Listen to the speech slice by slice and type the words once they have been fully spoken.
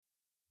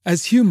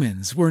As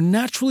humans, we're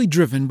naturally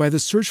driven by the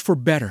search for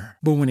better.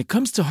 But when it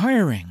comes to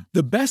hiring,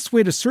 the best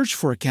way to search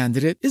for a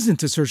candidate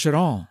isn't to search at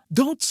all.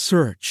 Don't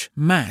search,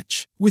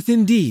 match with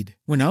Indeed.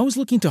 When I was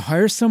looking to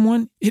hire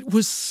someone, it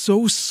was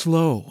so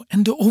slow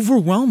and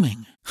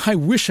overwhelming. I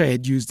wish I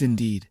had used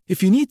Indeed.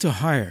 If you need to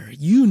hire,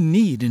 you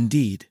need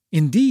Indeed.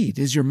 Indeed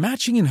is your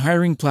matching and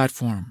hiring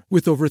platform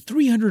with over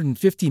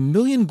 350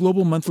 million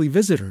global monthly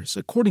visitors,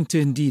 according to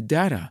Indeed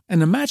data,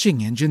 and a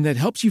matching engine that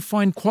helps you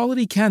find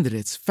quality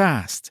candidates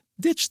fast.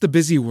 Ditch the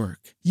busy work.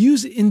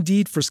 Use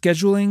Indeed for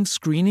scheduling,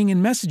 screening,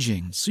 and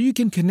messaging so you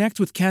can connect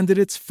with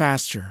candidates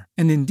faster.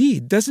 And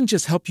Indeed doesn't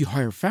just help you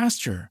hire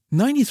faster.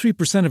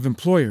 93% of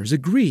employers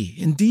agree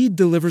Indeed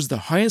delivers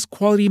the highest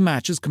quality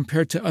matches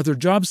compared to other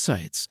job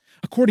sites,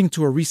 according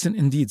to a recent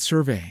Indeed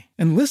survey.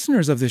 And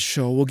listeners of this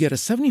show will get a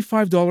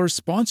 $75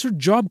 sponsored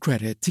job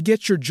credit to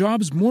get your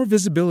jobs more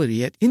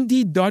visibility at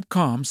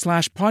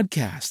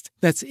Indeed.com/podcast.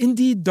 That's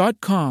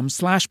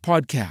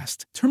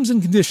Indeed.com/podcast. Terms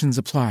and conditions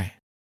apply.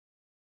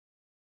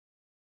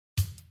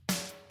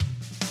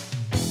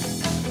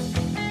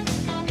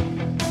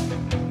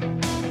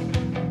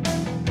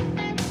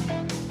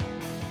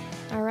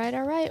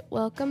 All right.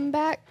 Welcome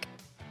back.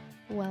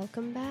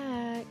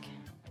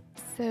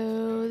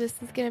 So this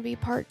is going to be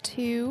part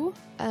 2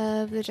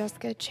 of the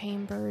Jessica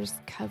Chambers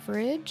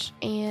coverage.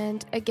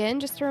 And again,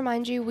 just to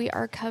remind you, we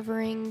are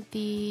covering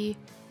the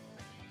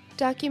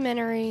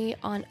documentary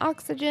on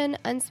Oxygen,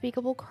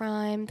 Unspeakable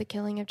Crime, The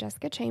Killing of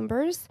Jessica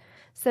Chambers.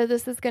 So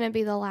this is going to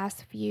be the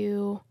last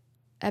few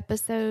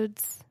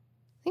episodes. I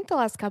think the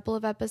last couple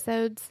of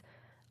episodes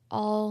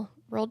all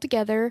rolled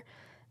together.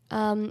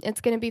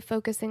 It's going to be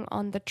focusing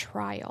on the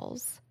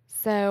trials.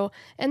 So,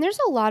 and there's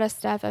a lot of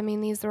stuff. I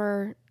mean, these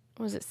were,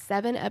 was it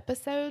 7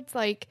 episodes?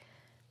 Like,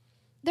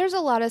 there's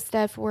a lot of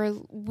stuff where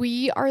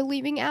we are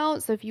leaving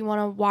out. So if you want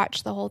to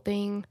watch the whole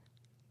thing,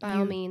 by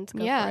all means,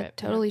 go yeah, for it.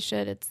 Totally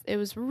should. It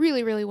was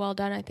really, really well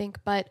done, I think.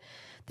 But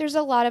there's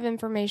a lot of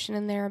information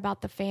in there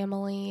about the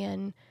family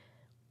and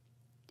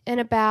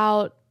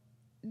about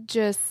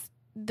just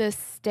the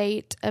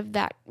state of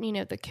that, you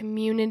know, the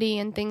community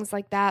and things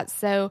like that.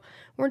 So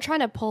we're trying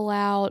to pull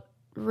out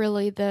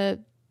really the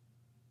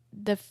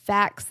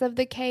facts of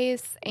the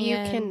case. And you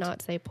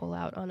cannot say pull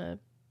out on a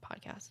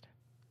podcast.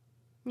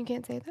 You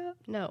can't say that?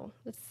 No,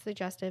 it's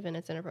suggestive and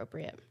it's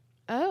inappropriate.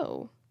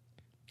 Oh.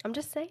 I'm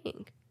just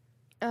saying.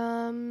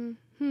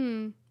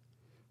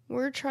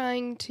 We're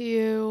trying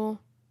to,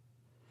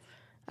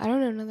 I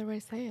don't know another way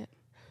to say it.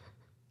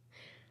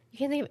 You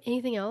can't think of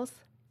anything else?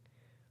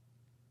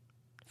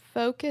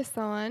 Focus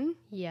on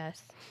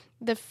Yes.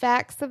 the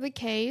facts of the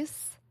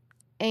case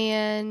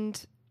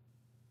and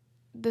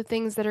the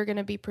things that are going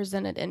to be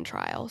presented in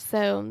trial.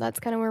 So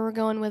that's kind of where we're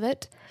going with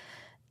it.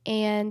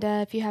 And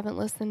if you haven't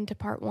listened to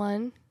part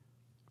 1,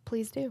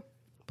 please do.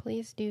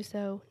 Please do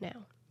so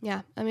now.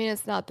 Yeah, I mean,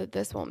 it's not that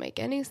this won't make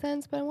any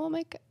sense, but it won't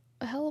make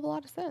a hell of a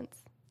lot of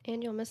sense.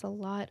 And you'll miss a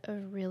lot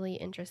of really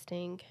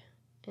interesting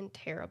and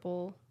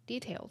terrible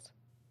details.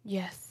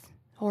 Yes.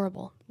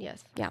 Horrible.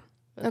 Yes. Yeah.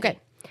 Okay.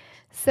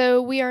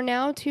 So we are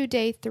now to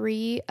day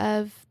 3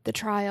 of the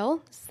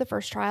trial. This is the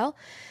first trial.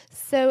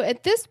 So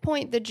at this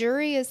point, the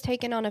jury is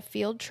taken on a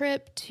field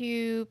trip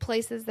to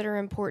places that are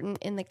important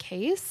in the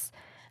case.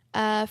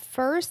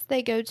 First,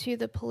 they go to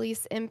the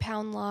police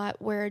impound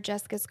lot where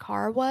Jessica's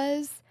car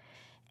was,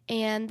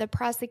 and the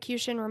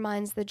prosecution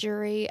reminds the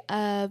jury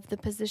of the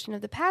position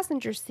of the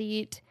passenger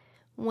seat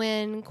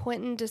when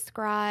Quentin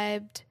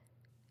described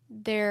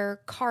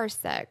their car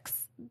sex.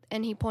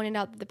 And he pointed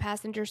out that the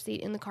passenger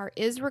seat in the car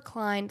is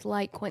reclined,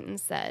 like Quentin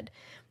said.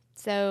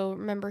 So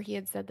remember, he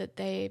had said that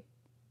they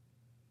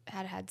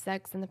had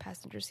sex in the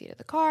passenger seat of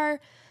the car.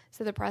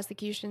 So the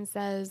prosecution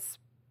says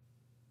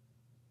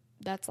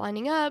that's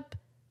lining up.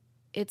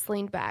 It's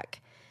leaned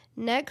back.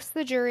 Next,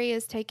 the jury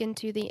is taken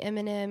to the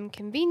M&M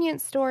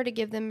convenience store to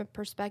give them a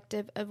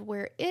perspective of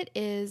where it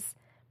is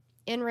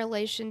in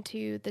relation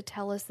to the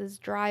Tellis's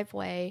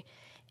driveway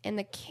and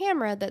the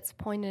camera that's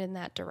pointed in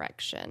that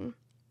direction.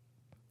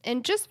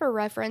 And just for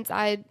reference,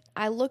 I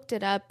looked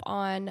it up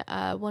on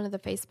one of the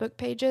Facebook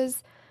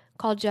pages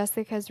called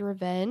Jessica's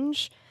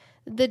Revenge.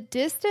 The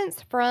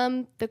distance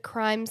from the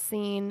crime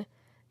scene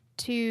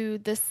to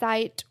the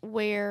site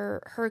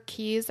where her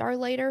keys are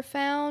later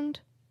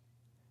found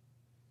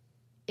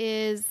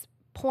is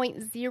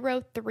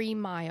 0.03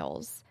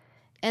 miles.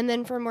 And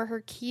then from where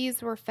her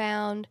keys were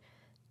found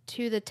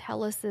to the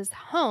Tellis's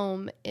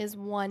home is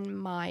 1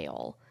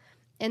 mile.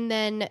 And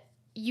then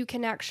you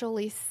can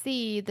actually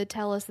see the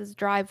Tellis's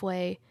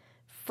driveway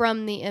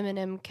from the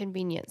M&M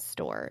convenience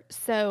store.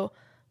 So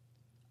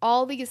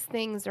all these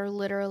things are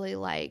literally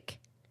like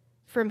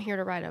from here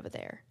to right over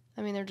there.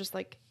 I mean, they're just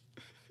like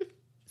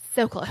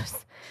so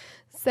close.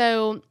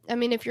 So, I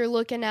mean, if you're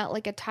looking at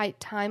like a tight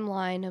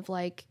timeline of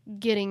like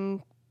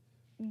getting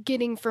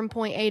from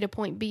point A to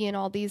point B and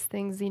all these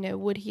things, you know,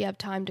 would he have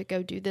time to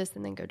go do this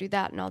and then go do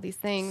that and all these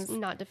things? It's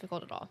not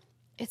difficult at all.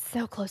 It's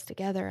so close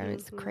together. I mean,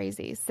 it's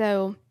crazy.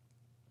 So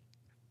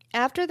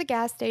after the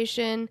gas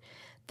station,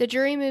 the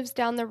jury moves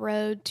down the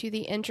road to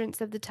the entrance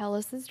of the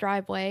Tellis's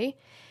driveway,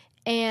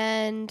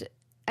 And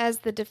as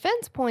the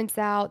defense points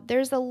out,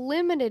 there's a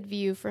limited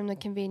view from the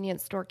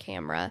convenience store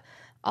camera.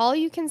 All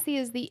you can see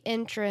is the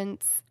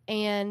entrance,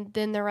 and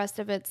then the rest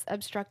of it's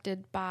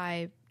obstructed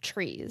by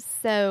trees.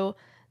 So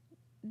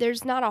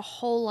there's not a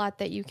whole lot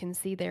that you can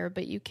see there,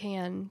 but you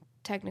can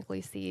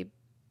technically see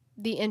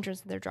the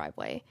entrance of their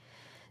driveway.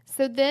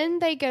 So then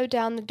they go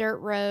down the dirt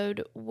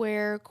road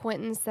where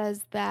Quentin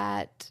says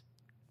that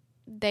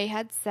they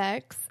had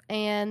sex,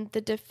 and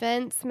the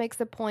defense makes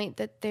a point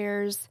that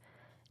there's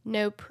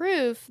no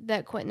proof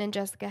that Quentin and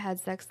Jessica had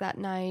sex that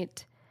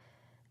night.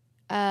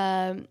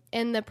 And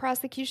the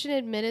prosecution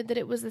admitted that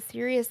it was a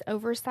serious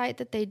oversight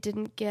that they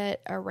didn't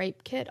get a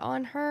rape kit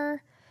on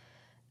her.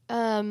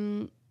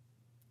 I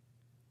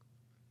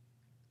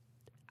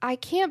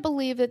can't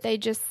believe that they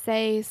just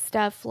say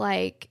stuff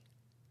like,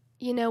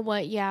 you know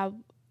what, yeah,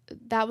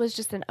 that was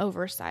just an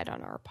oversight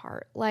on our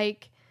part.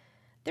 Like,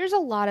 there's a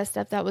lot of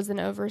stuff that was an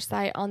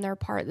oversight on their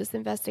part. This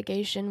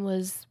investigation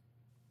was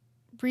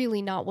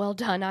really not well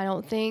done, I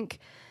don't think.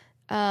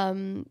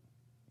 But,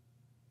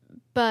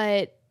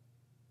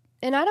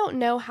 and I don't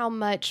know how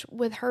much,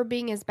 with her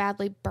being as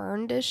badly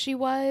burned as she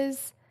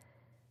was,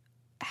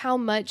 how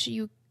much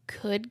you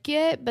could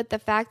get, but the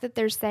fact that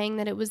they're saying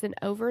that it was an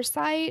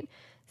oversight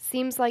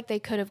seems like they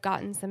could have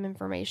gotten some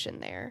information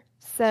there.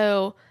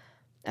 So,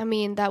 I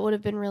mean, that would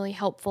have been really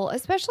helpful,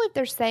 especially if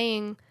they're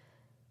saying,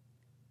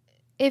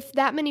 if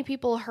that many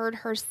people heard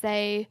her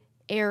say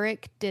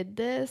Eric did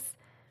this,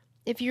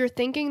 if you're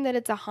thinking that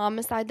it's a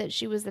homicide, that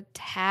she was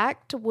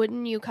attacked,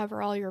 wouldn't you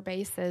cover all your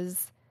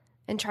bases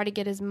and try to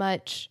get as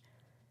much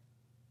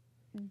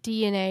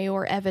DNA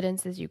or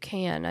evidence as you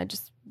can? I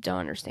just don't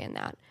understand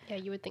that. Yeah,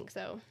 you would think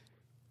so.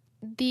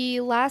 The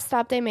last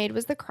stop they made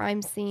was the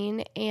crime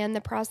scene, and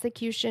the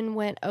prosecution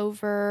went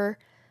over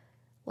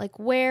like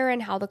where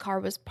and how the car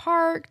was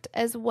parked,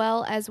 as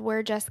well as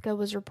where Jessica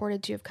was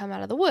reported to have come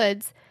out of the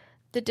woods.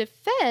 The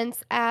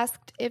defense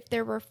asked if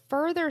there were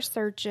further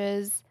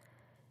searches,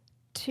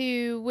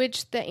 to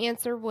which the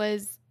answer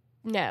was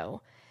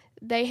no.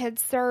 They had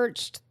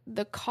searched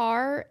the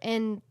car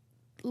and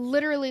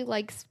literally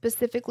like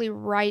specifically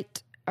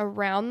right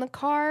around the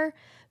car,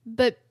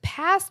 but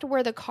past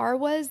where the car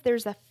was,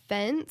 there's a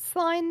fence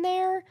line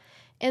there,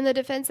 and the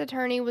defense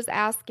attorney was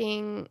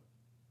asking,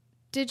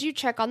 did you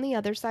check on the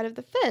other side of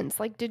the fence?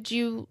 Like,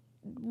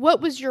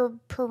 what was your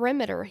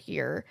perimeter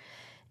here?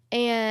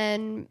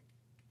 And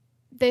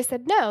they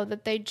said no,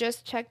 that they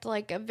just checked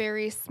like a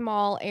very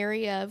small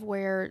area of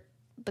where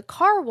the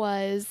car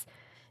was.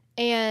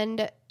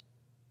 And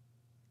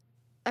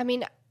I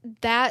mean,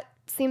 that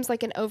seems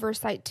like an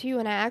oversight too.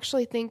 And I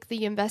actually think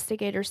the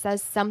investigator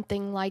says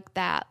something like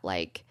that,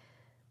 like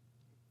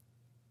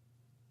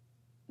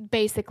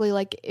basically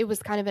like it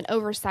was kind of an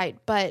oversight.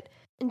 But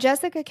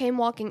Jessica came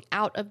walking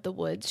out of the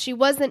woods. She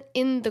wasn't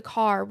in the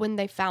car when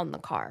they found the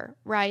car,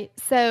 right?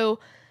 So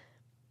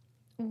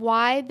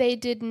why they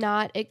did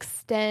not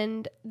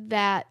extend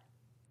that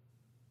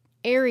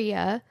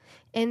area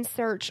and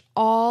search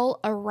all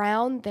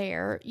around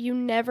there, you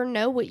never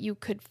know what you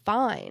could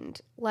find.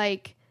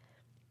 Like,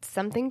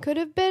 something could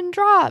have been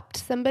dropped.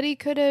 Somebody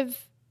could have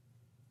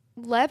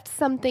left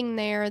something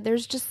there.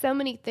 There's just so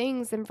many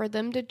things. And for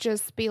them to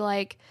just be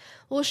like,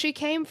 well, she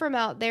came from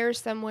out there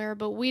somewhere,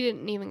 but we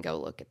didn't even go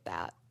look at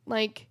that.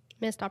 Like,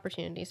 missed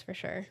opportunities for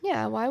sure.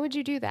 Yeah, why would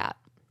you do that?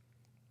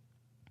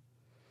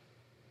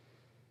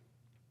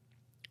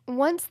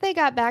 Once they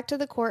got back to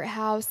the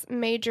courthouse,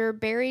 Major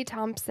Barry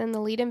Thompson, the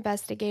lead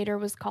investigator,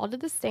 was called to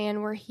the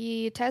stand, where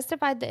he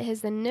testified that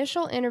his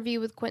initial interview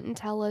with Quentin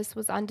Tellis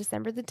was on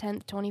December the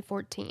 10th,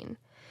 2014.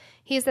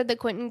 He said that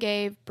Quentin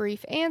gave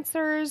brief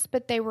answers,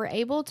 but they were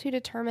able to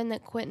determine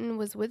that Quentin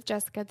was with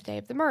Jessica the day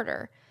of the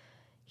murder.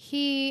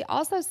 He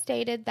also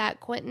stated that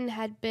Quentin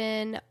had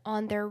been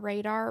on their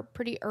radar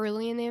pretty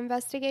early in the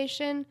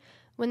investigation,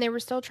 when they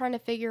were still trying to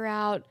figure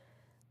out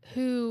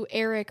who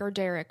Eric or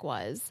Derek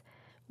was.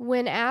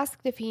 When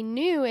asked if he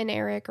knew an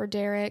Eric or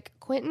Derek,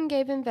 Quentin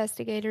gave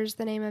investigators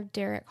the name of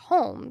Derek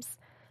Holmes.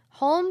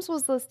 Holmes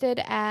was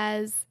listed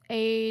as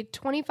a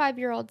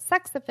 25-year-old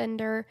sex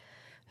offender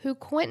who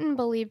Quentin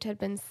believed had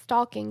been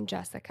stalking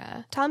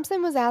Jessica.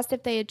 Thompson was asked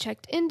if they had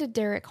checked into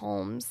Derek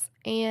Holmes,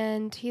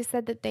 and he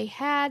said that they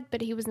had,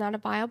 but he was not a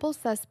viable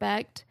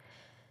suspect,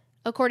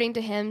 according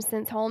to him,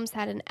 since Holmes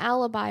had an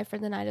alibi for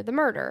the night of the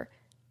murder.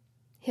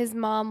 His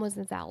mom was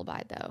his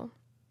alibi, though.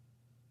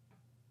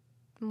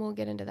 And we'll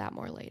get into that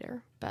more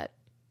later, but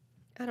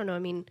I don't know. I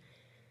mean,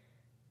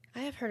 I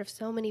have heard of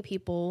so many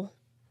people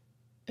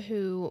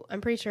who I'm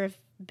pretty sure have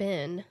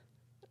been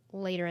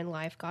later in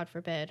life, God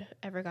forbid,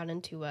 ever got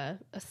into a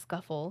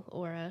scuffle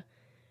or a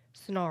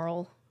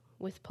snarl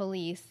with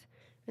police,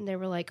 and they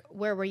were like,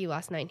 where were you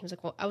last night? And he was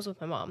like, well, I was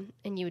with my mom.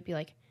 And you would be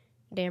like,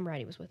 damn right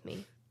he was with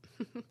me.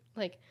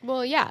 Like,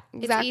 well, yeah,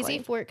 exactly. It's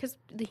easy for it because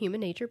the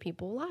human nature,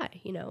 people lie,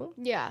 you know?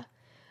 Yeah.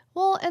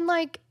 Well, and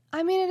like,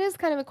 I mean, it is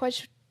kind of a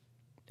question.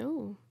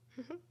 Ooh.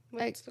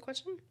 What's the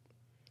question?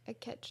 A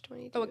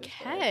catch-22. Oh, a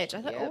catch.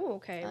 I thought, Yep. oh,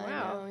 okay. Wow.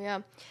 I know, yeah.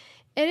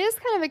 It is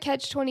kind of a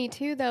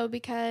catch-22, though,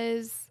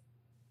 because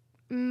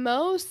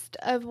most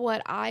of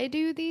what I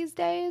do these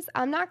days,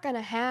 I'm not going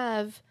to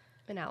have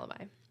an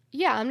alibi.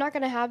 Yeah, I'm not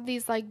going to have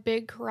these like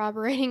big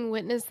corroborating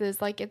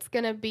witnesses. Like it's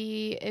going to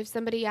be, if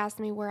somebody asked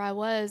me where I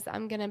was,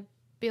 I'm going to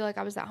be like,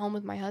 I was at home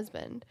with my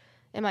husband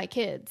and my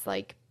kids.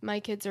 Like my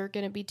kids are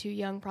going to be too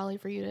young probably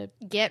for you to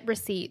get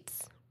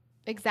receipts.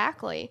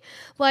 Exactly.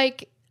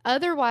 Like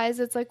otherwise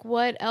it's like,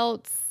 what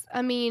else?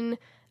 I mean,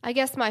 I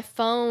guess my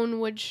phone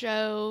would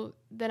show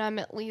that I'm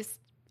at least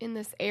in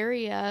this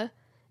area,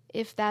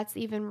 if that's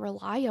even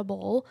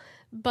reliable.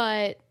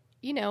 But,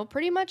 you know,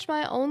 pretty much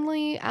my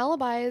only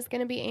alibi is going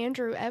to be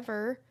Andrew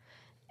ever.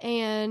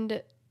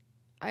 And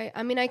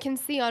I mean, I can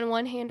see on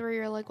one hand where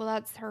you're like, well,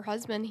 that's her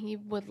husband. He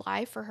would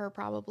lie for her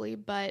probably.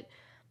 But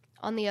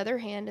on the other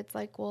hand, it's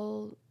like,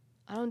 well,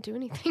 I don't do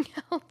anything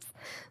else.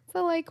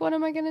 So like, what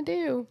am I going to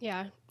do?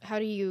 Yeah. How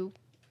do you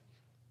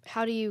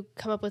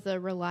come up with a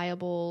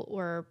reliable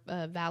or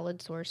a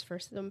valid source for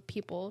some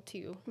people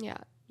to... Yeah.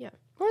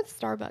 Or the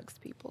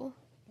Starbucks people.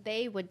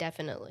 They would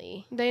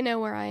definitely. They know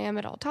where I am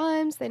at all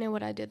times. They know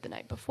what I did the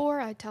night before.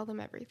 I tell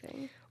them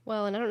everything.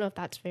 Well, and I don't know if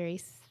that's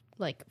very,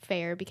 like,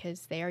 fair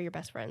because they are your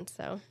best friends,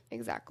 so.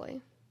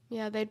 Exactly.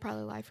 Yeah, they'd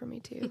probably lie for me,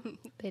 too.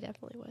 They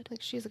definitely would.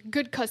 Like, she's a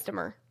good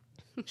customer.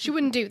 She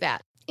wouldn't do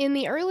that. In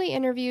the early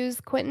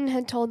interviews, Quentin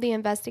had told the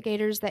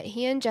investigators that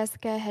he and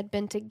Jessica had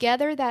been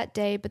together that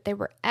day, but they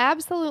were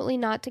absolutely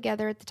not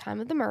together at the time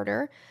of the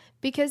murder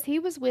because he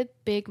was with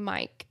Big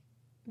Mike.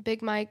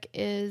 Big Mike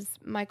is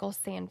Michael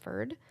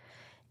Sanford.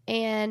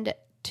 And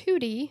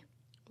Tootie,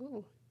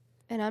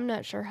 and I'm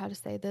not sure how to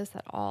say this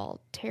at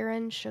all,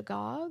 Taryn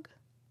Shagog?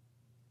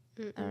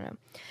 I don't know.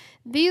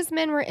 These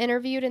men were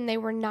interviewed and they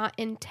were not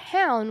in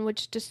town,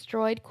 which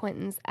destroyed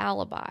Quentin's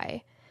alibi.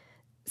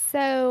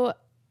 So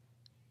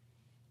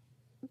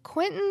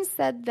Quentin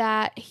said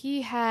that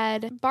he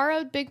had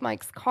borrowed Big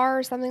Mike's car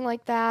or something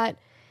like that,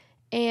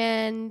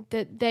 and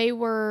that they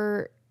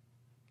were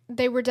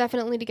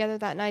definitely together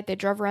that night. They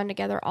drove around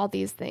together, all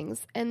these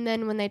things. And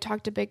then when they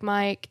talked to Big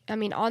Mike, I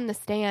mean, on the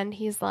stand,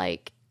 he's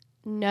like,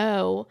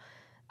 no,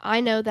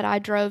 I know that I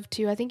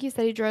think he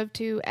said he drove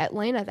to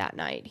Atlanta that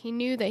night. He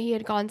knew that he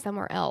had gone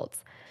somewhere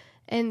else.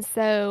 And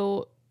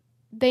so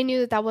they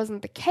knew that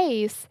wasn't the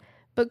case.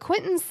 But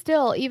Quentin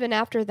still, even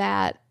after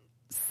that,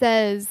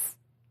 says,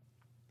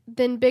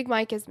 then Big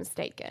Mike is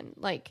mistaken.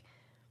 Like,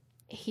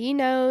 he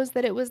knows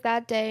that it was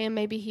that day, and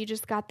maybe he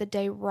just got the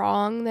day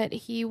wrong that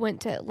he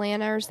went to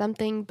Atlanta or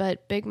something,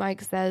 but Big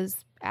Mike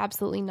says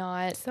absolutely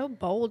not. It's so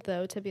bold,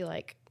 though, to be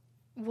like,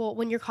 well,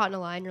 when you're caught in a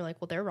lie, you're like,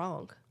 well, they're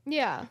wrong.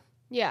 Yeah.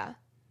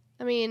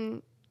 I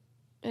mean,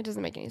 it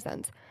doesn't make any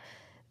sense.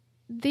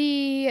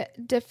 The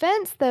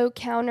defense, though,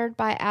 countered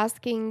by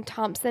asking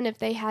Thompson if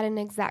they had an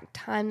exact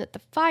time that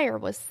the fire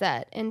was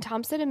set, and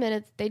Thompson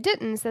admitted that they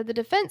didn't, so the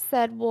defense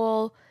said,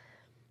 well,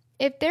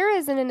 if there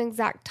isn't an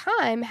exact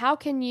time, how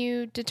can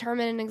you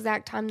determine an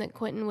exact time that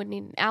Quentin would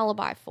need an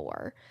alibi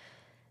for?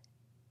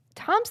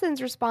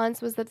 Thompson's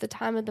response was that the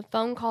time of the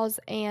phone calls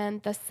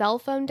and the cell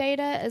phone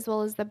data, as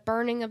well as the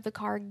burning of the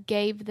car,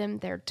 gave them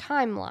their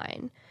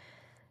timeline.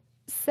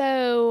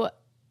 So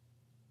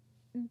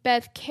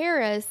Beth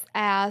Karras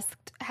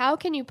asked, how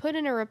can you put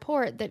in a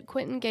report that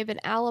Quentin gave an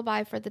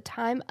alibi for the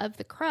time of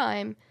the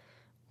crime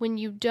when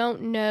you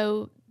don't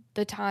know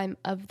the time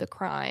of the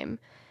crime?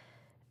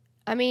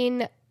 I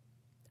mean,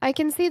 I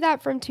can see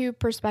that from two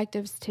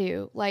perspectives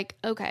too. Like,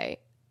 okay,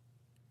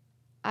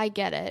 I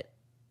get it.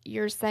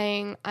 You're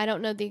saying, I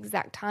don't know the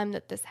exact time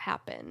that this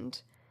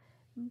happened,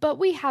 but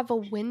we have a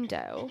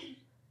window.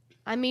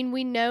 I mean,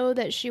 we know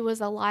that she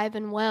was alive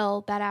and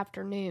well that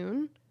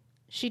afternoon.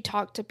 She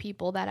talked to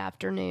people that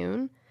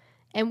afternoon,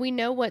 and we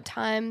know what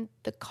time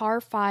the car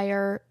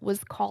fire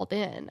was called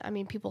in. I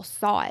mean, people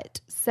saw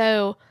it.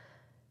 So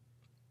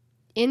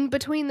in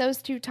between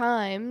those two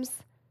times,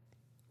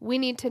 we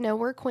need to know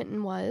where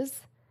Quentin was.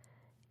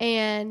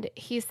 And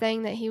he's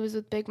saying that he was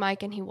with Big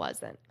Mike and he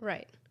wasn't.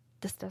 Right.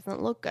 This doesn't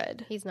look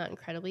good. He's not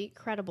incredibly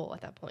credible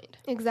at that point.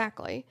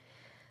 Exactly.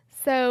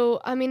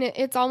 So, I mean,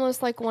 it's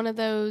almost like one of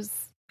those,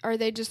 are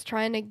they just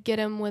trying to get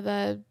him with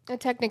a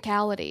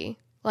technicality?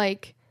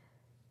 Like,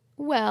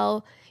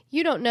 well,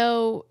 you don't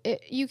know,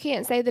 you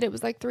can't say that it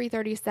was like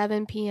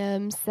 3:37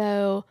 p.m.,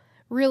 so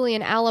really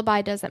an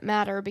alibi doesn't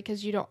matter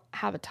because you don't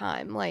have a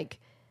time. Like,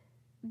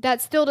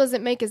 that still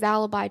doesn't make his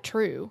alibi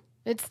true.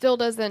 It still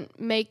doesn't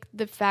make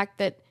the fact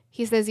that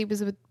he says he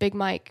was with Big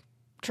Mike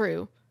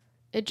true.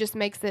 It just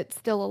makes it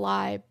still a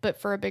lie, but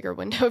for a bigger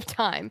window of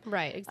time.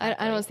 Right,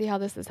 exactly. I don't see how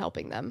this is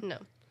helping them. No.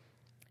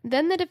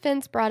 Then the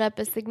defense brought up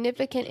a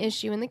significant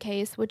issue in the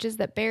case, which is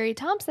that Barry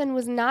Thompson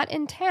was not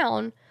in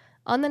town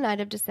on the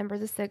night of December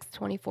the 6th,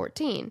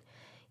 2014.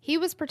 He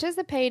was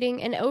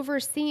participating and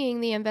overseeing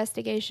the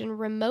investigation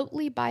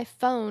remotely by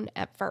phone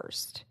at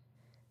first.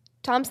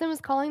 Thompson was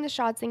calling the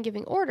shots and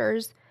giving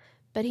orders,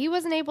 but he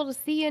wasn't able to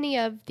see any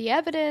of the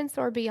evidence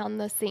or be on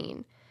the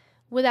scene.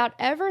 Without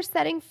ever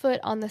setting foot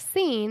on the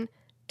scene,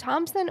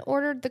 Thompson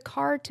ordered the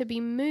car to be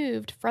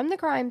moved from the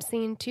crime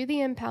scene to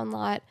the impound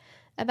lot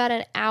about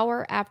an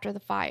hour after the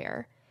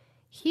fire.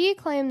 He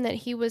claimed that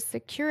he was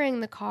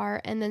securing the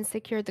car and then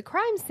secured the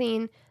crime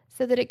scene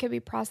so that it could be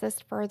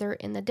processed further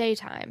in the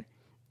daytime.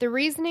 The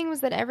reasoning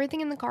was that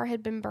everything in the car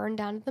had been burned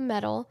down to the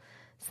metal,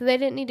 so they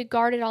didn't need to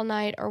guard it all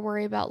night or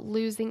worry about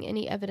losing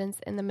any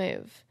evidence in the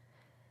move.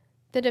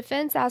 The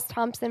defense asked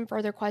Thompson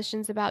further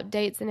questions about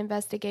dates and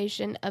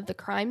investigation of the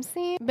crime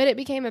scene, but it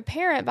became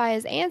apparent by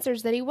his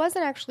answers that he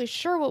wasn't actually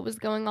sure what was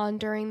going on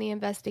during the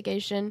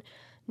investigation,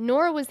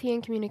 nor was he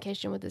in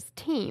communication with his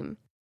team.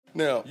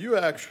 Now, you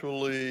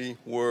actually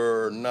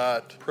were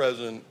not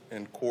present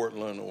in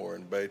Cortland or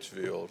in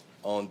Batesville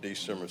on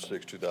December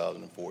 6,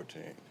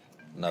 2014.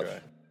 No. Okay.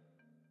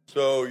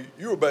 So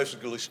you were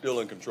basically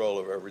still in control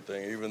of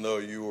everything, even though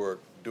you were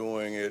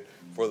doing it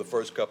for the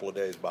first couple of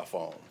days by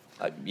phone.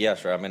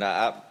 Yes, sir. I mean,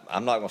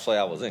 I'm not going to say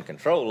I was in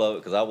control of it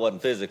because I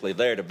wasn't physically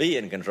there to be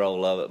in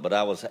control of it, but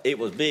it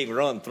was being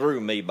run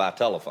through me by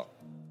telephone.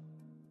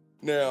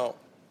 Now,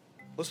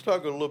 let's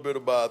talk a little bit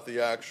about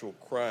the actual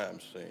crime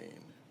scene.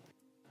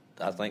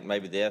 I think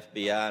maybe the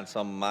FBI and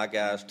some of my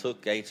guys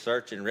took a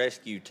search and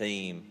rescue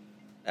team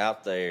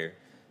out there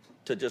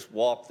to just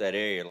walk that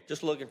area,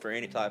 just looking for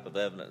any type of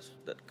evidence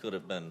that could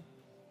have been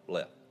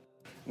left.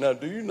 Now,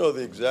 do you know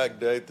the exact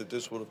date that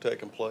this would have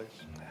taken place?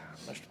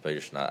 Mr.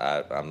 Peterson,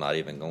 I'm not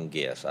even going to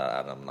guess.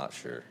 I'm not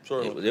sure.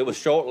 Certainly. It was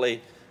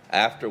shortly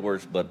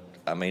afterwards, but,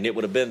 I mean, it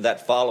would have been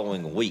that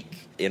following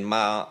week. In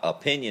my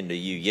opinion to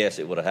you, yes,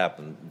 it would have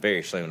happened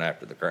very soon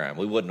after the crime.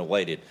 We wouldn't have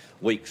waited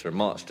weeks or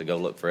months to go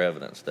look for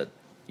evidence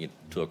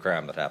to a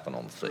crime that happened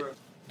on the scene.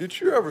 Did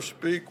you ever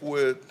speak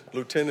with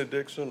Lieutenant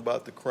Dixon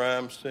about the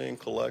crime scene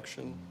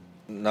collection?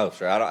 No,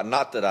 sir.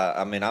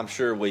 I'm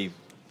sure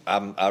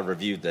I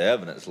reviewed the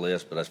evidence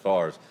list, but as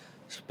far as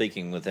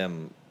speaking with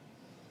him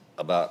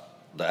about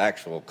the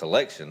actual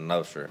collection,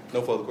 no, sir.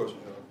 No further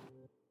questions.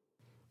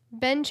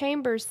 Ben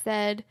Chambers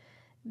said,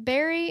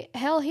 "Barry,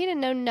 hell, he didn't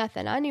know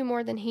nothing. I knew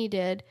more than he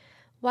did.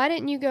 Why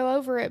didn't you go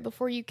over it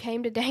before you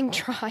came to dang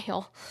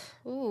trial?"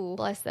 Ooh,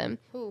 bless him.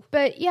 Ooh.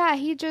 But yeah,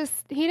 he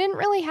didn't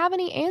really have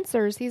any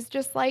answers. He's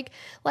just like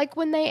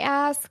when they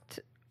asked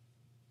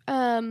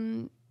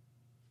when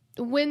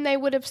they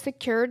would have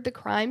secured the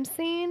crime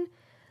scene,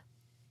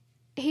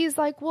 he's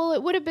like, well,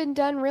 it would have been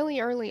done really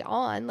early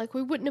on. Like,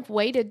 we wouldn't have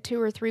waited 2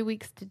 or 3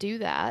 weeks to do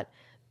that.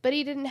 But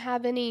he didn't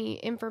have any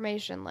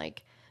information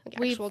like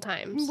actual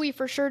times. We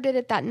for sure did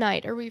it that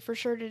night, or we for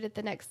sure did it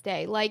the next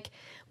day. Like,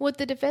 what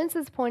the defense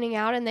is pointing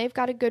out, and they've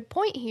got a good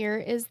point here,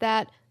 is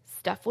that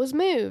stuff was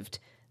moved.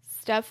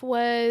 Stuff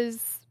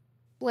was,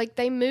 like,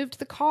 they moved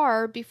the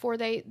car before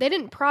they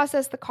didn't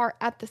process the car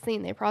at the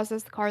scene. They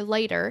processed the car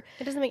later.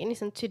 It doesn't make any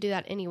sense to do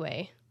that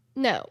anyway.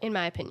 No. In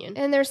my opinion.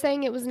 And they're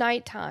saying it was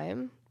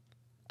nighttime.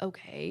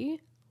 Okay.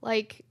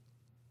 Like,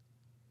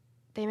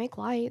 they make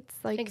lights.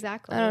 Like,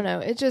 exactly. I don't know.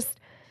 It just,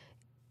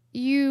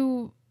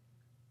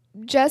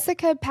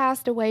 Jessica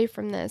passed away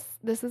from this.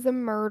 This is a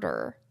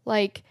murder.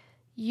 Like,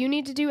 you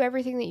need to do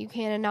everything that you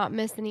can and not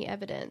miss any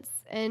evidence.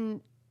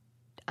 And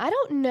I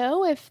don't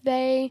know if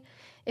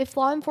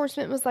law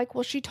enforcement was like,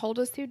 well, she told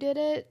us who did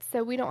it,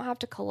 so we don't have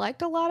to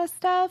collect a lot of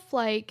stuff.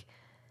 Like,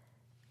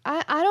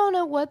 I don't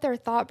know what their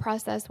thought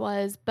process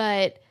was,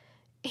 but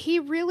he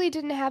really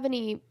didn't have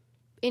any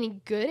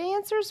good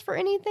answers for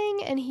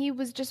anything, and he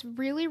was just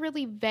really,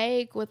 really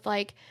vague with,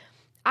 like,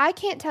 I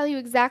can't tell you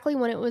exactly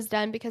when it was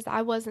done because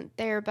I wasn't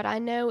there, but I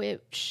know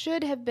it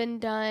should have been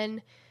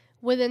done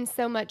within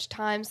so much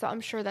time, so I'm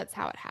sure that's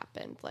how it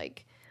happened.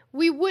 Like,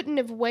 we wouldn't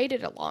have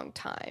waited a long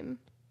time.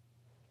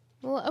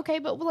 Well, okay,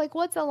 but, like,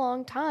 what's a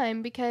long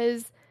time?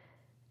 Because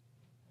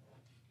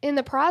in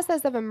the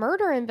process of a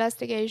murder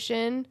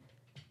investigation,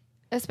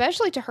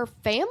 especially to her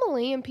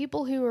family and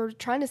people who are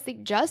trying to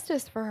seek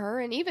justice for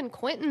her, and even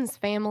Quentin's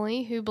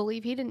family who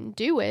believe he didn't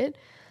do it,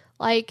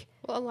 like...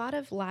 Well, a lot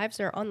of lives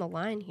are on the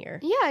line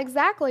here. Yeah,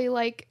 exactly.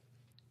 Like,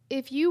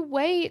 if you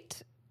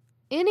wait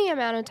any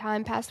amount of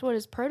time past what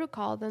is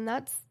protocol, then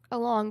that's a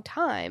long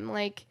time.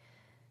 Like,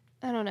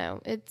 I don't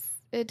know.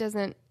 It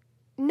doesn't...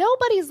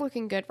 Nobody's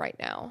looking good right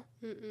now.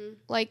 Mm-mm.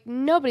 Like,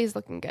 nobody's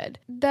looking good.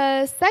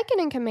 The second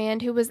in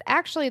command, who was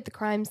actually at the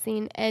crime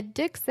scene, Ed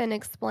Dixon,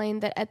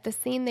 explained that at the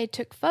scene they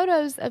took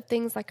photos of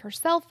things like her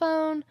cell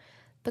phone,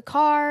 the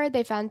car,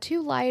 they found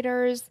 2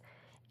 lighters,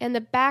 and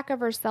the back of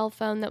her cell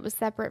phone that was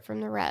separate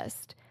from the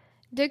rest.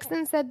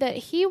 Dixon said that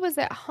he was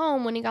at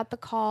home when he got the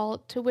call,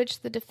 to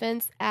which the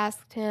defense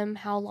asked him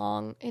how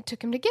long it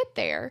took him to get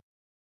there.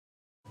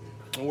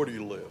 Where do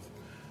you live?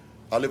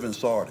 I live in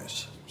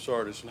Sardis.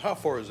 Sardis. And how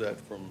far is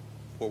that from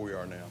where we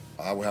are now?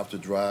 I would have to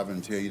drive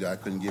and tell you that I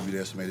couldn't give you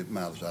the estimated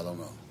mileage. I don't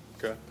know.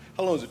 Okay.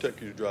 How long does it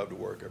take you to drive to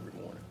work every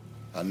morning?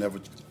 I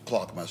never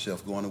clock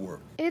myself going to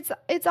work.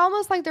 It's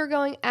almost like they're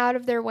going out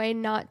of their way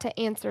not to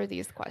answer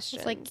these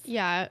questions. It's like,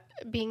 yeah,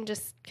 being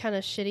just kind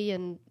of shitty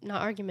and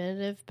not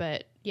argumentative,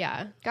 but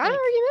yeah. Kind of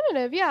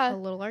argumentative, yeah. A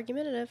little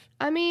argumentative.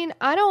 I mean,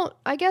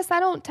 I guess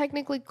I don't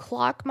technically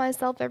clock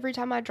myself every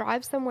time I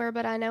drive somewhere,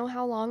 but I know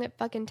how long it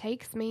fucking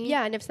takes me.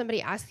 Yeah, and if somebody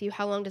asks you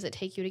how long does it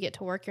take you to get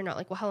to work, you're not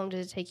like, well, how long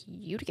does it take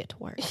you to get to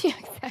work? Yeah,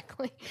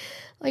 exactly.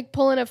 Like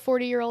pulling a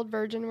 40-year-old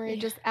virgin where he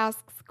just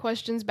asks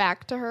questions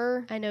back to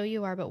her. I know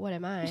you are, but what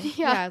am I?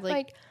 Yeah,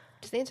 like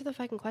just answer the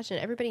fucking question.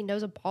 Everybody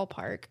knows a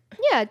ballpark.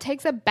 Yeah, it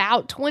takes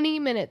about 20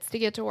 minutes to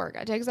get to work.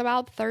 It takes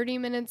about 30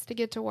 minutes to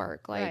get to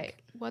work. Like, Right.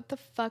 What the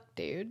fuck,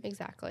 dude?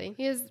 Exactly.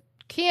 He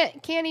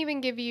can't even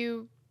give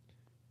you,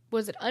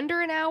 was it under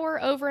an hour,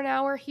 over an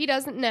hour? He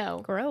doesn't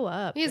know. Grow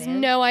up. He has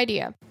man. no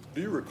idea.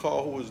 Do you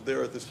recall who was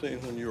there at the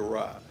scene when you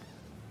arrived?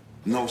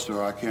 No,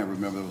 sir, I can't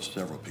remember. There were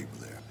several people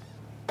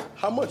there.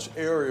 How much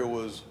area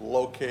was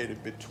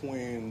located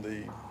between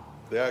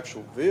the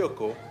actual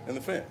vehicle and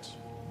the fence?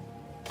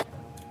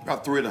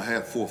 About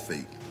 3.5, 4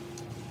 feet.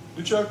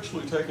 Did you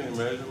actually take any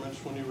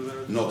measurements when you were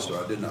there? No,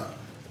 sir, I did not.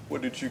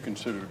 What did you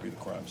consider to be the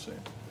crime scene?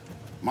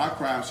 My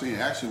crime scene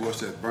actually was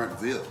that burnt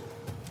vehicle.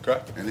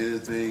 Okay. And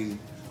anything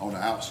on the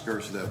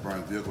outskirts of that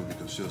burnt vehicle would be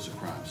considered a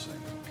crime scene.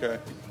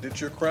 Okay. Did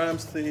your crime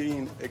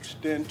scene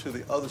extend to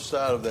the other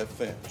side of that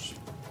fence?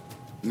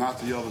 Not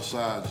the other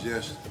side,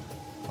 just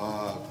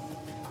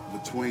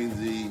between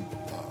the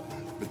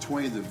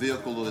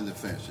vehicle and the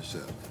fence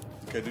itself.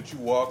 Okay. Did you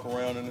walk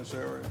around in this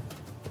area?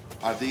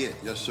 I did.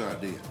 Yes, sir,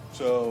 I did.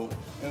 So,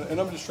 and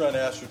I'm just trying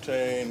to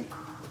ascertain,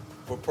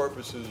 for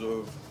purposes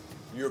of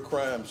your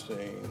crime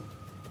scene,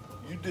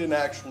 you didn't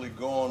actually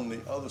go on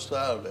the other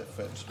side of that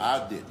fence.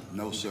 I didn't.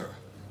 No, sir.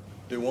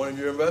 Did one of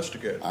your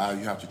investigators?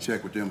 You have to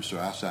check with them, sir.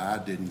 I said I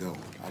didn't go.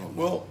 I don't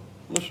know. Well,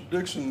 Mr.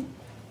 Dixon,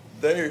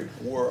 they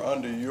were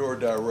under your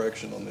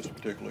direction on this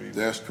particular event.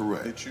 That's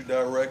correct. Did you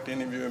direct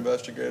any of your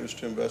investigators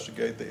to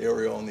investigate the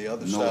area on the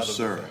other side No, of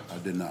sir, the fence? I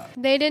did not.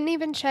 They didn't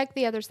even check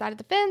the other side of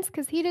the fence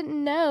because he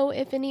didn't know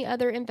if any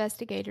other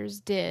investigators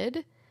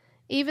did,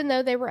 even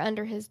though they were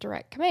under his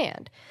direct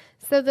command.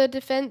 So the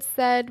defense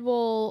said,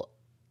 well,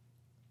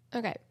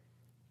 okay,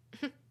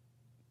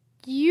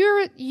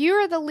 you're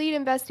the lead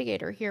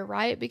investigator here,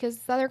 right? Because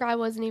this other guy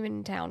wasn't even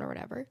in town or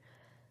whatever.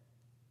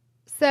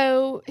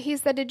 So he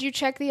said, did you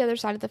check the other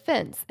side of the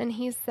fence? And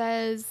he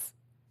says,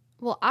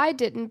 well, I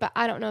didn't, but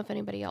I don't know if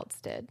anybody else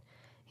did.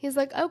 He's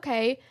like,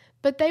 okay,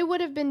 but they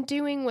would have been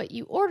doing what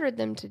you ordered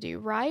them to do,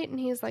 right? And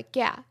he's like,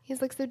 yeah.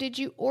 He's like, so did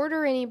you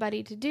order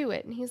anybody to do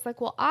it? And he's like,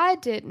 well, I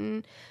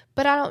didn't,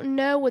 but I don't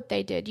know what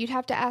they did. You'd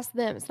have to ask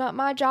them. It's not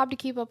my job to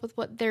keep up with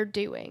what they're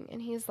doing.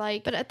 And he's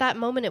like, But at that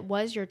moment, it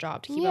was your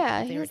job to keep up with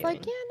what they were he's doing.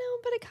 like, yeah, no,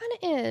 but it kind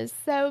of is.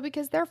 So,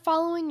 because they're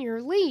following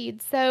your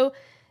lead. So,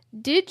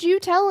 did you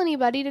tell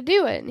anybody to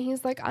do it? And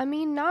he's like, I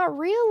mean, not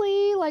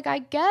really. Like, I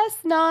guess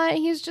not.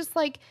 He's just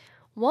like,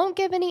 won't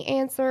give any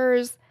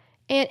answers.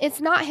 And it's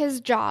not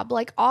his job.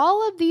 Like,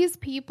 all of these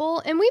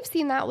people, and we've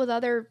seen that with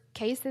other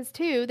cases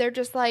too. They're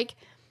just like,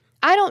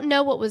 I don't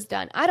know what was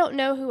done. I don't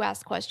know who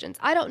asked questions.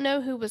 I don't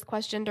know who was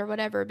questioned or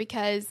whatever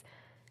because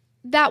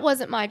that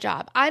wasn't my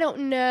job. I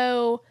don't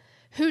know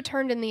who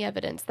turned in the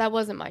evidence. That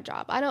wasn't my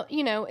job. I don't,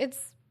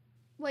 it's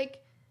like,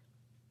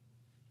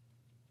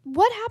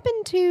 what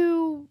happened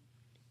to,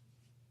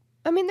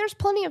 I mean, there's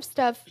plenty of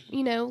stuff,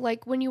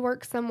 like when you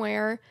work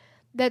somewhere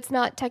that's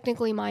not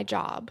technically my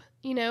job,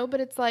 but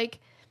it's like,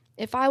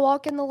 if I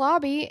walk in the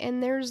lobby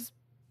and there's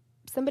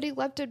somebody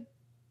left a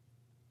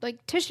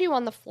tissue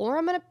on the floor,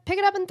 I'm going to pick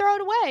it up and throw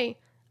it away.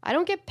 I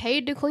don't get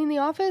paid to clean the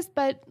office,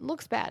 but it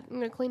looks bad. I'm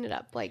going to clean it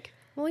up. Like,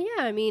 well,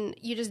 yeah, I mean,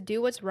 you just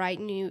do what's right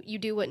and you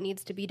do what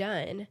needs to be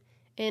done.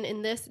 And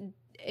in this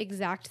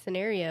exact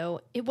scenario,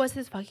 it was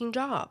his fucking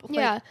job.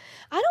 Yeah.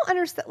 I don't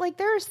understand. Like,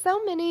 there's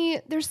so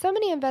many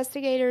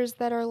investigators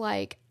that are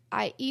like,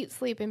 I eat,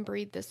 sleep, and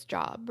breathe this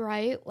job,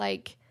 right?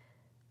 Like,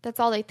 that's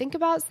all they think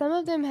about. Some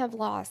of them have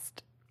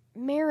lost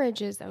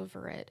marriages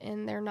over it,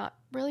 and they're not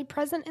really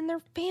present in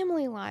their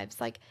family lives.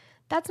 Like,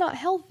 that's not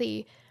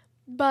healthy.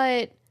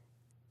 But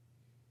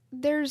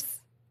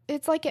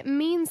it's like it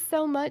means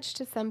so much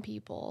to some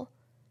people.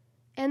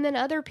 And then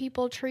other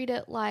people treat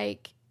it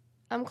like,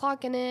 I'm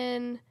clocking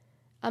in,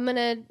 I'm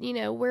going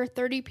to, wear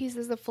 30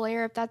 pieces of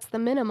flair if that's the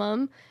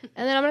minimum,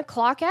 and then I'm going to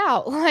clock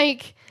out.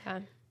 Like,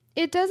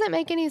 It doesn't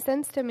make any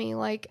sense to me.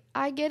 Like,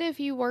 I get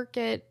if you work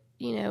at,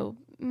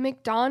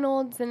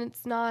 McDonald's and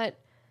it's not,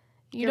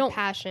 your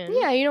passion.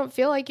 Yeah, you don't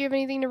feel like you have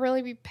anything to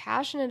really be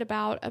passionate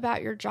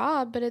about your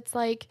job, but it's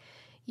like,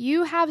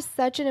 you have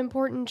such an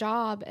important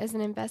job as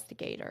an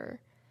investigator.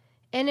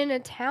 And in a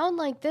town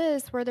like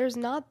this where there's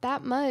not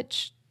that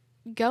much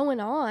going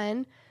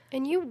on,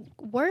 and you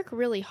work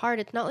really hard.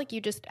 It's not like you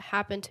just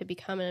happen to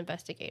become an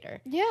investigator.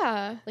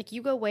 Yeah. Like,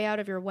 you go way out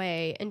of your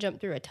way and jump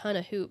through a ton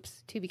of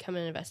hoops to become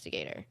an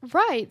investigator.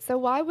 Right. So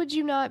why would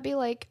you not be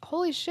like,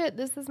 holy shit,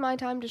 this is my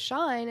time to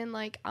shine, and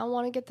like, I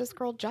want to get this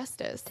girl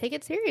justice. Take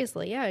it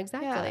seriously. Yeah,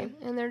 exactly.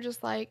 Yeah. And they're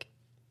just like,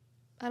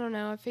 I don't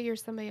know, I figure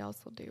somebody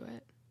else will do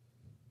it.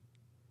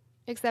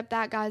 Except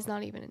that guy's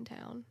not even in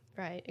town.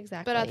 Right,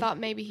 exactly. But I thought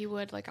maybe he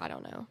would. Like, I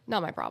don't know.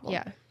 Not my problem.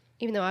 Yeah.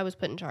 Even though I was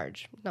put in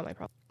charge. Not my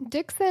problem.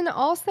 Dixon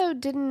also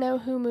didn't know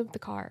who moved the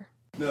car.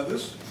 Now,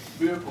 this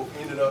vehicle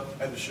ended up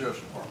at the sheriff's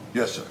department.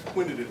 Yes, sir.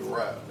 When did it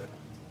arrive there?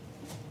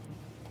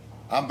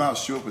 I'm not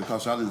sure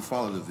because I didn't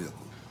follow the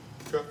vehicle.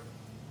 Okay.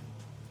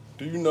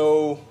 Do you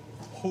know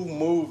who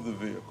moved the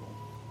vehicle?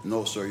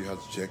 No, sir. You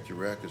have to check your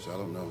records. I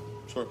don't know.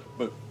 Sir,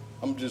 but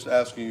I'm just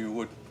asking you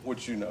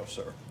what you know,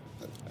 sir.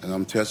 And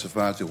I'm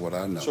testifying to what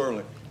I know.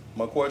 Certainly.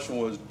 My question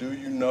was, do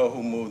you know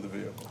who moved the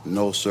vehicle?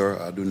 No, sir.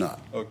 I do not.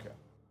 Okay.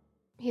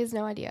 He has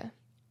no idea.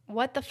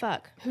 What the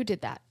fuck? Who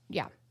did that?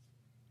 Yeah.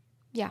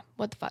 Yeah,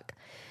 what the fuck?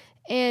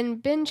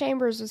 And Ben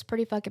Chambers was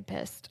pretty fucking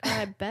pissed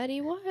I bet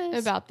he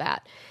was. about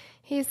that.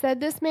 He said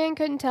this man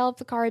couldn't tell if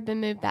the car had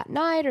been moved that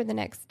night or the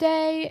next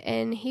day,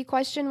 and he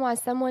questioned why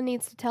someone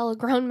needs to tell a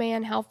grown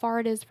man how far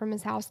it is from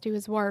his house to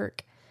his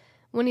work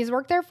when he's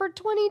worked there for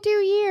 22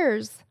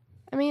 years.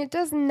 I mean, it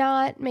does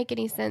not make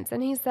any sense.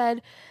 And he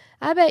said,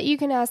 I bet you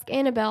can ask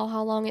Annabelle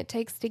how long it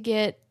takes to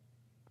get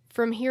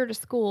from here to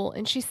school,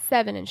 and she's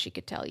 7 and she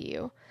could tell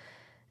you.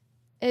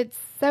 It's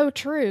so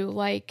true.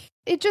 Like,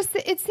 it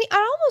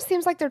almost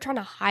seems like they're trying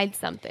to hide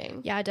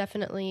something. Yeah,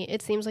 definitely.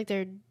 It seems like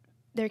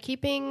they're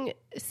keeping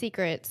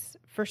secrets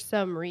for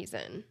some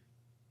reason.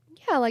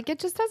 Yeah, like, it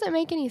just doesn't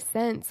make any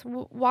sense.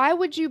 Why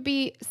would you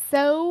be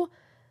so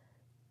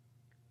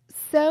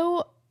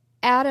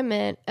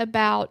adamant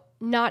about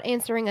not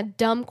answering a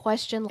dumb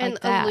question like And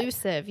that?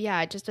 elusive.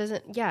 Yeah, it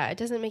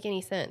doesn't make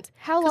any sense.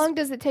 How long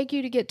does it take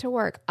you to get to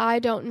work? I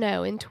don't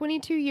know. In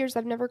 22 years,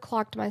 I've never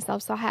clocked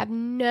myself, so I have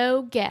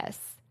no guess.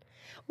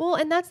 Well,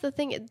 and that's the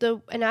thing,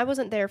 and I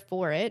wasn't there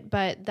for it,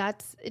 but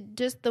that's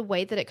just the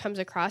way that it comes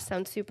across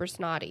sounds super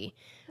snotty.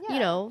 Yeah. You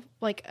know,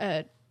 like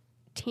a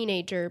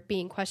teenager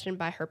being questioned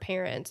by her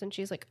parents, and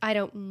she's like, I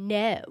don't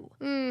know.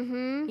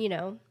 Mm-hmm. You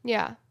know?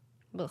 Yeah.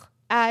 Ugh.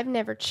 I've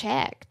never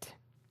checked.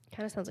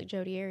 Kind of sounds like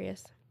Jodi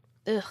Arias.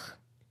 Ugh.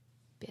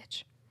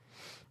 Bitch.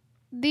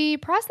 The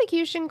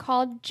prosecution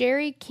called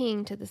Jerry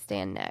King to the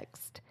stand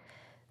next.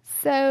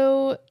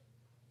 So,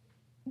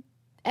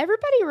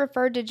 everybody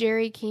referred to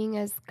Jerry King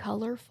as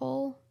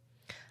colorful.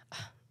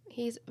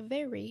 He's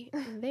very,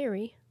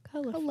 very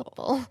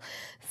colorful.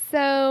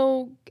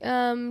 So,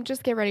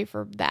 just get ready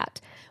for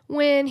that.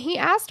 When he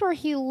asked where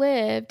he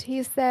lived,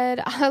 he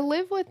said, I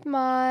live with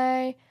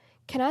my,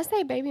 can I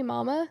say baby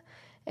mama?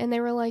 And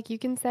they were like, you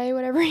can say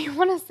whatever you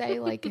want to say,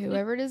 like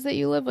whoever it is that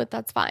you live with,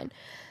 that's fine.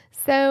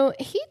 So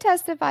he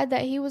testified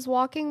that he was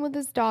walking with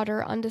his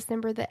daughter on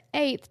December the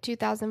 8th,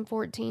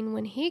 2014,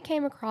 when he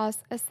came across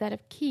a set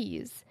of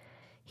keys.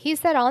 He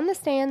said on the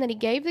stand that he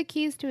gave the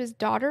keys to his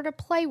daughter to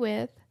play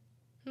with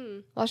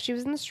while she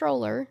was in the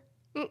stroller.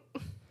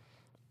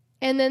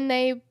 And then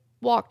they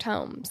walked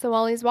home. So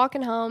while he's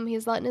walking home,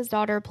 he's letting his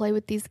daughter play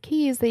with these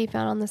keys that he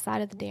found on the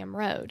side of the damn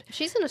road. If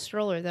she's in a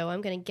stroller, though,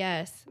 I'm going to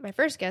guess. My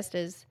first guess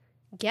is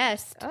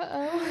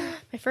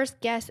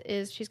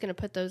she's going to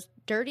put those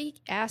dirty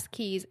ass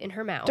keys in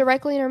her mouth.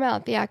 Directly in her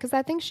mouth, yeah. Because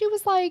I think she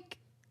was like,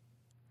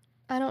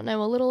 I don't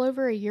know, a little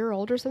over a year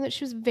old or something.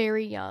 She was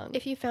very young.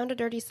 If you found a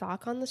dirty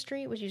sock on the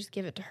street, would you just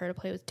give it to her to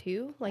play with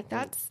too? Like,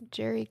 that's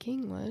Jerry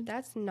King would.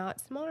 that's not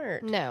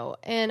smart. No,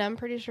 and I'm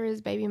pretty sure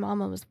his baby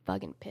mama was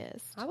fucking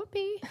pissed. I would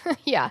be.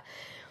 Yeah.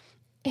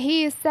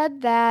 He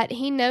said that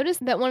he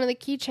noticed that one of the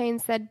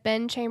keychains said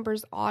Ben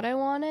Chambers Auto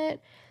on it,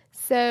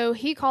 so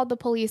he called the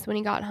police when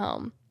he got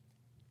home.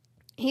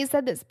 He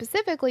said that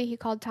specifically he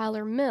called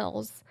Tyler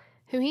Mills,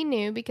 who he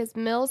knew because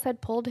Mills had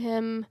pulled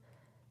him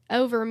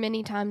over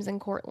many times in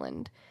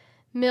Cortland.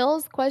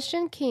 Mills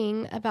questioned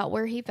King about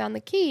where he found the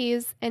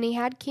keys, and he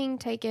had King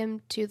take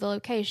him to the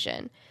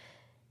location.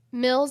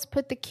 Mills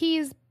put the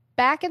keys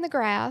back in the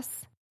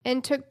grass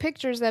and took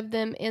pictures of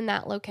them in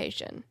that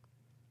location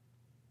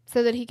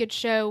so that he could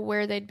show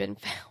where they'd been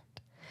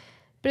found.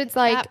 But it's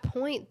like, At that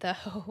point,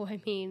 though,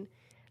 I mean,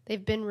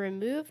 they've been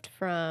removed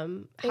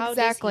from. How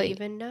Exactly. does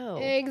he even know?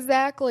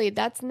 exactly,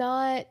 that's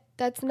not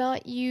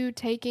you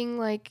taking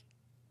like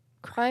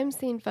crime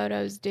scene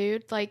photos,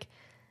 dude. Like,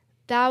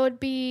 that would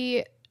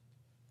be,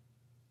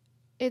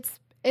 it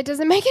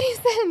doesn't make any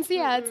sense.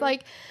 Yeah, it's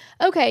like,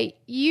 okay,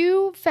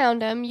 you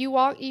found him,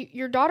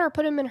 your daughter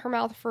put him in her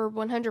mouth for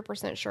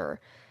 100% sure.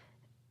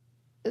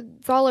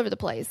 It's all over the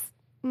place.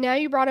 Now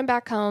you brought him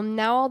back home.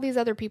 Now all these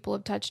other people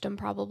have touched him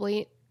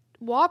probably.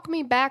 Walk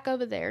me back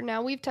over there.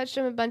 Now we've touched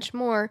him a bunch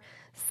more.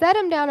 Set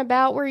him down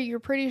about where you're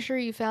pretty sure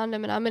you found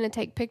him, and I'm going to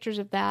take pictures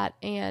of that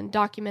and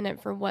document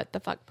it for what the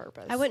fuck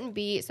purpose. I wouldn't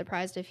be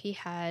surprised if he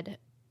had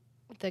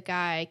the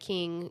guy,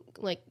 King,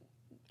 like,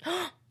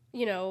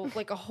 you know,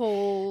 like a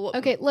whole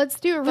Okay, let's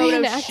do a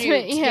photo reenactment.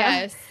 shoot. Yeah.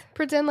 Yes.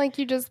 Pretend like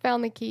you just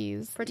found the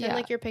keys. Pretend Yeah.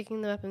 like you're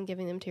picking them up and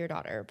giving them to your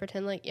daughter.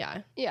 Pretend like,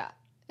 yeah. Yeah.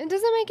 It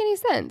doesn't make any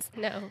sense.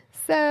 No.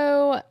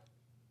 So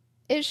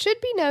it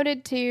should be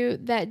noted, too,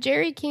 that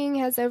Jerry King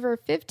has over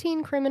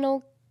 15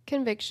 criminal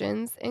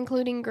convictions,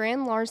 including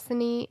grand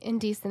larceny,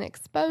 indecent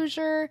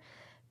exposure,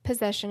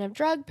 possession of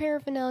drug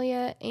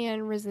paraphernalia,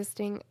 and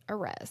resisting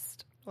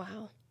arrest.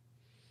 Wow.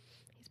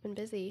 He's been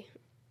busy.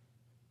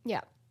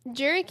 Yeah.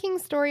 Jerry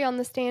King's story on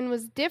the stand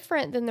was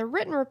different than the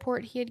written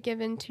report he had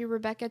given to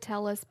Rebecca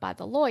Tellis by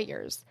the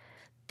lawyers.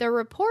 The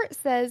report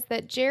says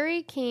that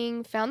Jerry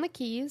King found the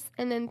keys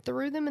and then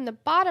threw them in the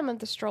bottom of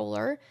the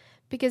stroller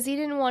because he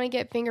didn't want to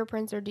get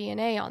fingerprints or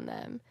DNA on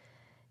them.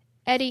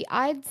 Eddie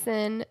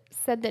Eidson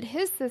said that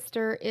his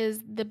sister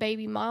is the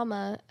baby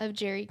mama of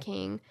Jerry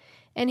King,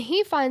 and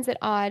he finds it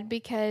odd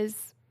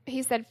because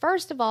he said,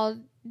 first of all,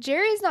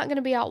 Jerry's not going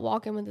to be out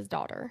walking with his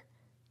daughter.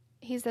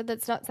 He said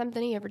that's not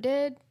something he ever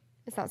did.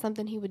 It's not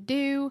something he would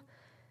do.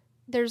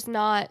 There's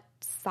not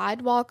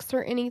sidewalks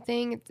or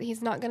anything.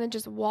 He's not going to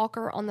just walk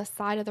her on the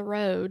side of the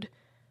road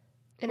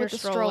with a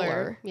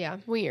stroller. Yeah.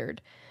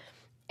 Weird.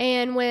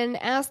 And when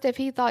asked if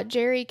he thought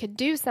Jerry could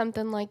do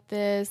something like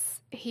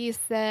this, he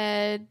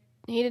said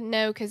he didn't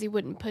know because he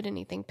wouldn't put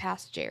anything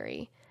past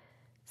Jerry.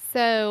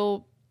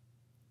 So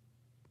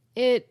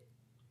a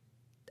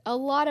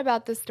lot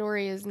about the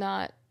story is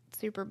not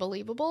super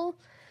believable.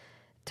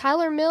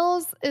 Tyler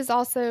Mills is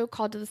also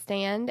called to the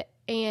stand,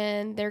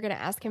 and they're going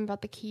to ask him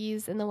about the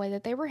keys and the way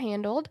that they were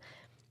handled.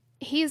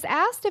 He's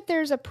asked if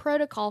there's a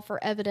protocol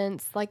for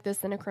evidence like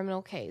this in a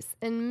criminal case,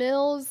 and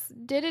Mills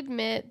did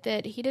admit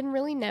that he didn't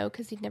really know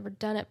because he'd never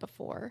done it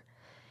before.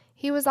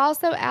 He was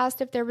also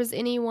asked if there was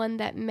anyone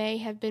that may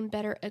have been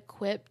better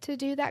equipped to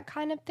do that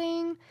kind of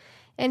thing,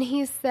 and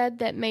he said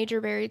that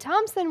Major Barry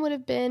Thompson would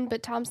have been,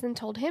 but Thompson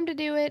told him to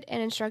do it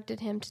and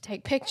instructed him to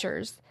take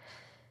pictures.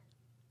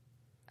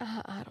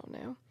 I don't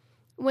know.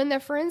 When the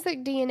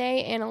forensic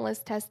DNA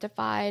analyst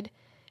testified,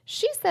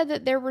 she said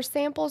that there were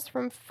samples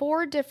from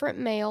 4 different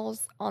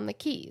males on the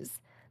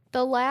keys.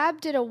 The lab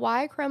did a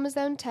Y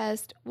chromosome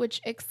test, which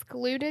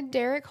excluded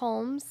Derek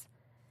Holmes.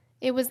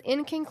 It was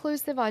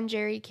inconclusive on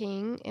Jerry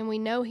King, and we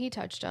know he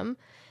touched him,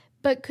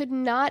 but could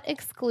not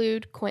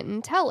exclude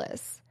Quentin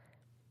Tellis.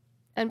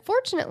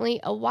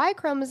 Unfortunately, a Y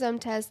chromosome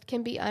test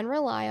can be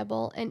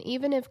unreliable, and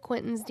even if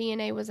Quentin's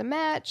DNA was a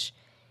match,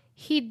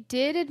 he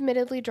did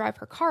admittedly drive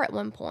her car at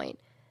one point.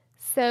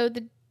 So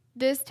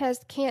this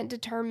test can't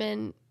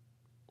determine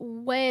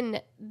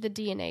when the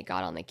DNA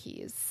got on the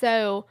keys.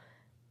 So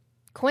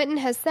Quentin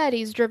has said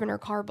he's driven her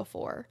car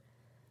before.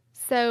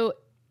 So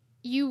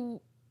you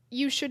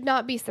should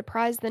not be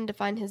surprised then to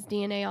find his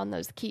DNA on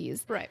those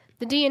keys. Right.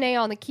 The DNA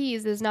on the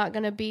keys is not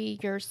going to be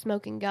your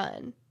smoking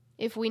gun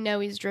if we know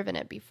he's driven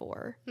it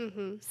before.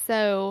 Mm-hmm.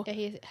 So Yeah,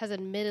 he has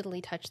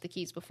admittedly touched the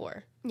keys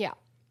before. yeah.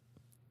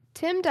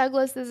 Tim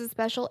Douglas is a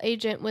special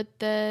agent with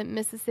the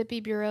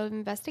Mississippi Bureau of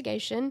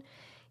Investigation.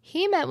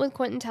 He met with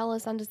Quentin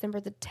Tellis on December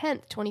the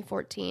 10th,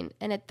 2014,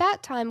 and at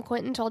that time,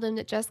 Quentin told him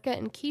that Jessica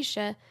and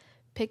Keisha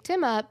picked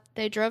him up,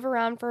 they drove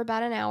around for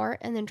about an hour,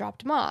 and then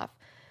dropped him off.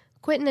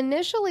 Quentin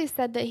initially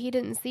said that he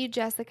didn't see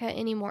Jessica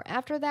anymore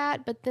after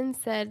that, but then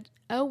said,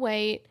 oh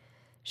wait,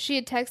 she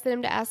had texted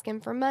him to ask him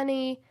for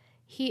money.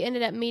 He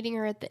ended up meeting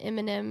her at the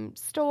M&M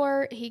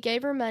store. He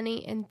gave her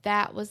money, and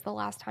that was the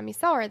last time he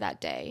saw her that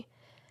day.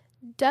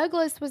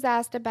 Douglas was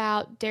asked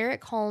about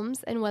Derek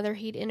Holmes and whether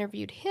he'd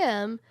interviewed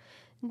him.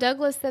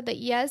 Douglas said that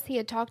yes, he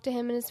had talked to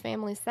him and his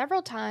family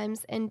several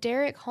times, and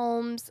Derek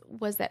Holmes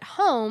was at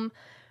home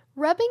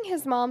rubbing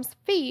his mom's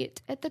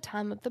feet at the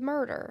time of the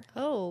murder.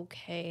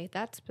 Okay,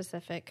 that's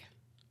specific.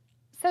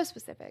 So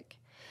specific.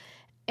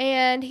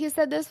 And he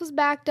said this was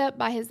backed up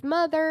by his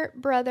mother,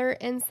 brother,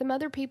 and some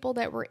other people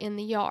that were in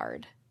the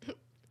yard.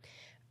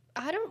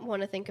 I don't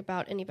want to think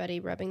about anybody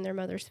rubbing their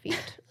mother's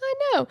feet. I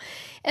know.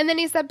 And then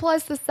he said,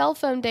 plus the cell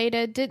phone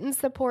data didn't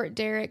support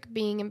Derek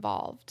being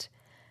involved.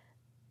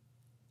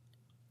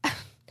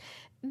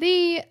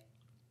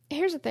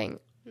 Here's the thing.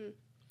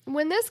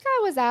 When this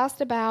guy was asked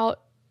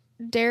about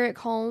Derek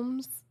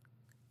Holmes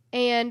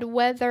and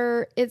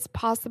whether it's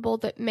possible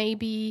that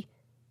maybe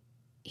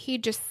he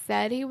just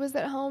said he was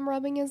at home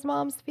rubbing his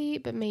mom's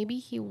feet, but maybe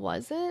he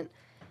wasn't,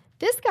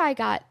 this guy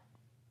got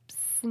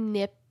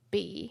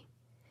snippy.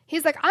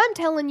 He's like, I'm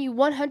telling you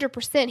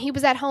 100% he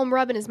was at home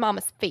rubbing his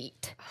mama's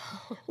feet.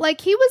 Like,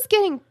 he was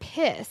getting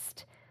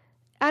pissed.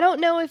 I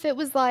don't know if it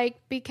was like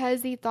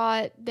because he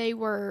thought they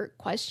were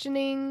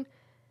questioning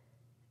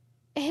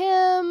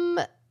him,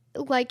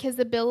 like his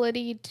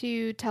ability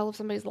to tell if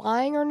somebody's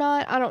lying or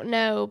not. I don't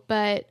know,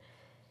 but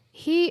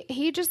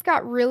he just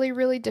got really,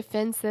 really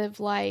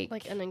defensive.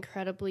 Like an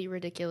incredibly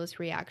ridiculous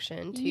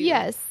reaction to...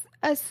 Yes,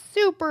 a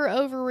super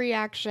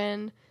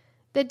overreaction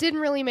that didn't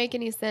really make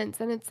any sense.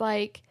 And it's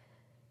like,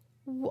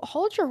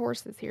 hold your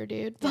horses here,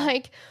 dude. Yeah.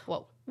 Like,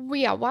 whoa.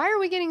 Yeah, why are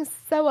we getting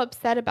so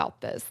upset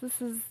about this?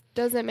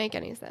 Doesn't make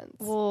any sense.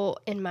 Well,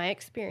 in my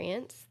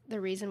experience, the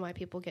reason why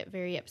people get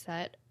very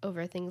upset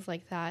over things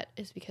like that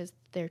is because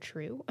they're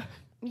true.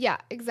 Yeah,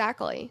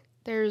 exactly.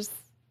 It's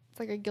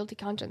like a guilty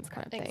conscience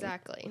kind of thing.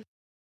 Exactly.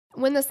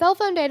 When the cell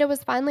phone data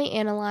was finally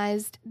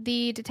analyzed,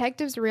 the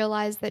detectives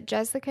realized that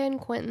Jessica and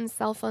Quentin's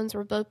cell phones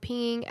were both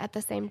pinging at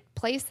the same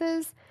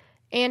places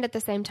and at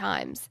the same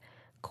times.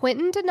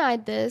 Quentin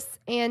denied this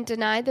and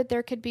denied that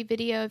there could be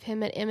video of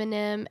him at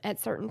M&M at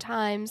certain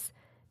times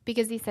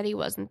because he said he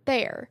wasn't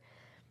there.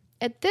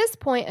 At this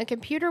point, a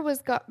computer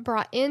was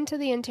brought into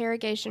the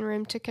interrogation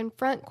room to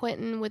confront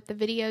Quentin with the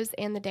videos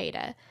and the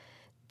data.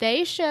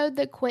 They showed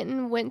that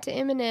Quentin went to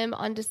M&M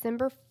on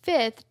December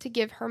 5th to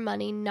give her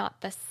money,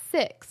 not the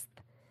 6th.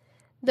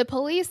 The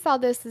police saw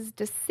this as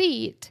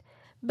deceit,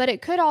 but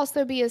it could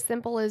also be as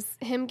simple as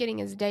him getting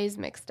his days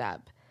mixed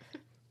up.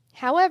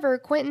 However,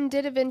 Quentin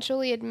did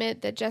eventually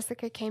admit that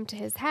Jessica came to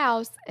his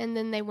house and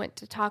then they went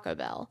to Taco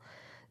Bell.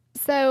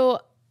 So,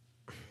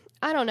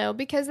 I don't know,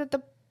 because at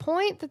the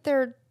point that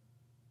they're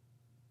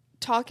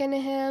talking to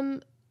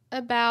him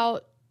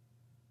about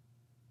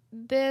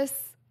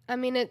this, I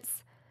mean,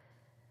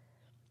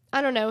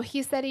 I don't know.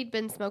 He said he'd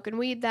been smoking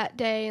weed that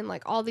day and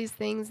like all these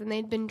things, and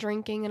they'd been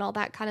drinking and all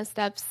that kind of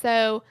stuff.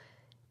 So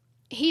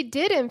he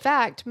did, in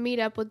fact, meet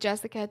up with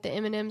Jessica at the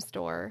M&M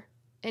store,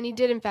 and he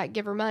did, in fact,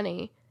 give her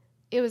money.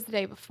 It was the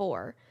day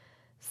before.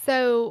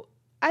 So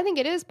I think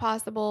it is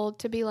possible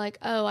to be like,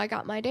 oh, I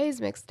got my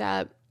days mixed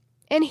up.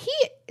 And he,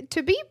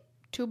 to be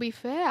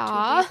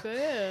fair,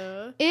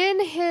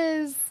 in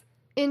his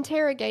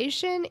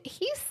interrogation,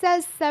 he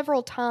says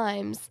several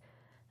times,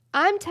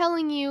 I'm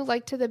telling you,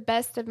 like, to the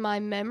best of my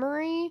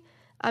memory,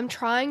 I'm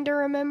trying to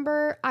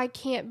remember, I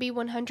can't be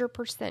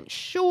 100%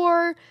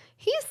 sure.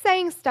 He's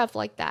saying stuff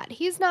like that.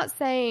 He's not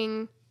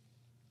saying,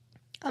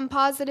 I'm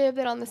positive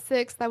that on the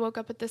 6th I woke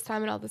up at this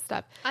time and all this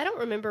stuff. I don't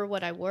remember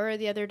what I wore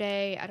the other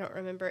day. I don't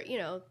remember,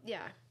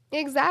 yeah.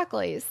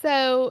 Exactly.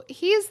 So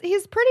he's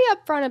pretty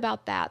upfront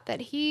about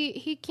that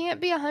he can't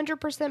be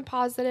 100%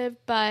 positive,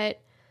 but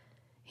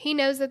he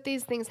knows that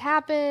these things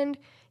happened.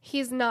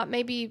 He's not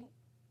maybe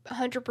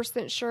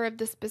 100% sure of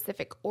the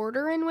specific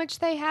order in which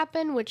they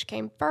happened, which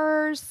came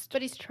first.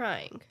 But he's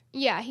trying.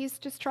 Yeah, he's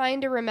just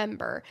trying to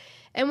remember.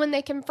 And when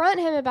they confront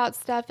him about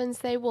stuff and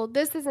say, well,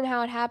 this isn't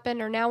how it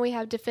happened, or now we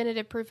have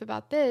definitive proof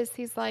about this,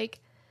 he's like,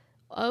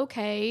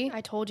 okay.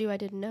 I told you I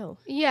didn't know.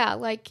 Yeah,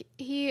 like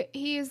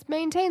he's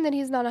maintained that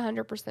he's not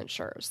 100%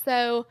 sure.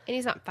 So, and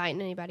he's not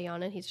fighting anybody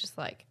on it. He's just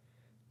like,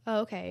 oh,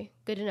 okay,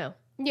 good to know.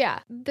 Yeah.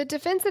 The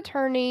defense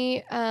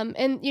attorney, and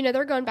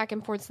they're going back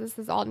and forth. So this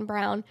is Alton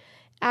Brown,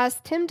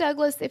 asked Tim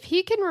Douglas if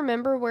he can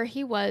remember where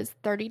he was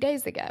 30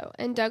 days ago.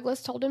 And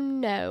Douglas told him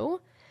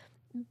no,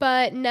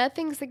 but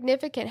nothing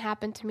significant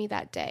happened to me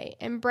that day.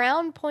 And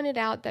Brown pointed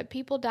out that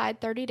people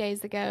died 30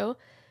 days ago,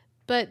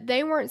 but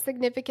they weren't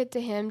significant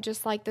to him,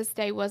 just like this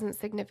day wasn't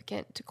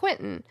significant to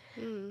Quentin.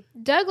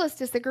 Douglas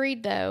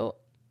disagreed, though,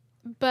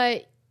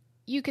 but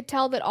you could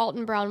tell that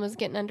Alton Brown was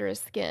getting under his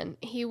skin.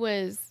 He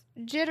was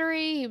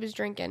jittery, he was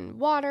drinking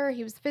water,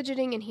 he was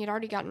fidgeting, and he had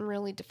already gotten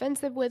really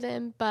defensive with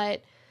him.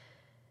 But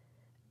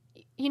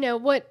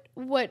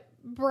what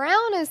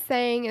Brown is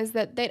saying is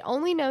that they'd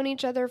only known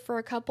each other for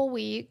a couple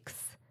weeks,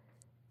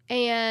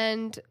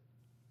 and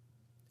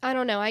I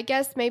don't know, I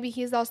guess maybe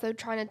he's also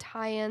trying to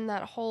tie in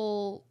that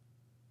whole,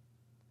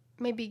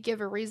 maybe give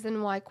a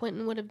reason why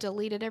Quentin would have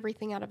deleted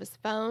everything out of his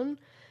phone.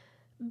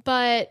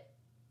 But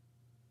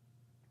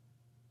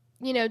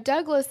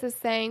Douglas is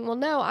saying, well,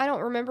 no, I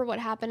don't remember what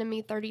happened to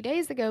me 30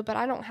 days ago, but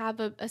I don't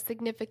have a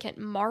significant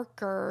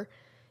marker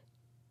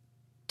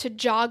to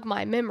jog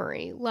my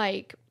memory,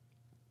 like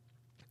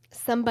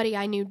somebody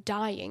I knew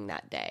dying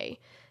that day,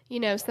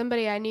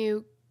 somebody I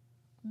knew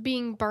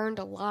being burned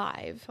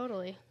alive.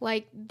 Totally.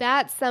 Like,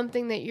 that's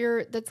something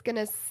that's going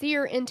to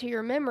sear into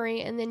your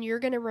memory, and then you're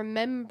going to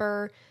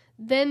remember.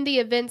 Then the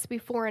events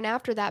before and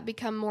after that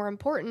become more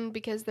important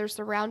because they're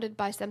surrounded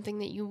by something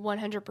that you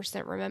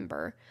 100%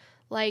 remember.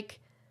 Like,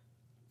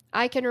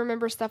 I can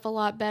remember stuff a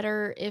lot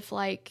better if,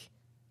 like,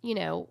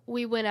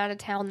 we went out of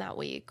town that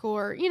week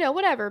or,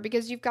 whatever,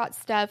 because you've got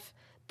stuff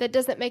that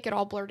doesn't make it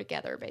all blur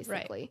together,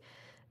 basically. Right.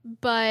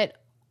 But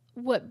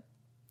what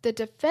the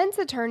defense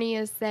attorney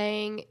is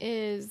saying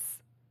is,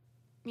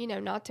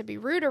 not to be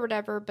rude or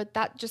whatever, but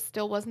that just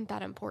still wasn't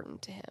that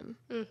important to him.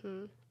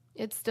 Mm-hmm.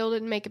 It still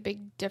didn't make a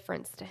big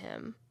difference to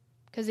him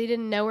because he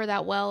didn't know her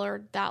that well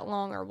or that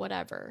long or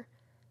whatever.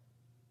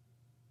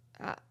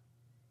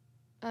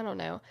 I don't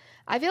know.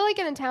 I feel like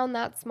in a town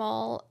that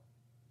small,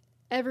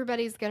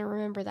 everybody's going to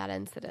remember that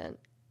incident.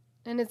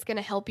 And it's going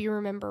to help you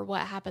remember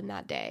what happened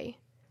that day.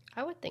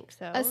 I would think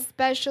so.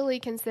 Especially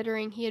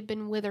considering he had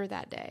been with her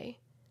that day.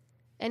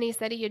 And he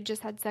said he had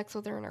just had sex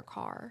with her in her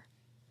car.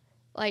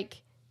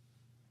 Like,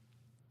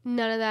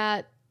 none of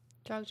that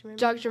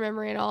jogs your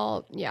memory at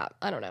all. Yeah,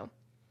 I don't know.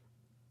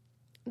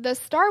 The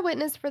star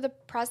witness for the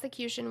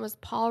prosecution was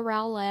Paul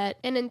Rowlett,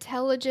 an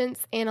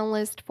intelligence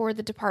analyst for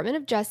the Department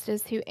of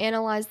Justice who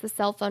analyzed the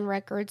cell phone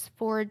records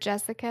for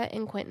Jessica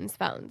and Quentin's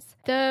phones.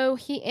 Though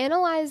he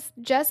analyzed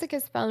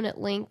Jessica's phone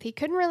at length, he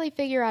couldn't really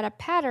figure out a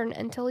pattern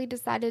until he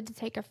decided to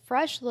take a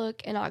fresh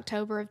look in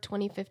October of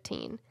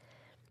 2015.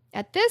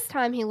 At this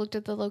time, he looked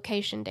at the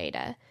location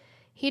data.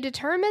 He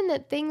determined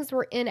that things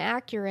were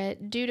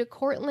inaccurate due to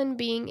Cortland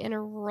being in a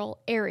rural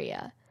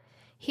area.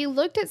 He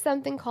looked at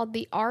something called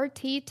the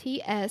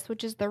RTTS,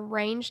 which is the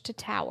range to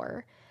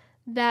tower,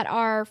 that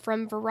are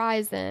from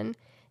Verizon,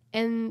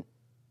 and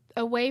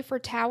a way for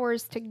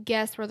towers to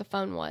guess where the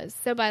phone was.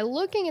 So by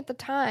looking at the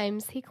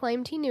times, he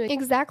claimed he knew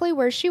exactly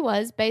where she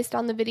was based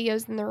on the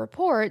videos and the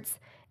reports,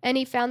 and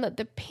he found that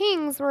the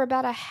pings were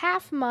about a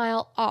half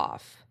mile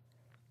off.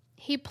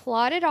 He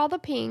plotted all the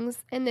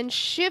pings and then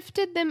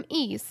shifted them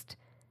east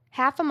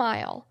half a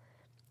mile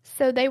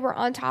so they were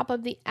on top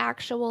of the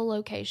actual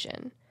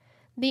location.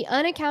 The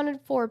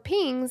unaccounted for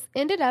pings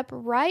ended up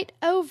right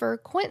over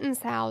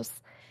Quentin's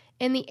house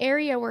in the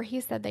area where he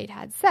said they'd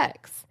had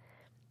sex.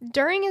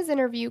 During his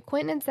interview,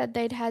 Quentin said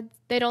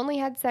they'd only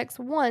had sex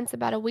once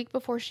about a week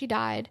before she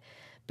died,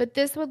 but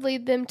this would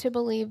lead them to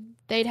believe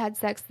they'd had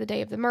sex the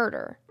day of the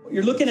murder. What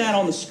you're looking at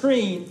on the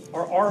screen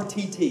are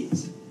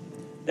RTTs.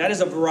 That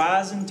is a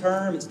Verizon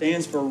term. It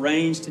stands for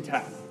range to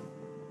tower.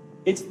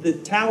 It's the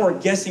tower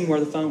guessing where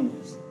the phone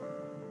is.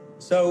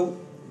 So,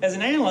 as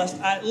an analyst,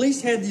 I at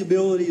least had the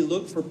ability to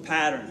look for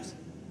patterns.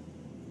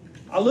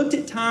 I looked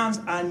at times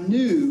I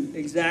knew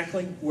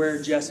exactly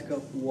where Jessica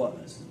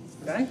was,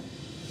 okay?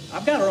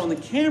 I've got her on the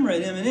camera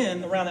at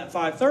M&M around that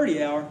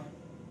 5:30 hour.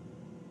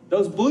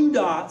 Those blue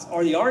dots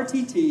are the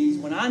RTTs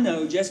when I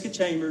know Jessica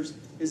Chambers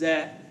is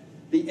at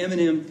the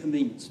M&M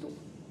convenience store.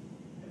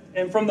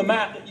 And from the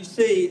map that you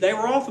see, they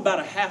were off about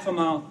a half a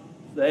mile.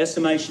 The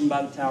estimation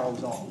by the tower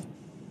was off.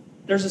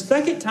 There's a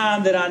second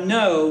time that I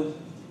know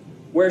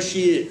where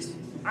she is.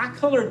 I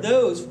colored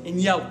those in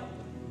yellow,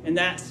 and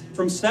that's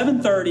from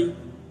 7:30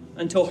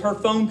 until her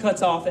phone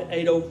cuts off at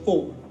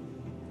 8:04.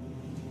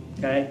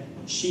 Okay?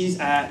 She's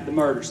at the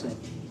murder scene.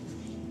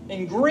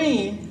 In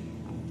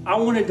green, I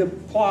wanted to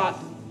plot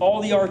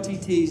all the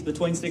RTTs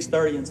between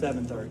 6:30 and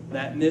 7:30.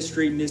 That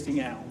mystery missing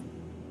out.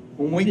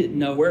 When we didn't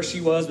know where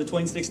she was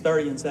between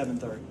 6:30 and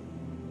 7:30.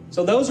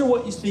 So those are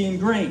what you see in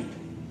green.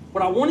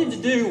 What I wanted to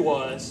do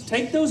was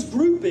take those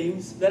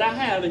groupings that I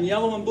have in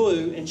yellow and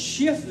blue and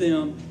shift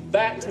them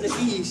back to the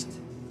east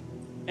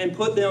and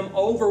put them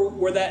over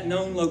where that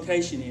known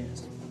location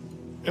is.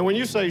 And when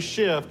you say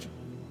shift,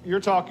 you're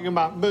talking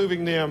about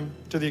moving them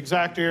to the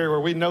exact area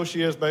where we know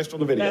she is based on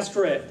the video. That's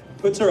correct.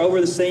 Puts her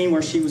over the scene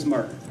where she was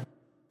murdered.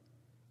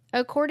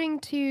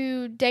 According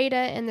to data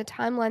and the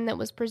timeline that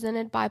was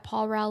presented by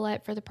Paul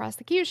Rowlett for the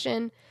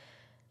prosecution,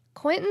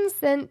 Quentin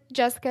sent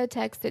Jessica a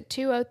text at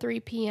 2:03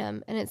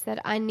 p.m. and it said,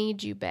 "I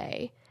need you,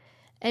 bae."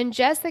 And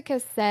Jessica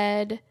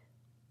said,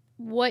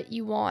 "What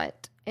you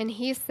want?" And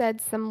he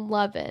said, "Some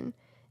lovin'."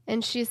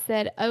 And she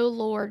said, "Oh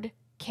Lord,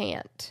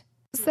 can't."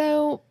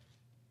 So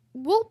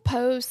we'll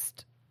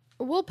post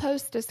a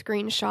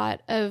screenshot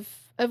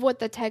of what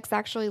the text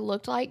actually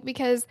looked like,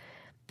 because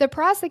the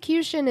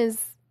prosecution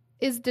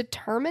is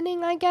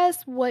determining, I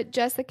guess, what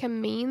Jessica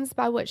means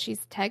by what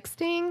she's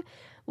texting.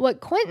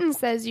 What Quentin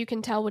says, you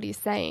can tell what he's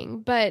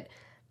saying, but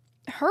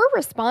her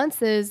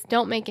responses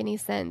don't make any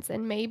sense,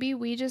 and maybe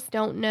we just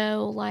don't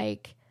know,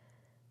 like,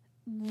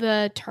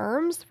 the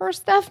terms for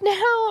stuff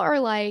now, or,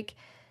 like,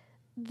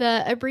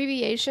 the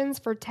abbreviations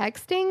for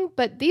texting,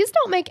 but these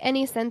don't make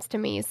any sense to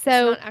me.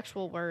 So it's not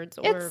actual words,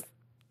 or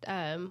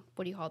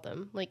what do you call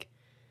them? Like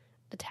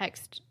the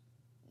text,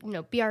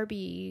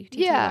 BRB,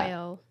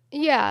 TTYL.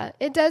 Yeah,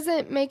 it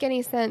doesn't make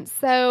any sense.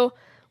 So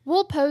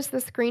we'll post the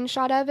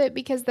screenshot of it,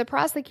 because the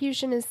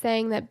prosecution is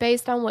saying that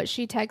based on what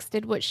she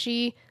texted, what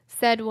she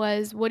said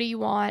was, "What do you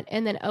want?"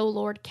 and then, "Oh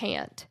Lord,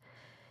 can't."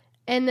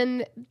 And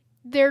then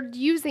they're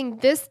using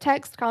this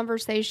text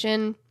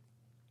conversation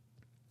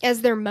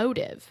as their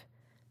motive.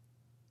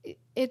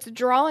 It's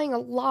drawing a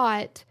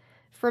lot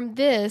from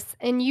this,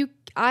 and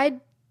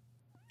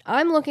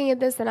I'm looking at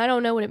this and I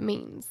don't know what it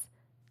means.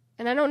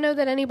 And I don't know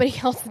that anybody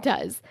else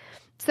does.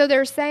 So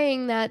they're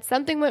saying that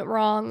something went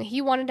wrong.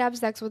 He wanted to have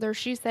sex with her.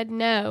 She said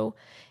no.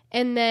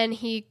 And then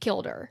he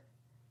killed her.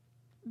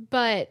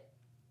 But,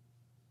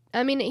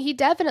 I mean, he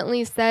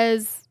definitely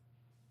says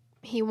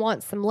he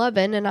wants some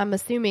lovin', and I'm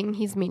assuming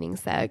he's meaning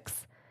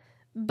sex.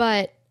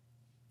 But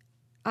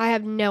I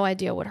have no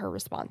idea what her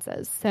response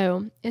is.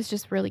 So it's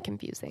just really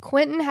confusing.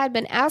 Quentin had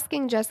been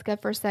asking Jessica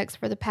for sex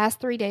for the past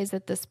 3 days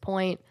at this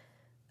point,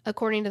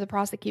 according to the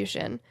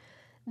prosecution.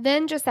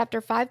 Then, just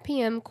after 5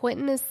 p.m.,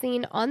 Quentin is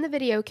seen on the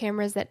video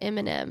cameras at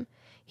M&M.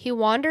 He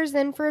wanders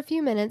in for a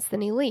few minutes,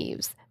 then he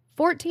leaves.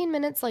 14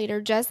 minutes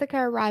later, Jessica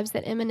arrives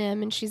at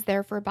M&M, and she's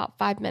there for about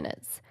 5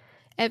 minutes.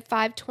 At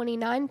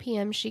 5:29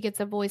 p.m., she gets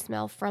a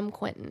voicemail from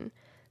Quentin.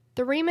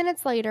 3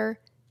 minutes later,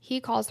 he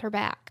calls her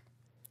back.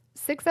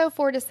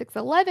 6:04 to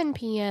 6:11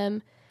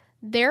 p.m.,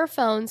 their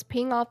phones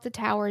ping off the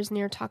towers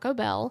near Taco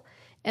Bell,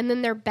 and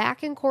then they're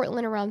back in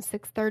Cortland around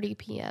 6:30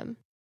 p.m.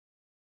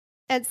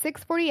 At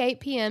 6:48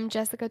 p.m.,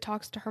 Jessica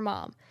talks to her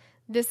mom.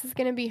 This is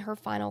going to be her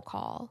final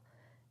call.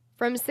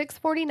 From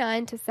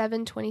 6:49 to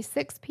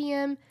 7:26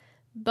 p.m.,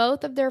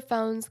 both of their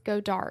phones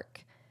go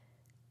dark.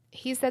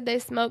 He said they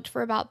smoked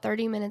for about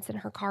 30 minutes in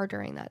her car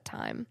during that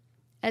time.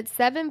 At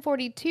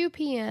 7:42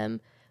 p.m.,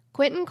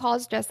 Quentin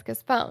calls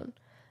Jessica's phone.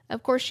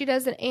 Of course, she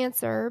doesn't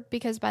answer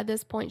because by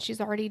this point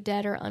she's already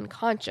dead or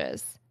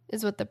unconscious,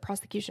 is what the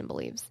prosecution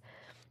believes.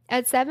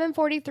 At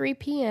 7:43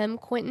 p.m.,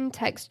 Quentin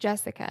texts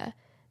Jessica,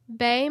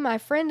 "Bae, my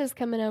friend is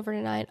coming over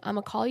tonight. I'm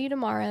going to call you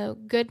tomorrow.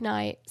 Good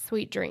night.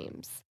 Sweet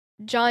dreams."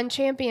 John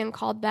Champion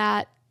called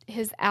that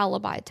his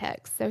alibi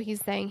text. So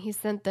he's saying he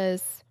sent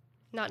this,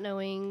 not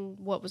knowing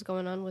what was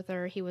going on with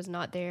her. He was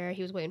not there.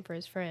 He was waiting for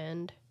his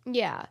friend.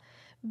 Yeah.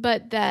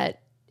 But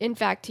that, in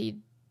fact, he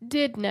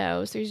did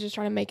know, so he's just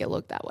trying to make it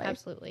look that way.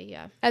 Absolutely,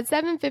 yeah. At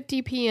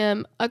 7:50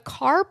 p.m., a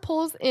car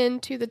pulls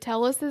into the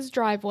Tellis'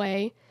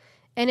 driveway,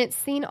 and it's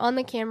seen on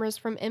the cameras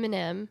from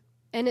M&M,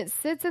 and it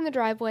sits in the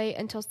driveway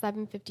until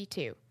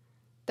 7:52.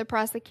 The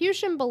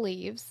prosecution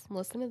believes,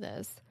 listen to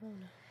this,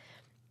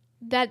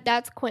 that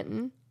that's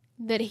Quentin,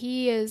 that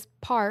he is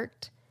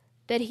parked,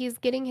 that he's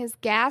getting his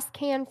gas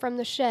can from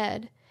the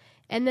shed,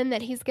 and then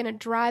that he's going to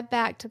drive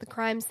back to the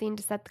crime scene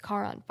to set the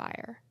car on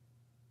fire.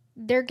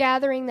 They're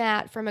gathering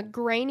that from a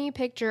grainy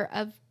picture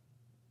of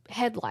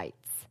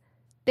headlights.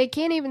 They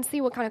can't even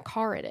see what kind of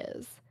car it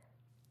is.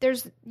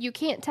 You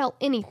can't tell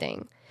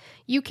anything.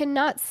 You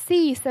cannot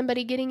see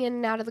somebody getting in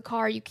and out of the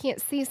car. You can't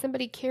see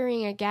somebody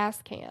carrying a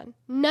gas can.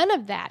 None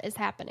of that is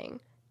happening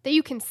that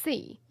you can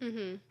see.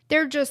 Mm-hmm.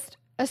 They're just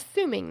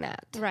assuming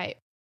that. Right.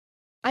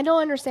 I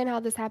don't understand how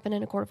this happened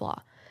in a court of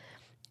law.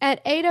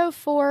 At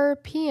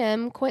 8:04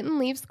 p.m., Quentin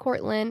leaves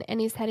Cortland and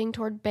he's heading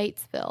toward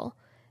Batesville.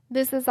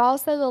 This is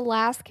also the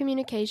last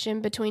communication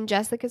between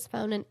Jessica's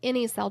phone and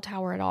any cell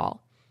tower at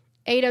all.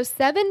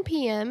 8:07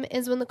 p.m.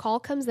 is when the call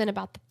comes in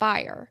about the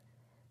fire.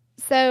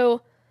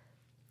 So,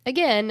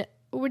 again,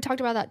 we talked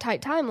about that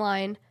tight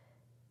timeline.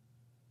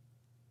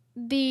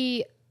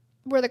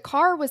 Where the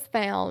car was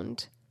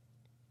found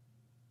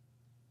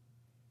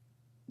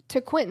to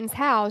Quentin's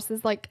house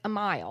is like a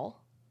mile.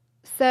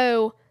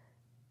 So,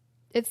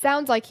 it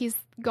sounds like he's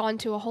gone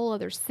to a whole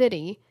other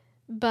city.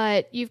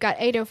 But you've got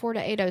 8:04 to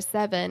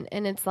 8:07,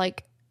 and it's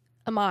like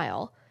a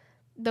mile.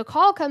 The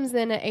call comes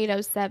in at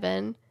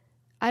 8:07.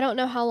 I don't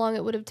know how long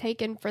it would have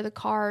taken for the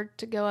car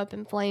to go up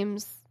in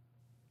flames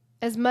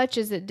as much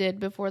as it did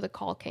before the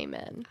call came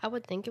in. I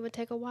would think it would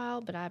take a while,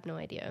 but I have no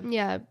idea.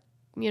 Yeah,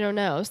 you don't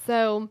know.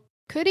 So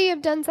could he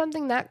have done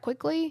something that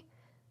quickly?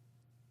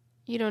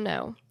 You don't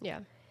know.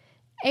 Yeah.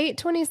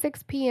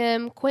 8:26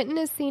 p.m., Quentin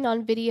is seen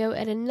on video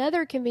at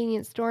another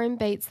convenience store in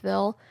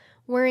Batesville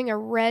wearing a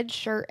red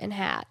shirt and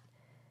hat.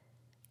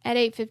 At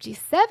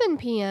 8:57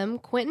 p.m.,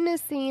 Quentin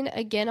is seen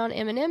again on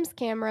M&M's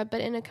camera, but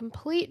in a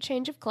complete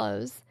change of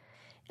clothes.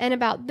 And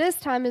about this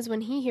time is when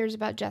he hears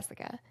about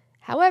Jessica.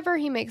 However,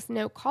 he makes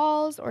no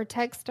calls or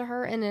texts to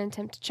her in an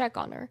attempt to check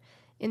on her.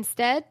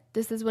 Instead,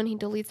 this is when he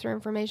deletes her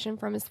information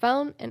from his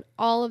phone and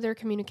all of their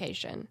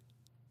communication.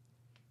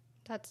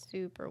 That's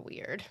super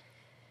weird.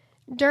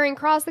 During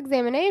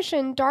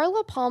cross-examination,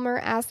 Darla Palmer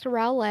asked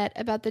Rowlett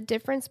about the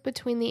difference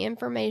between the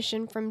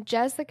information from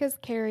Jessica's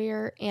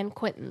carrier and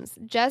Quentin's.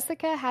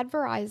 Jessica had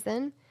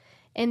Verizon,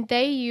 and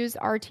they used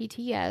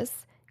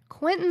RTTS.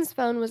 Quentin's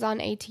phone was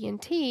on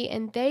AT&T,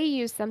 and they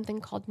used something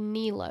called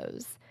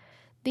Nelos.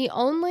 They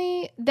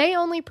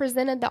only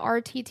presented the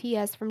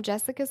RTTS from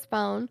Jessica's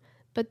phone,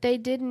 but they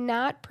did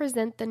not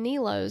present the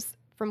Nelos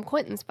from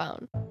Quentin's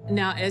phone.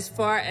 Now, as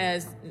far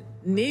as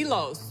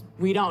Nelos,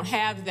 we don't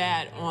have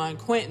that on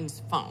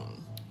Quentin's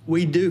phone.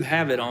 We do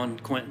have it on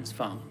Quentin's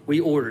phone. We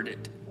ordered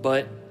it,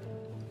 but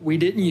we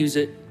didn't use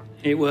it.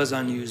 It was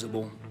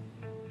unusable.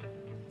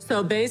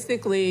 So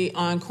basically,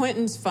 on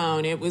Quentin's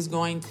phone, it was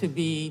going to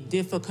be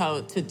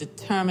difficult to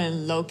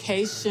determine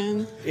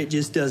location. It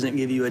just doesn't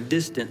give you a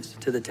distance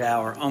to the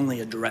tower, only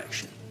a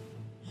direction.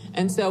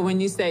 And so when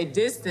you say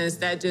distance,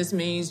 that just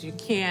means you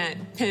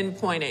can't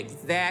pinpoint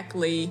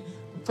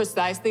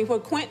precisely where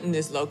Quentin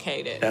is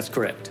located. That's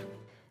correct.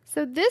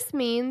 So this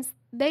means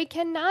they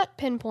cannot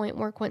pinpoint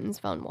where Quentin's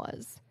phone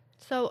was.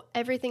 So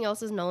everything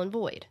else is null and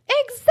void.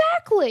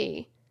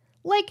 Exactly.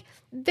 Like,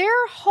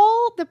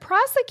 the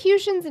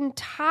prosecution's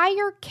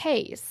entire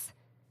case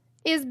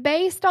is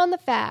based on the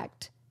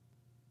fact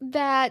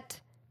that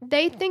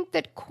they think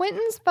that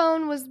Quentin's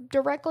phone was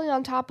directly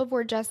on top of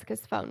where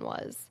Jessica's phone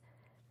was.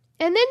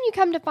 And then you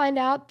come to find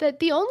out that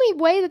the only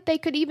way that they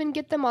could even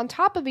get them on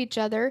top of each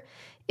other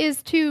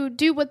is to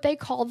do what they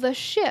call the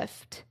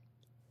shift.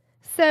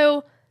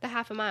 So, the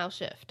half a mile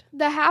shift.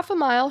 The half a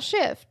mile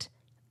shift.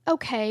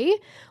 Okay,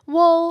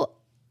 well,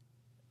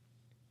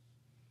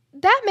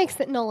 that makes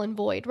it null and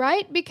void,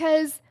 right?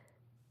 Because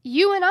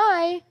you and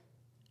I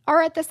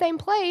are at the same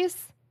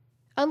place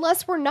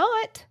unless we're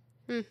not.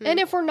 Mm-hmm. And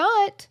if we're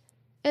not,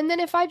 and then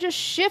if I just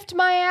shift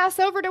my ass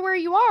over to where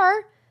you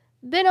are,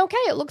 then okay,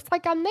 it looks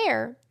like I'm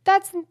there.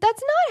 That's not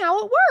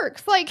how it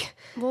works. Like,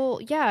 well,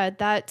 yeah,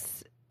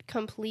 that's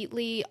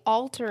completely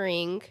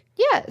altering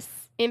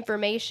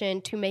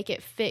information to make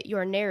it fit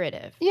your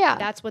narrative. Yeah.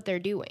 That's what they're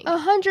doing.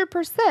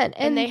 100%.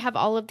 And they have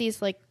all of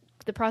these, like,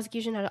 the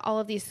prosecution had all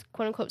of these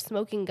quote-unquote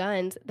smoking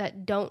guns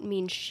that don't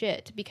mean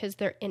shit because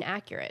they're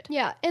inaccurate.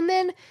 Yeah. And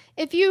then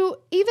even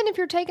if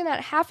you're taking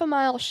that half a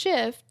mile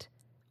shift,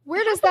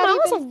 where does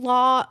that even...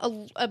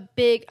 a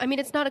big... I mean,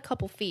 it's not a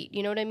couple feet.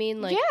 You know what I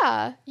mean? Like,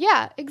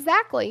 yeah,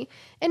 exactly.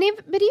 But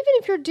even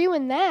if you're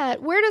doing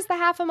that, where does the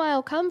half a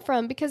mile come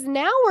from? Because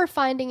now we're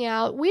finding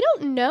out we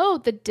don't know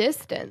the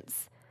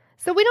distance.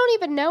 So we don't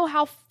even know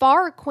how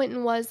far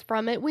Quentin was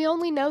from it. We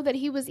only know that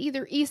he was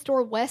either east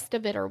or west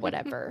of it or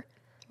whatever.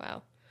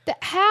 Wow.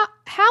 How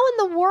in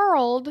the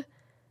world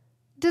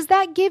does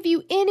that give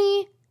you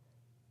any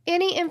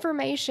any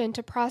information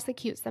to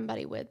prosecute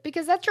somebody with,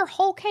 because that's your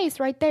whole case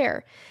right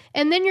there.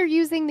 And then you're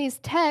using these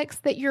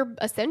texts that you're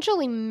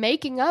essentially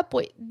making up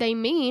what they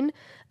mean,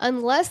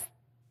 unless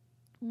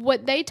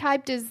what they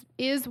typed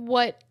is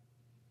what,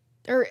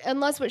 or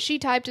unless what she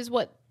typed is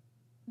what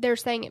they're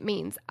saying it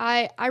means.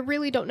 I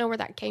really don't know where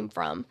that came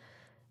from,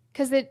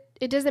 because it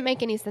doesn't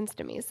make any sense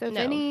to me. So if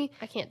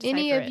I can't decipher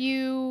any of it.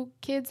 you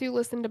kids who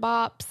listen to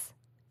Bops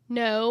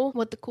know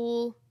what the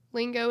cool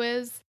lingo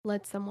is,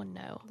 let someone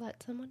know.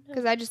 Let someone know.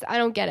 Because I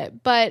don't get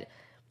it. But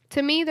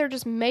to me, they're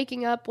just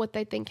making up what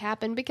they think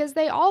happened, because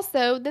they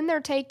also, then they're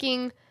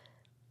taking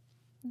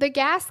the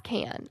gas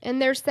can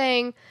and they're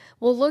saying,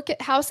 well, look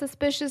at how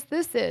suspicious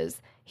this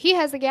is. He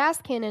has a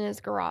gas can in his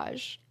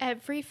garage.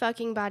 Every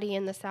fucking body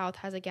in the South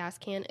has a gas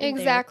can in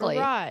Exactly.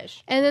 their garage.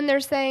 And then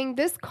they're saying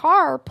this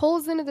car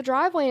pulls into the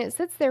driveway and it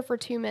sits there for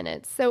 2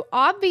 minutes. So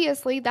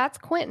obviously that's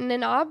Quentin,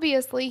 and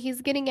obviously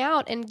he's getting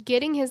out and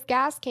getting his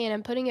gas can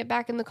and putting it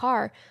back in the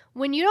car.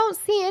 When you don't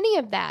see any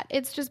of that,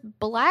 it's just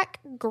black,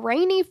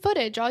 grainy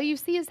footage. All you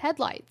see is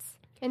headlights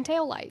and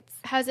taillights.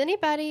 Has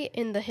anybody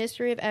in the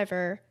history of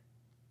ever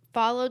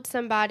followed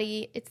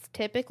somebody, it's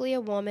typically a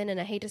woman, and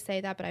I hate to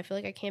say that, but I feel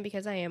like I can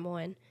because I am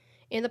one,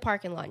 in the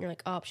parking lot, and you're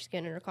like, oh, she's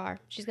getting in her car.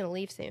 She's going to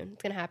leave soon.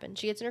 It's going to happen.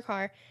 She gets in her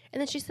car, and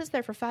then she sits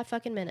there for 5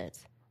 fucking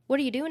minutes. What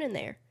are you doing in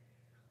there?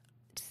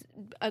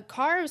 A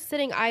car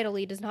sitting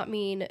idly does not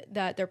mean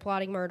that they're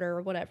plotting murder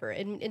or whatever.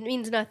 It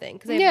means nothing,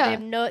 because they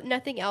have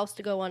nothing else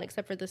to go on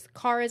except for this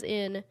car is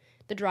in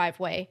the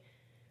driveway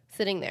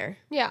sitting there.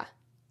 Yeah.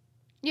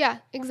 Yeah,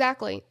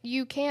 exactly.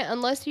 You can't,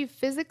 unless you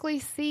physically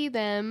see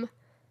them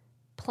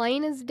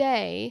plain as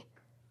day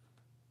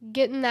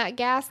getting that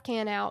gas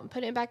can out and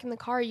putting it back in the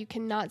car, you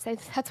cannot say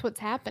that's what's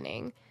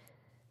happening.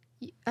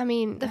 I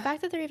mean, The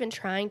fact that they're even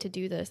trying to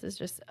do this is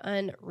just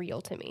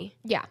unreal to me.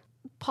 yeah.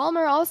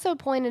 Palmer also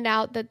pointed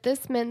out that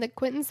this meant that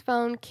Quentin's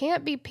phone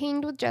can't be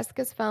pinged with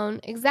Jessica's phone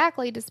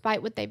exactly,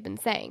 despite what they've been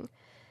saying.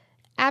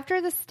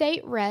 After the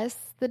state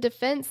rests, the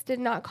defense did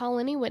not call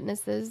any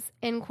witnesses,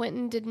 and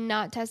Quentin did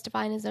not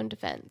testify in his own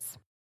defense.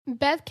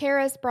 Beth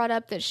Karras brought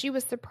up that she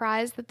was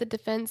surprised that the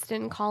defense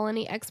didn't call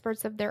any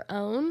experts of their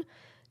own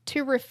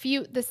to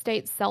refute the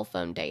state's cell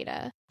phone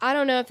data. I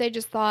don't know if they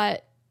just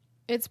thought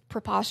it's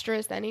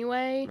preposterous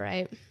anyway.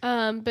 Right.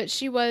 But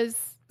she was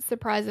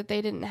surprised that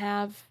they didn't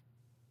have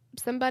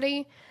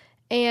somebody.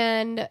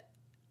 And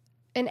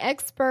an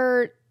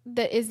expert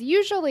that is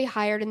usually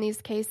hired in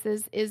these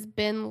cases is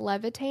Ben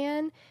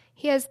Levitan.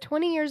 He has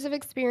 20 years of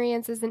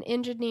experience as an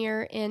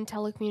engineer in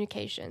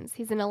telecommunications.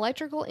 He's an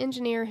electrical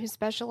engineer who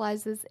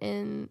specializes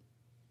in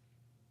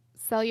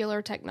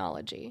cellular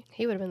technology.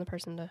 He would have been the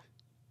person to...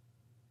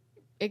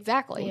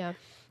 Exactly. Yeah.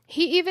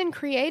 He even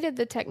created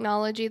the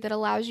technology that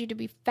allows you to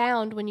be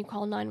found when you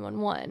call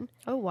 911.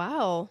 Oh,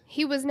 wow.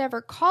 He was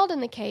never called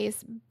in the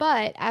case,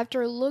 but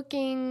after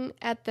looking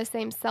at the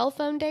same cell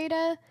phone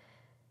data,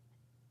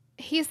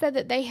 he said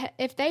that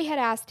if they had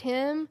asked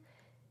him,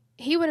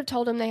 he would have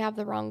told them they have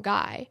the wrong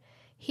guy.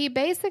 He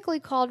basically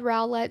called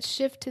Rowlett's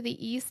shift to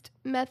the east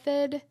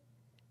method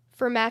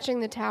for matching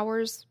the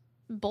towers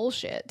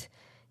bullshit.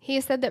 He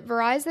said that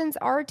Verizon's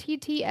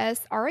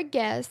RTTS are a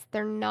guess.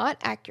 They're not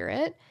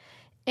accurate.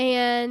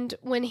 And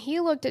when he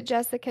looked at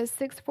Jessica's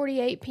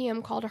 6:48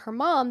 p.m. call to her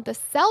mom, the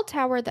cell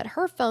tower that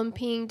her phone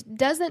pinged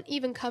doesn't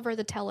even cover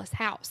the Telus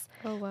house.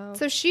 Oh, wow.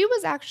 So she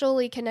was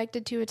actually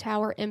connected to a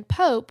tower in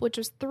Pope, which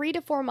was 3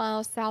 to 4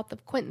 miles south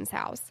of Quentin's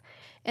house.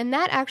 And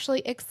that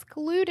actually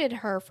excluded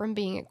her from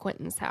being at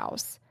Quentin's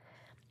house.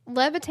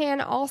 Levitan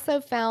also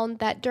found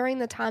that during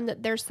the time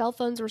that their cell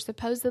phones were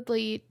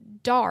supposedly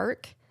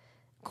dark,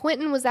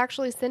 Quentin was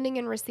actually sending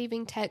and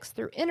receiving texts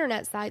through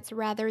internet sites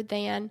rather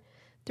than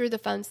through the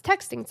phone's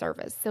texting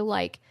service. So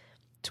like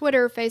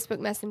Twitter, Facebook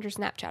Messenger,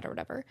 Snapchat, or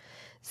whatever.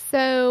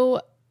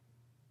 So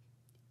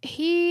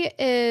he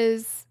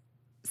is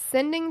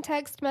sending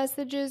text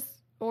messages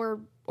or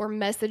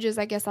messages,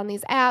 I guess, on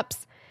these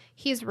apps.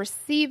 He's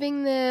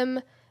receiving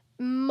them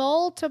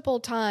multiple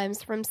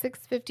times from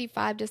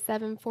 6:55 to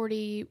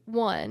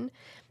 7:41.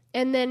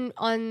 And then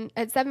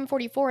at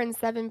 7:44 and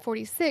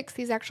 7:46,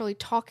 he's actually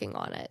talking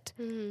on it.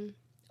 Mm-hmm.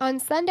 On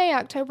Sunday,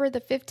 October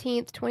the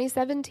 15th,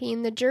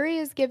 2017, the jury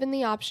is given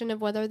the option of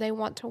whether they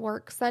want to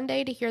work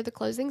Sunday to hear the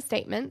closing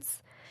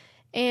statements.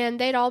 And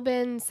they'd all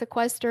been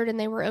sequestered, and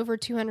they were over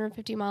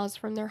 250 miles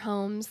from their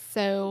homes.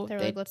 So They're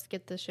like, let's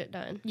get this shit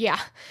done. Yeah.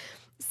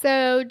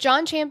 So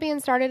John Champion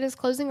started his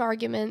closing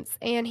arguments,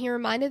 and he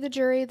reminded the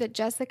jury that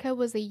Jessica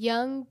was a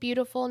young,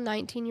 beautiful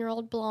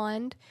 19-year-old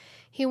blonde.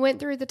 He went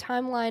through the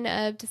timeline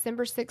of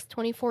December 6,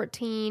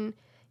 2014.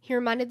 He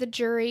reminded the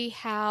jury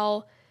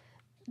how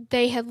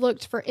they had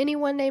looked for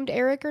anyone named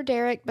Eric or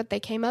Derek, but they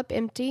came up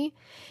empty.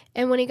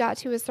 And when he got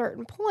to a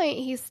certain point,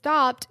 he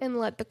stopped and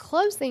let the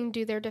closing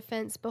do their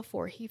defense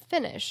before he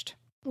finished,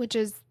 which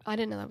is, I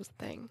didn't know that was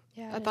a thing.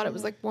 Yeah, I thought it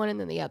was like one and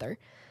then the other.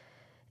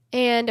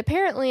 And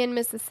apparently in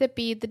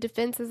Mississippi, the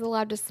defense is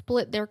allowed to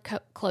split their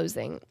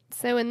closing.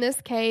 So in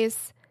this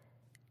case,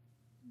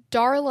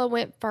 Darla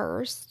went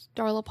first,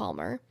 Darla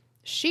Palmer.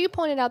 She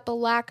pointed out the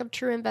lack of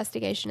true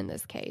investigation in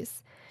this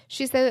case.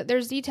 She said that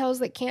there's details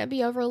that can't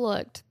be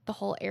overlooked. The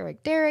whole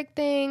Eric Derrick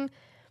thing,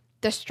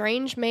 the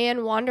strange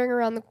man wandering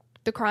around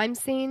the crime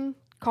scene,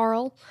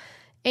 Carl,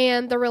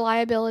 and the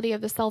reliability of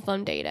the cell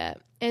phone data.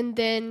 And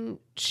then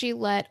she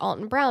let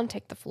Alton Brown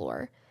take the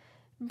floor.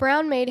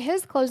 Brown made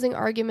his closing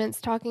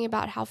arguments talking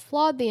about how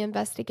flawed the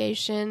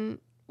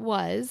investigation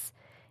was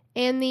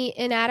and the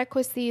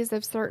inadequacies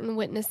of certain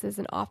witnesses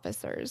and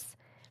officers.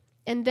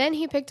 And then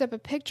he picked up a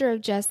picture of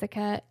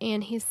Jessica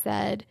and he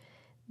said,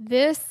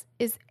 "This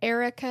is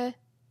Erica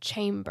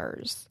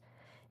Chambers."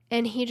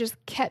 And he just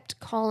kept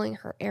calling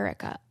her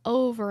Erica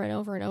over and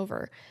over and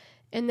over.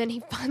 And then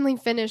he finally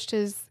finished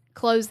his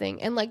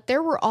closing. And, like,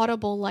 there were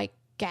audible, like,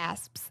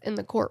 gasps in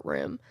the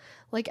courtroom.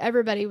 Like,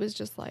 everybody was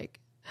just like,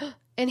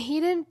 and he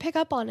didn't pick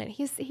up on it.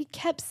 He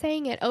kept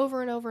saying it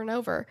over and over and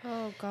over.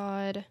 Oh,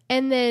 God.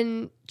 And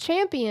then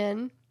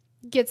Champion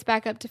gets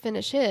back up to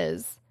finish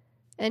his.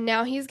 And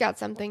now he's got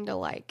something to,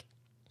 like,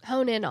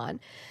 hone in on.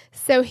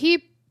 So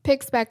he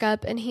picks back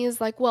up and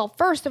he's like, well,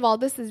 first of all,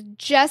 this is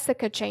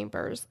Jessica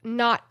Chambers,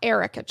 not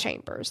Erica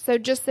Chambers. So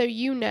just so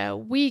you know,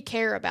 we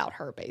care about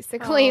her,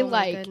 basically. Oh,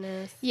 my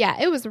goodness. Yeah,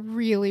 it was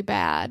really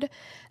bad.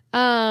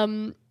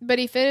 But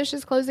he finished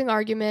his closing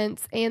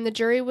arguments and the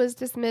jury was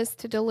dismissed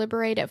to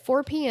deliberate at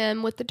 4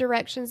 p.m. with the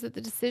directions that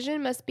the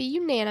decision must be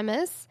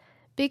unanimous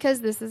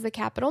because this is a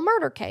capital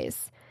murder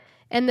case.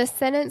 And the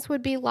sentence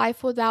would be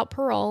life without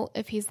parole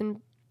if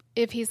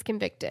he's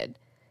convicted.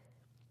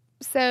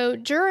 So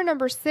juror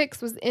number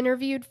 6 was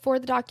interviewed for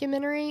the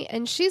documentary,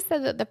 and she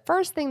said that the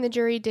first thing the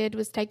jury did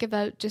was take a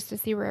vote just to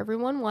see where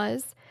everyone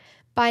was.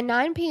 By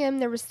 9 p.m.,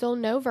 there was still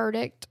no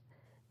verdict,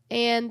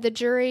 and the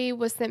jury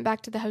was sent back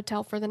to the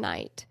hotel for the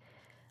night.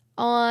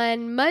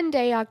 On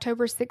Monday,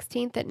 October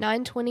 16th at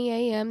 9:20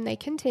 a.m., they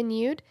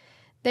continued.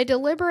 They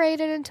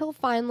deliberated until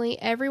finally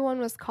everyone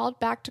was called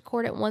back to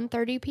court at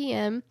 1:30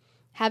 p.m.,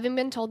 having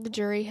been told the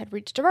jury had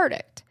reached a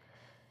verdict.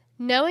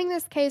 Knowing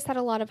this case had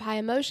a lot of high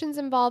emotions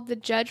involved, the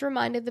judge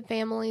reminded the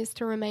families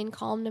to remain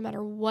calm no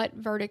matter what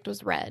verdict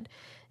was read.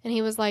 And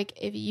he was like,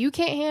 if you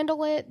can't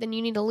handle it, then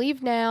you need to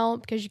leave now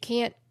because you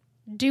can't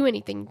do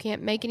anything. You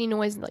can't make any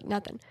noise, like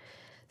nothing.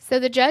 So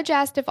the judge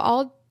asked if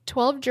all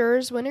 12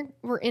 jurors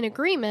were in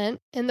agreement,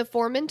 and the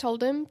foreman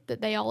told him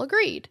that they all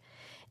agreed.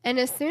 And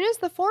as soon as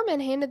the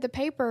foreman handed the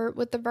paper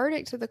with the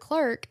verdict to the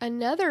clerk,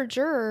 another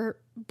juror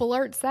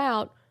blurts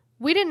out,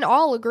 "We didn't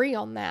all agree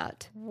on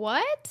that."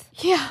 What?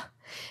 Yeah.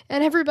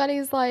 And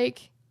everybody's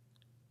like,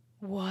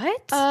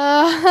 what?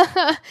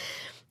 And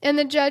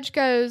the judge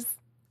goes,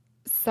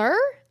 "Sir?"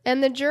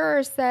 And the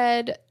juror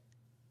said,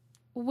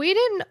 we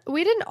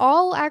didn't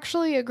all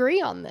actually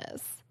agree on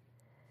this.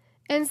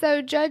 And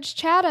so Judge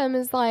Chatham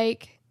is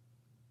like,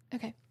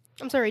 okay,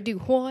 I'm sorry, do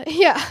what?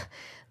 Yeah.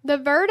 The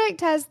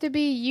verdict has to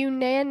be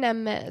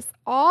unanimous.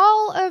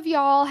 All of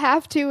y'all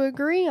have to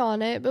agree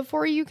on it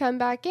before you come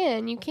back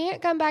in. You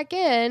can't come back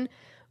in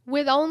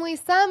with only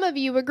some of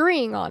you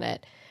agreeing on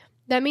it.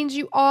 That means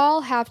you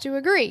all have to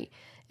agree.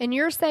 And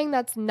you're saying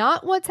that's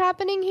not what's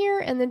happening here?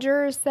 And the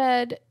juror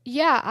said,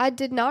 yeah, I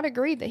did not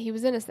agree that he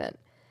was innocent.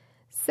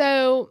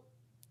 So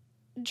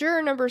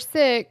juror number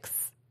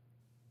 6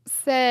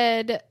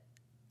 said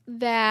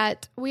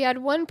that we had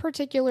one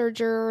particular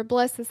juror,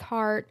 bless his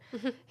heart,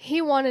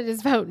 he wanted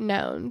his vote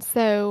known.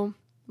 So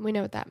we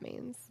know what that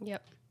means.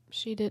 Yep.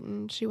 She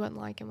wasn't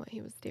liking what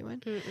he was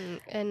doing.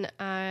 And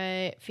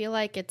I feel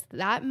like it's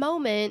that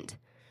moment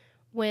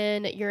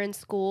when you're in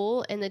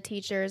school and the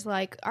teacher's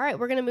like, all right,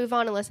 we're going to move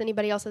on unless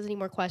anybody else has any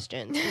more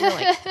questions. And you're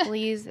like,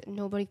 please,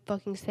 nobody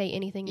fucking say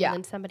anything. Yeah.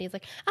 And then somebody's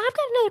like, I've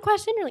got another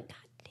question. You're like,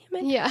 God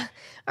damn it. Yeah.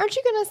 Aren't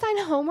you going to assign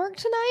homework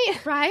tonight?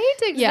 Right?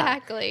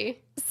 Exactly.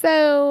 Yeah.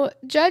 So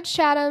Judge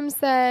Chatham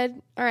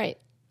said, all right,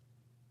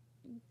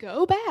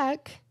 go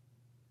back.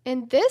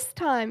 And this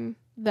time,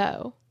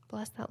 though,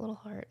 bless that little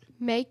heart,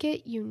 make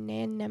it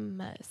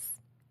unanimous.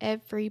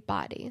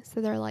 Everybody. So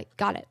they're like,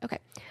 got it. Okay.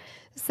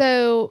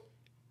 So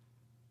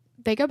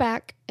they go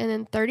back, and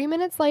then 30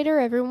 minutes later,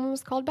 everyone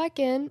was called back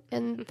in,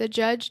 and the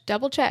judge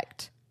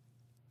double-checked.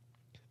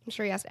 I'm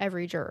sure he asked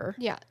every juror.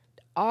 Yeah.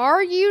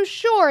 Are you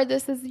sure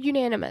this is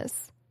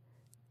unanimous?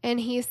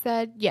 And he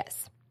said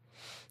yes.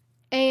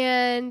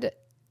 And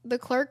the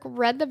clerk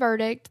read the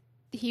verdict.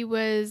 He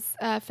was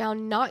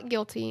found not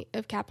guilty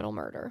of capital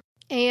murder.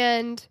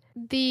 And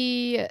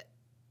the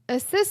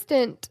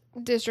assistant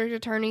district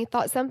attorney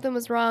thought something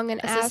was wrong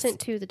and assistant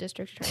to the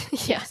district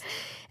attorney. Yes.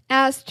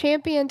 Asked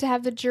Champion to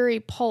have the jury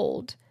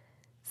polled.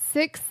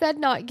 6 said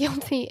not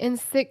guilty and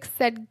 6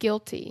 said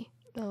guilty.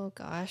 Oh,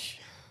 gosh.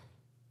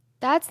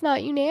 That's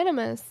not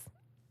unanimous.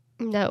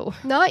 No.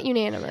 Not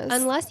unanimous.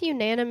 Unless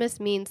unanimous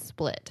means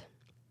split.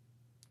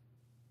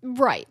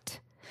 Right.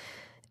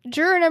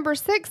 Juror number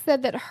 6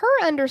 said that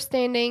her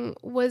understanding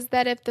was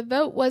that if the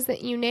vote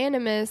wasn't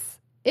unanimous,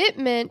 it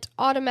meant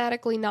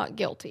automatically not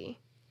guilty.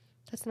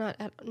 That's not,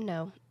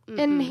 no.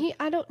 And he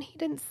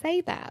didn't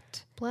say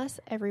that. Bless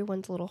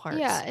everyone's little hearts.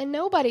 Yeah, and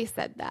nobody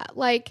said that.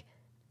 Like,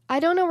 I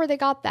don't know where they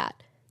got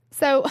that.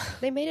 So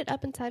they made it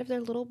up inside of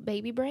their little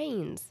baby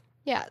brains.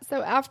 Yeah,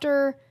 so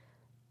after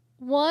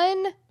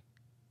one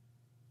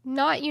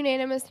not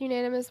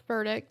unanimous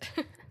verdict.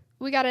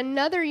 We got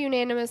another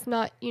unanimous,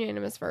 not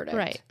unanimous verdict.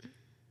 Right.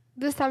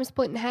 This time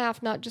split in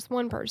half, not just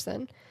one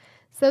person.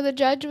 So the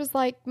judge was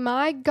like,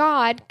 my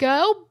God,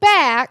 go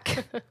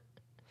back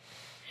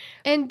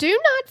and do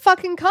not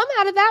fucking come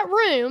out of that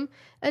room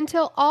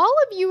until all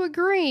of you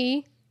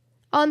agree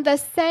on the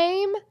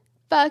same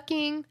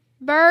fucking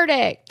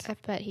verdict. I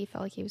bet he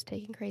felt like he was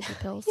taking crazy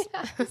pills.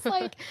 Yeah, it's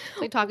like,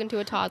 It's like talking to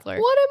a toddler.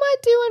 what am I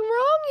doing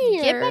wrong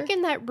here? Get back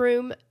in that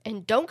room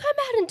and don't come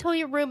out until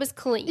your room is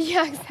clean.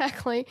 Yeah,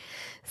 exactly.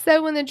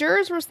 So when the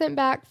jurors were sent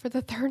back for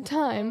the third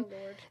time,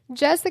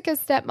 Jessica's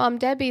stepmom,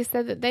 Debbie,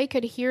 said that they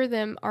could hear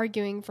them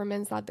arguing from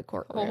inside the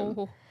courtroom.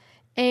 Oh.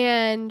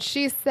 And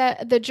she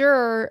said, the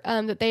juror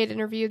that they had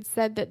interviewed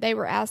said that they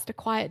were asked to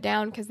quiet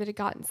down because it had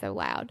gotten so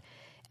loud.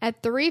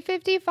 At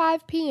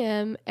 3:55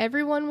 p.m.,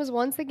 everyone was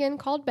once again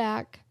called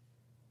back,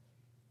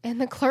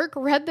 and the clerk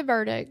read the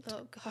verdict.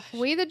 Oh, gosh.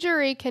 We, the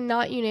jury,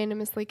 cannot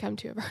unanimously come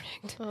to a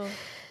verdict. Oh.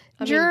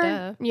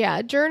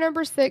 Juror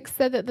number 6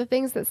 said that the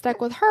things that stuck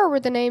with her were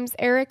the names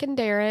Eric and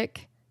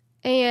Derek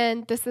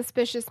and the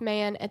suspicious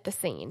man at the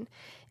scene.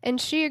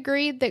 And she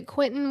agreed that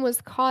Quentin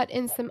was caught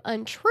in some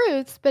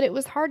untruths, but it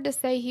was hard to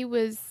say he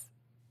was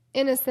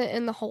innocent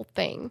in the whole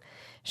thing.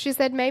 She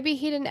said maybe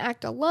he didn't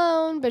act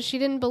alone, but she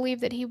didn't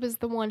believe that he was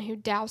the one who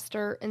doused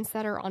her and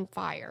set her on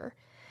fire.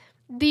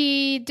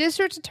 The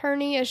district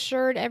attorney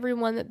assured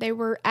everyone that they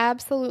were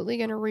absolutely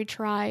going to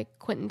retry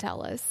Quentin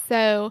Tellis.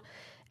 So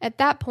at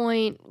that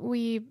point,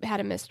 we had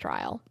a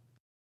mistrial.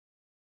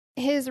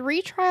 His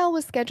retrial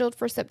was scheduled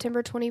for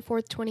September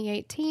 24th,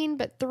 2018,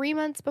 but 3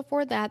 months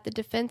before that, the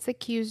defense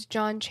accused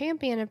John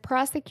Champion of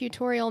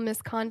prosecutorial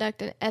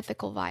misconduct and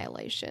ethical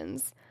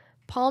violations.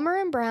 Palmer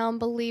and Brown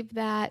believed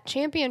that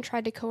Champion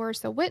tried to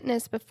coerce a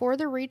witness before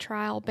the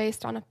retrial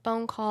based on a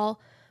phone call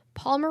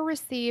Palmer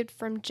received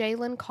from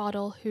Jalen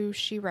Caudle, who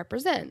she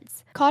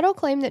represents. Caudle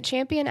claimed that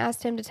Champion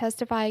asked him to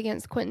testify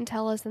against Quentin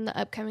Tellis in the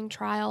upcoming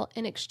trial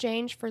in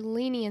exchange for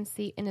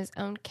leniency in his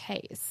own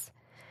case.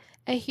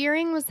 A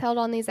hearing was held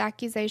on these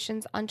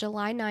accusations on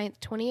July 9th,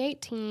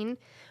 2018,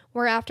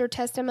 where after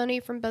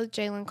testimony from both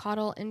Jalen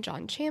Caudle and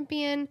John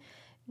Champion,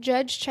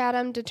 Judge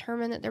Chatham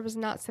determined that there was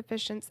not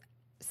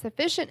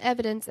sufficient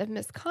evidence of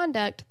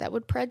misconduct that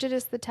would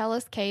prejudice the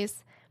Tellis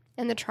case,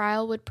 and the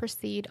trial would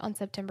proceed on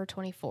September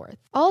 24th.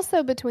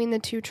 Also between the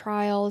two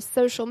trials,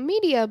 social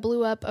media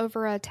blew up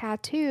over a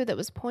tattoo that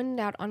was pointed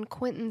out on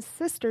Quentin's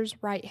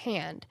sister's right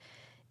hand.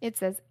 It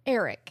says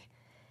Eric.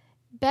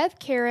 Beth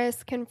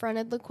Karras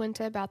confronted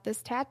LaQuinta about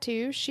this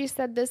tattoo. She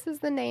said this is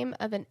the name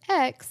of an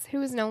ex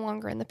who is no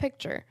longer in the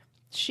picture.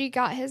 She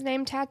got his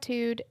name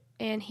tattooed,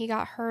 and he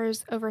got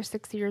hers over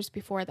 6 years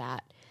before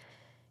that.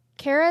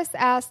 Karras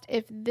asked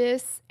if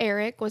this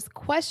Eric was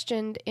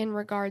questioned in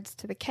regards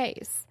to the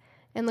case,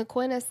 and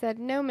LaQuinta said,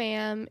 no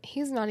ma'am,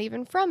 he's not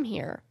even from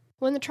here.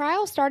 When the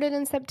trial started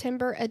in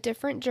September, a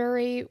different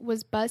jury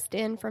was bussed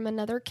in from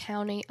another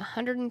county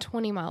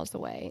 120 miles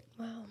away.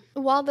 Wow.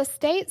 While the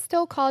state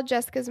still called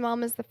Jessica's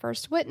mom as the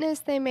first witness,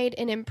 they made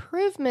an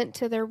improvement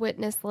to their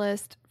witness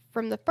list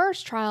from the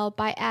first trial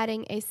by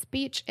adding a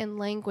speech and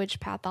language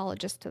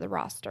pathologist to the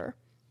roster.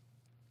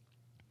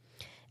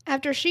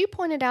 After she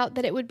pointed out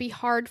that it would be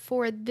hard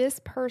for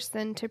this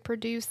person to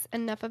produce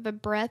enough of a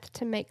breath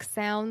to make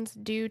sounds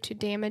due to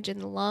damage in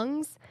the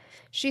lungs,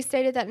 she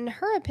stated that in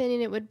her opinion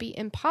it would be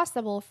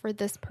impossible for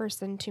this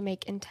person to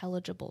make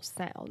intelligible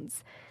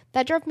sounds.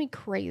 That drove me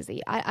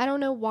crazy. I don't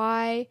know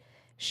why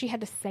she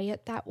had to say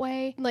it that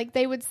way. Like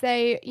they would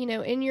say,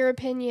 in your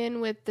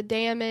opinion with the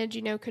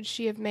damage, could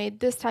she have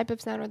made this type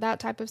of sound or that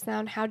type of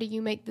sound? How do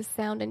you make this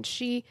sound? And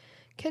she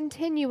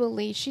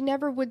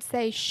never would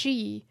say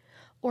she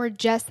or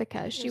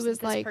Jessica. She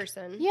was like,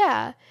 person.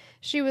 Yeah.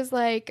 She was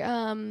like,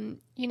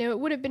 it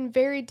would have been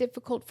very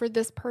difficult for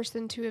this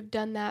person to have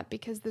done that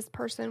because this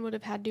person would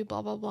have had to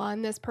blah, blah, blah,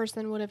 and this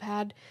person would have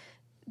had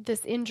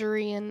this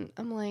injury. And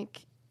I'm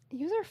like,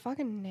 use her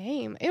fucking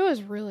name.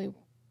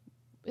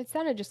 It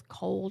sounded just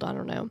cold. I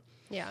don't know.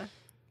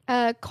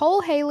 Yeah.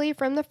 Cole Haley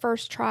from the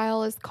first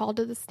trial is called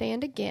to the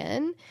stand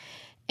again.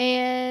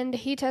 And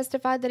he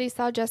testified that he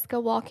saw Jessica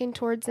walking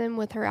towards him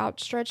with her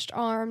outstretched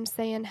arms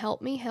saying,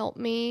 help me, help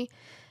me.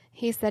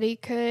 He said he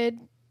could,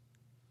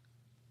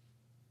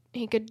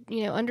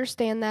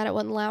 understand that. It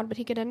wasn't loud, but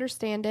he could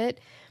understand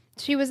it.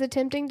 She was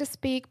attempting to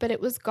speak, but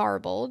it was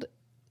garbled.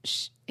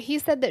 He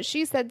said that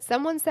she said,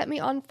 someone set me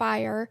on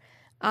fire.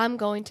 I'm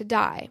going to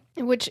die,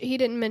 which he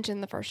didn't mention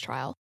in the first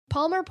trial.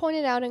 Palmer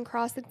pointed out in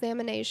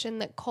cross-examination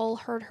that Cole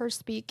heard her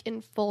speak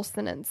in full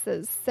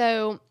sentences.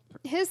 So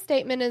his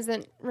statement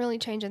isn't really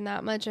changing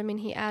that much. I mean,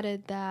 he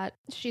added that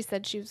she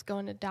said she was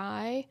going to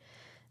die.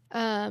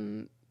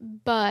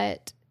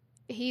 But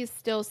he's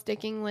still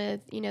sticking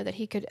with, that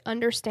he could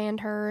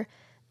understand her,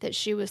 that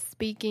she was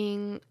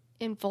speaking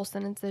in full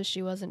sentences.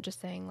 She wasn't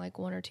just saying like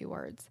one or two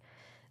words.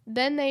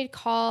 Then they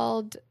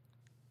called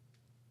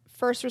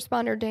first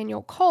responder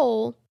Daniel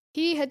Cole.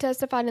 He had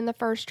testified in the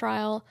first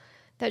trial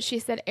that she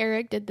said,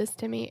 Eric did this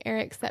to me.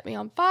 Eric set me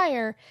on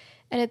fire.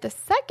 And at the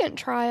second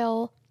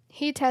trial,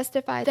 he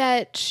testified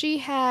that he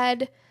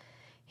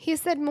He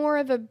said more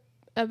of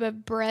a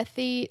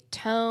breathy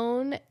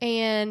tone,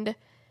 and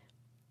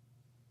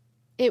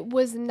it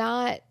was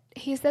not,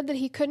 he said that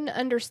he couldn't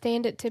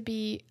understand it to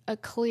be a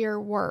clear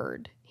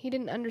word. He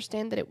didn't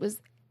understand that it was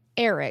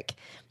Eric.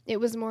 It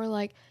was more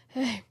like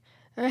a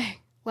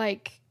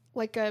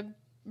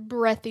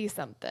breathy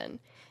something.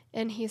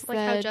 And he said, like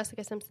how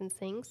Jessica Simpson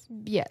sings?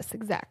 Yes,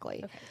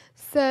 exactly. Okay.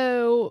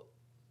 So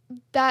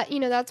that,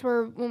 that's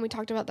where, when we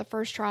talked about the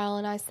first trial,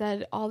 and I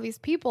said, all these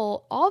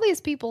people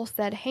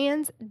said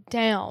hands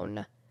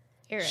down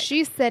Eric.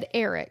 She said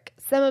Eric.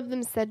 Some of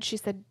them said she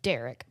said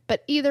Derek,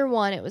 but either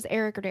one, it was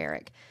Eric or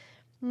Derek.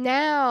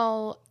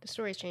 Now The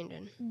story's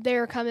changing.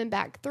 they're coming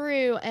back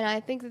through, and I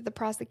think that the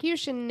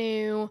prosecution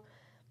knew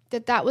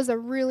that was a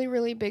really,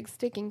 really big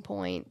sticking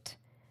point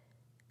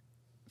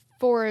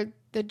for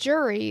the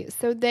jury,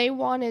 so they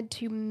wanted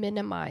to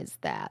minimize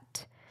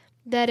that.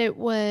 That it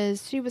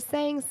was, she was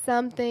saying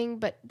something,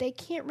 but they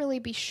can't really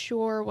be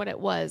sure what it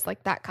was,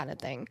 like that kind of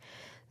thing.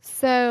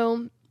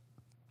 So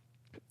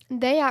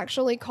they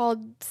actually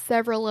called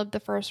several of the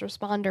first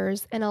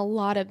responders, and a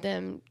lot of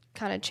them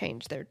kind of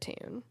changed their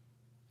tune.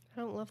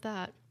 I don't love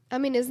that. I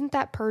mean, isn't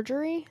that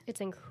perjury?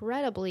 It's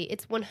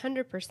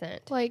 100%.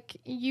 Like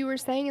you were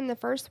saying in the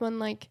first one,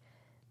 like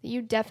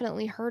you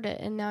definitely heard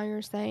it, and now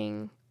you're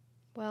saying,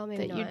 well,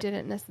 maybe that not. you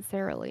didn't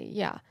necessarily.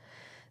 Yeah.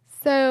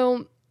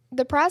 So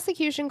the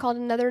prosecution called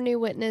another new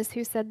witness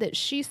who said that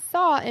she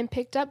saw and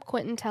picked up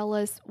Quentin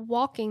Tellis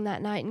walking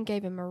that night and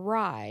gave him a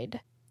ride.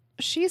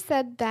 She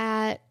said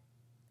that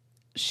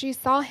she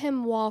saw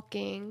him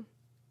walking,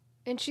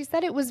 and she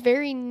said it was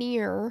very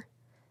near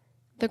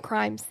the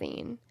crime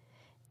scene,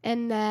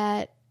 and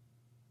that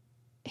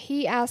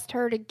he asked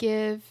her to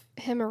give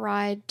him a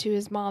ride to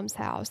his mom's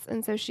house.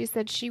 And so she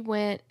said she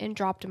went and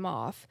dropped him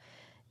off.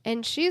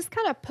 And she's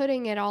kind of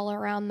putting it all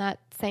around that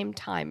same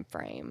time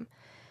frame.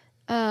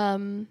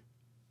 And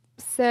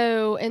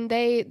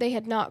they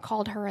had not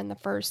called her in the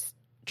first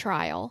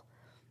trial.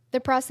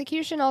 The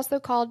prosecution also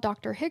called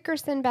Dr.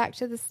 Hickerson back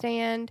to the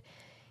stand.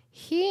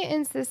 He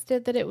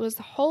insisted that it was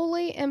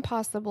wholly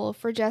impossible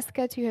for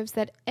Jessica to have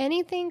said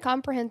anything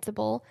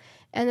comprehensible,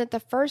 and that the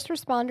first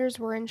responders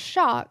were in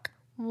shock,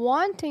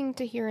 wanting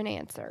to hear an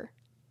answer.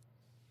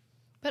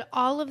 But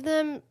all of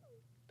them,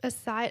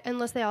 aside,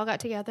 unless they all got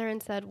together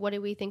and said, what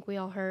do we think we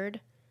all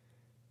heard?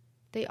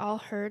 They all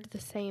heard the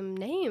same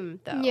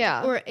name, though.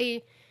 Yeah. Or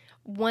a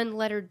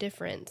one-letter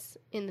difference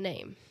in the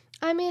name.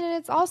 I mean, and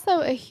it's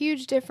also a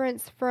huge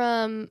difference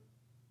from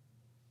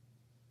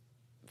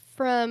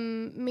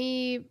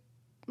me,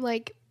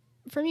 like,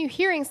 from you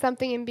hearing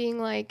something and being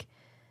like,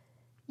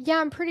 yeah,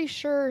 I'm pretty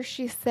sure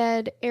she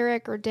said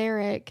Eric or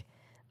Derek,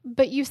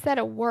 but you said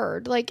a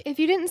word. Like, if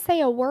you didn't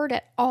say a word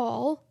at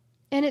all,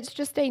 and it's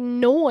just a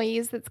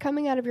noise that's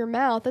coming out of your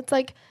mouth, it's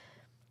like,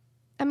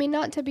 I mean,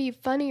 not to be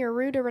funny or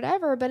rude or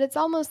whatever, but it's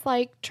almost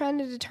like trying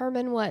to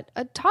determine what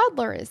a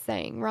toddler is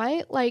saying,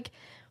 right? Like,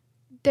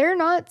 they're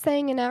not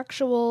saying an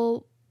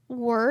actual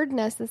word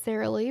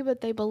necessarily,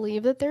 but they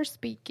believe that they're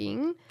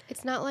speaking.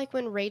 It's not like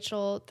when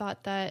Rachel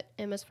thought that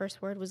Emma's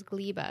first word was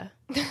gleba.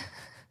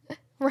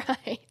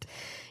 Right.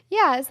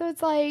 Yeah, so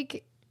it's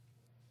like,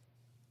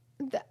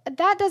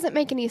 that doesn't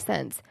make any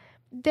sense.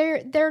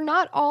 They're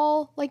not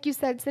all, like you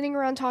said, sitting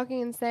around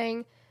talking and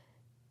saying,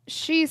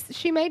 she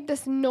made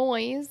this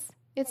noise.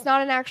 It's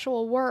not an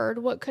actual word.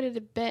 What could it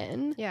have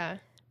been? Yeah,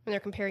 when they're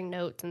comparing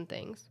notes and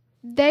things.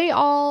 They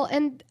all,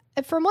 and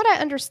from what I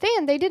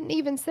understand, they didn't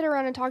even sit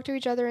around and talk to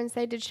each other and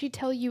say, did she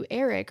tell you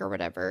Eric or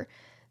whatever?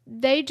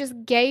 They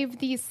just gave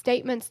these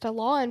statements to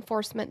law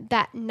enforcement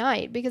that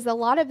night, because a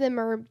lot of them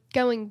are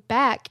going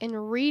back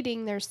and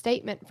reading their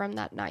statement from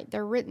that night,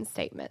 their written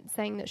statement,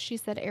 saying that she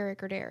said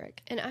Eric or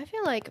Derek. And I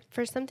feel like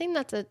for something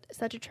that's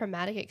such a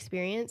traumatic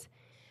experience,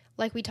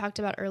 like we talked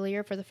about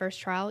earlier for the first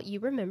trial, you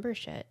remember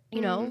shit,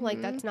 you know,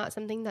 like that's not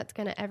something that's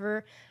going to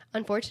ever,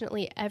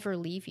 unfortunately, ever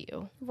leave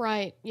you.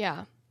 Right.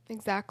 Yeah,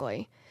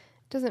 exactly.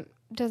 Doesn't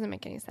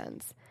make any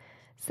sense.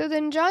 So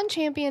then John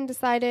Champion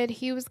decided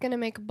he was going to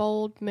make a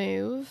bold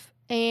move,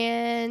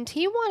 and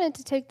he wanted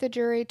to take the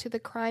jury to the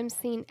crime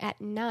scene at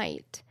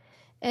night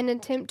and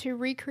attempt to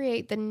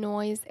recreate the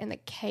noise and the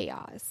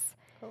chaos.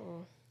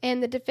 Oh.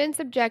 And the defense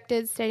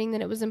objected, stating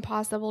that it was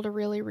impossible to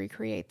really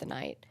recreate the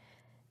night.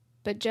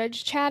 But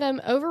Judge Chatham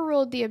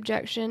overruled the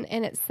objection,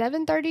 and at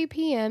 7:30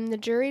 p.m., the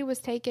jury was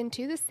taken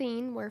to the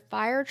scene, where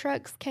fire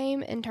trucks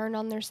came and turned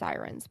on their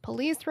sirens.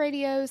 Police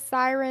radios,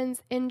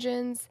 sirens,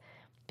 engines,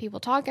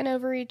 people talking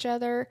over each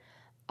other,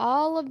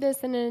 all of this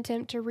in an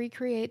attempt to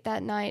recreate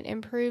that night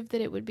and prove that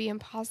it would be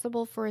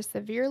impossible for a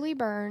severely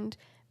burned,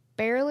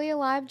 barely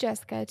alive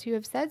Jessica to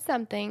have said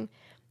something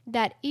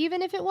that,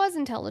 even if it was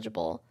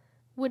intelligible,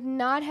 would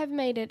not have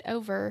made it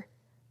over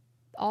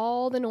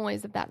all the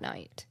noise of that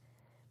night.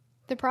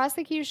 The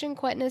prosecution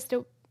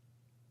questioned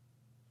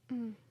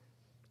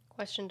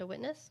a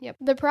witness? Yep.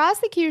 The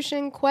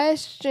prosecution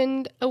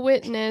questioned a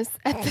witness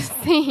at the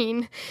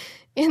scene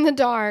in the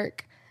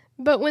dark,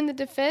 But when the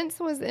defense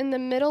was in the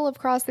middle of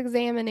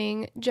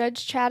cross-examining,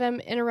 Judge Chatham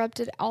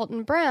interrupted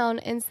Alton Brown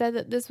and said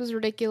that this was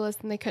ridiculous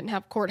and they couldn't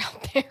have court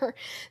out there.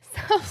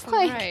 So I was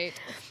like,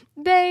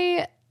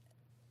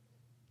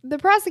 the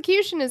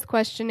prosecution is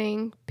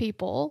questioning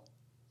people,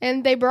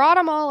 and they brought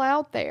them all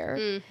out there.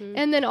 Mm-hmm.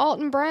 And then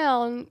Alton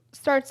Brown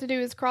starts to do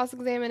his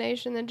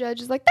cross-examination. The judge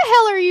is like, the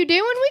hell are you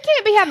doing? We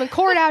can't be having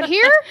court out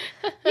here.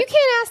 You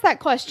can't ask that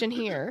question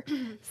here.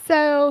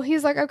 So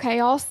he's like, okay,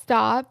 I'll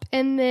stop.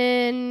 And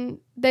then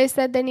they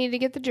said they needed to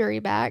get the jury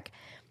back.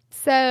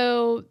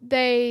 So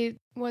they,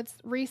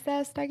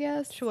 recessed, I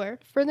guess? Sure.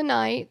 For the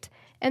night.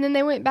 And then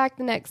they went back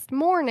the next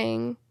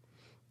morning,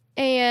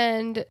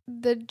 and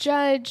the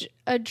judge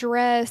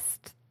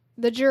addressed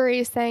the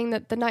jury saying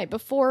that the night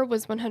before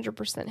was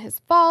 100% his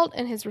fault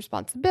and his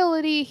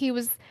responsibility. He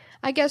was,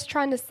 I guess,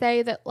 trying to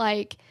say that,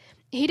 like,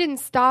 he didn't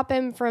stop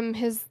him from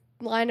his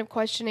line of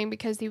questioning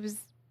because he was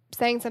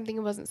saying something he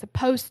wasn't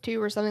supposed to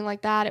or something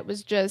like that. It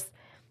was just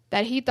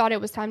that he thought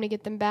it was time to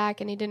get them back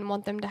and he didn't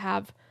want them to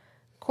have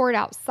court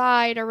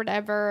outside or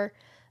whatever.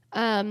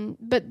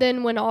 But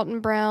then when Alton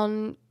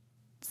Brown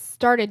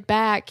started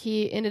back,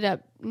 he ended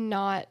up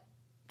not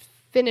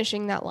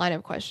finishing that line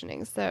of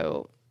questioning.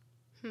 So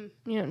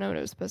you don't know what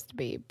it was supposed to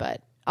be,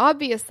 but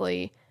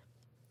obviously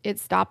it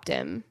stopped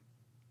him,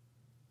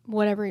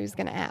 whatever he was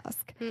going to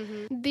ask.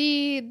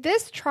 Mm-hmm.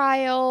 This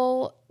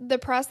trial, the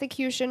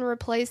prosecution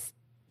replaced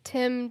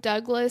Tim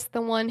Douglas,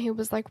 the one who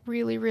was like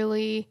really,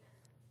 really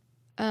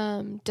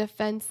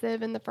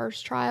defensive in the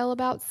first trial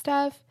about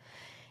stuff.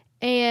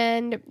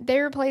 And they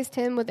replaced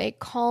him with a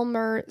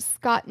calmer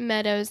Scott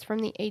Meadows from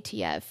the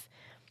ATF.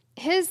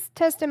 His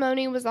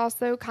testimony was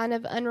also kind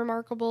of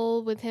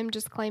unremarkable, with him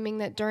just claiming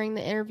that during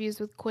the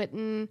interviews with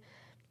Quentin,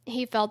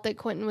 he felt that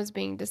Quentin was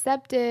being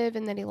deceptive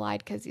and that he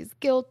lied because he's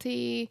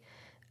guilty.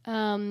 He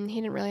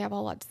didn't really have a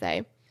whole lot to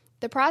say.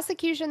 The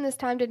prosecution this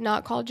time did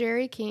not call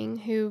Jerry King,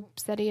 who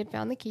said he had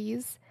found the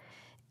keys.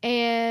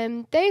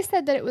 And they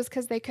said that it was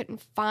because they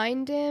couldn't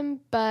find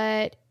him,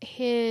 but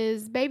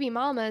his baby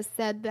mama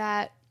said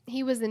that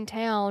he was in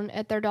town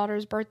at their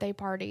daughter's birthday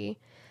party.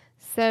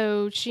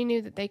 So she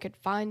knew that they could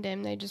find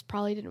him. They just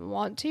probably didn't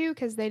want to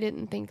because they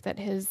didn't think that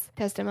his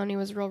testimony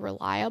was real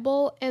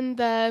reliable. And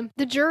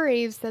the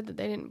jury said that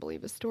they didn't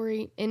believe his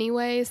story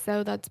anyway,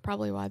 so that's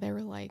probably why they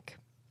were like,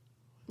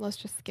 let's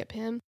just skip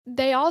him.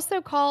 They also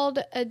called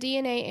a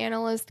DNA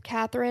analyst,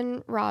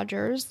 Catherine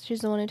Rogers, she's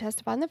the one who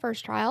testified in the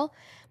first trial,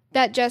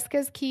 that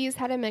Jessica's keys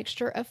had a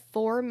mixture of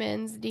 4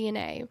 men's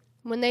DNA.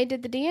 When they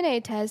did the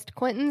DNA test,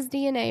 Quentin's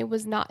DNA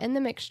was not in the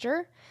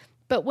mixture.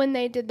 But when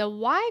they did the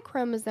Y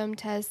chromosome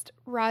test,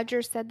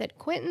 Rogers said that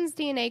Quentin's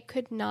DNA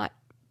could not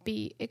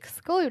be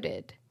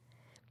excluded,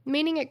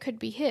 meaning it could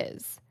be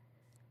his.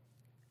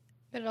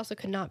 But it also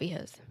could not be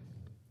his.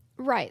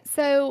 Right.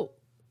 So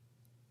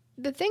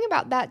the thing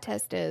about that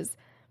test is,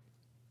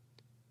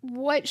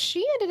 what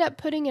she ended up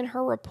putting in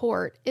her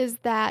report is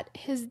that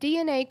his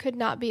DNA could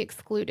not be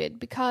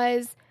excluded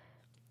because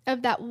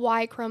of that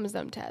Y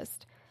chromosome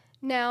test.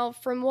 Now,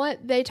 from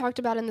what they talked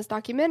about in this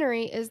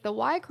documentary, is the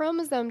Y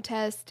chromosome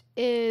test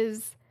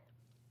is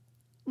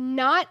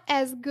not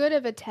as good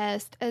of a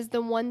test as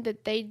the one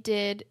that they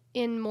did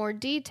in more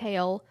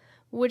detail,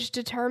 which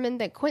determined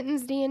that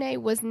Quentin's DNA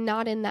was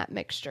not in that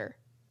mixture.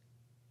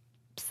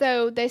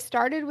 So they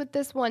started with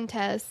this one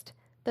test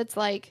that's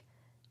like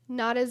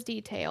not as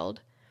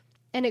detailed,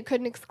 and it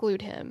couldn't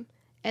exclude him.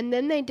 And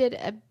then they did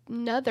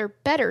another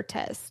better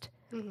test,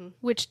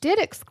 which did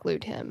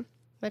exclude him.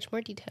 Much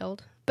more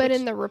detailed. But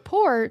in the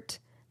report,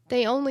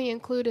 they only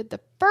included the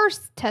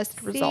first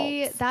test results.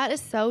 See, that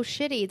is so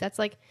shitty. That's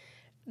like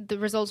the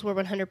results were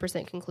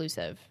 100%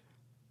 conclusive.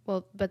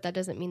 Well, but that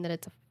doesn't mean that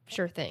it's a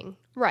sure thing.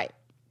 Right.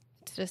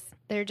 It's just,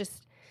 they're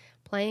just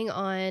playing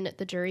on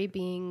the jury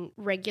being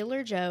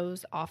regular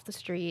Joes off the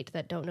street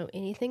that don't know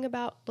anything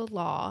about the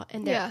law,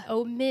 and they're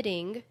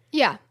omitting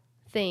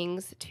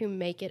things to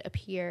make it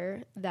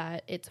appear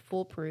that it's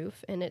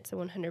foolproof and it's a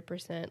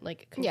 100%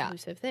 like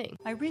conclusive thing.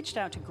 I reached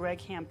out to Greg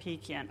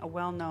Hampikian, a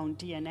well-known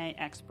DNA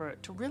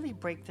expert, to really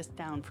break this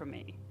down for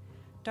me.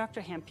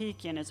 Dr.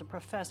 Hampikian is a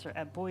professor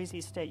at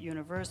Boise State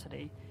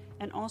University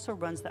and also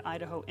runs the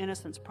Idaho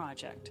Innocence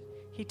Project.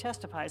 He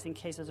testifies in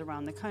cases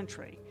around the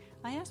country.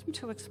 I asked him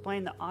to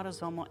explain the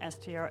autosomal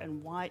STR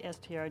and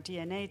YSTR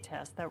DNA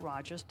test that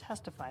Rogers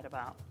testified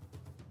about.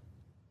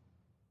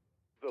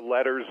 The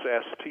letters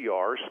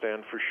STR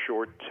stand for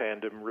short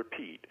tandem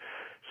repeat.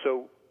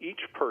 So each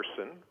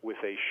person with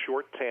a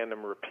short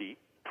tandem repeat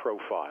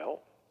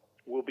profile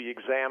will be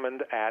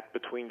examined at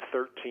between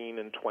 13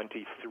 and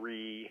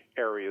 23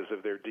 areas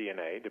of their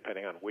DNA,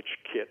 depending on which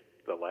kit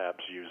the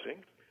lab's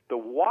using. The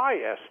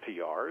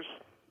YSTRs,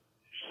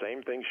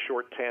 same thing,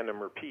 short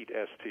tandem repeat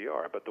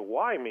STR, but the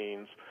Y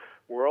means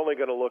we're only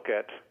going to look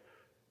at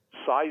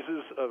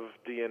sizes of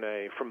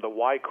DNA from the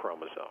Y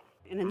chromosome.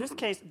 And in this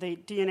case, the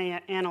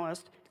DNA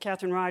analyst,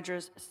 Catherine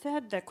Rogers,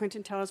 said that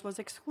Quentin Tellis was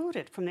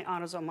excluded from the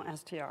autosomal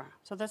STR.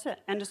 So that's it.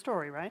 End of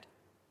story, right?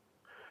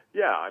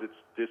 Yeah, it's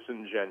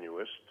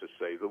disingenuous, to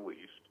say the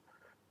least,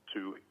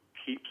 to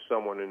keep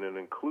someone in an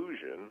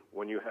inclusion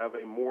when you have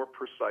a more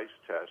precise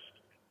test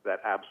that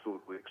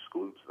absolutely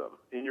excludes them,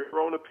 in your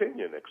own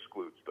opinion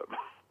excludes them.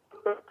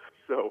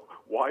 So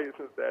why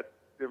isn't that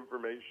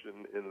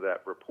information in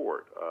that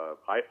report?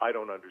 I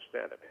don't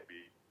understand it.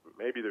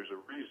 Maybe there's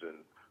a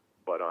reason,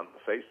 but on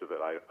the face of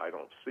it, I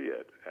don't see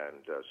it.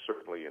 And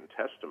certainly in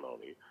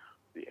testimony,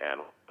 the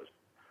analyst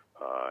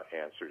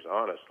answers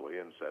honestly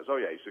and says, oh,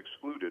 yeah, he's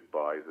excluded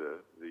by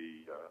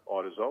the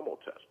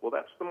autosomal test. Well,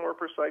 that's the more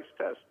precise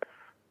test.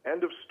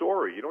 End of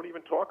story. You don't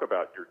even talk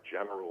about your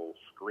general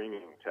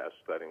screening test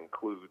that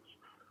includes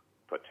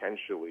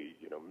potentially,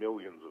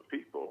 millions of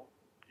people.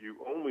 You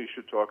only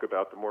should talk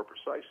about the more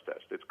precise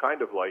test. It's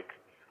kind of like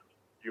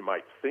you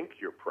might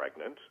think you're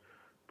pregnant,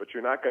 but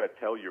you're not going to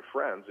tell your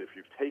friends if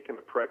you've taken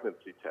a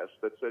pregnancy test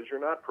that says you're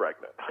not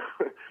pregnant.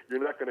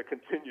 You're not going to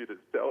continue to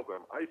tell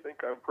them, I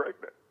think I'm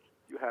pregnant.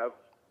 You have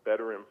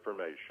better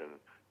information.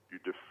 You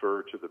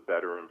defer to the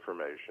better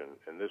information.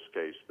 In this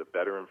case, the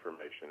better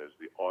information is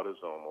the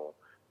autosomal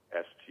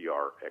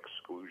STR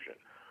exclusion.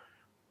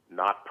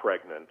 Not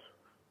pregnant,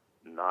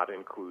 not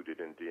included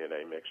in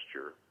DNA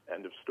mixture.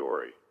 End of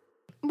story.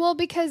 Well,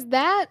 because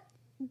that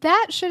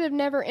should have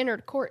never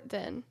entered court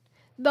then.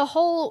 The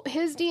whole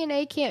his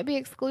DNA can't be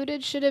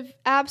excluded should have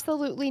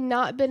absolutely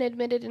not been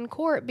admitted in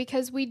court,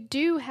 because we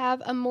do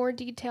have a more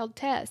detailed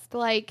test.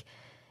 Like,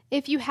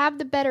 if you have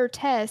the better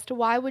test,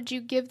 why would you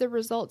give the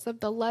results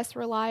of the less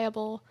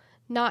reliable,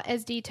 not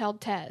as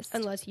detailed test?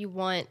 Unless you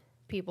want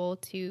people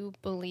to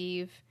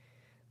believe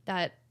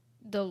that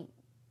the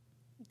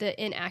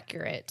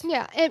inaccurate.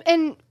 Yeah,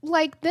 and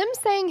like them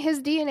saying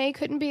his DNA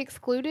couldn't be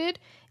excluded,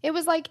 it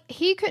was like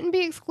he couldn't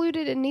be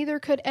excluded and neither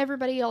could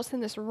everybody else in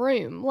this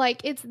room.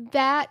 Like, it's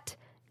that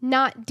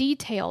not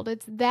detailed.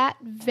 It's that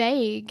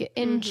vague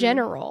in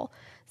general.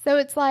 So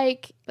it's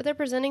like... But they're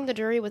presenting the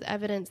jury with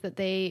evidence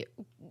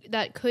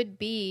that could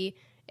be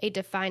a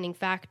defining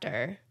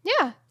factor.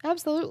 Yeah,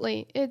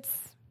 absolutely.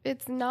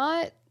 It's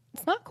not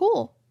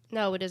cool.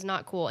 No, it is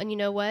not cool. And you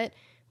know what?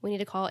 We need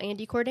to call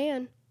Andy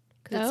Cordan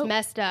because it's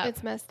messed up.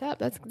 It's messed up.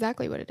 That's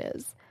exactly what it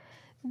is.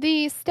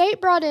 The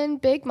state brought in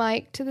Big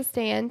Mike to the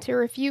stand to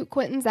refute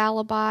Quentin's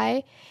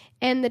alibi,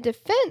 and the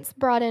defense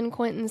brought in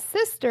Quentin's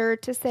sister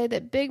to say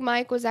that Big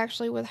Mike was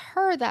actually with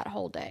her that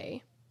whole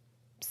day.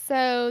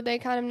 So they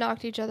kind of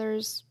knocked each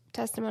other's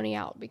testimony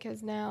out,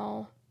 because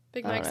now...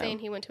 Big Mike saying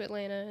he went to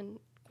Atlanta, and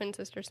Quentin's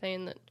sister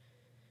saying that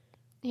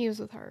he was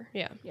with her.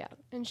 Yeah. Yeah.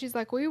 And she's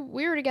like, we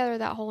were together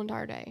that whole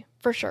entire day.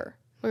 For sure.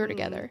 We were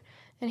together.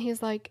 And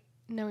he's like,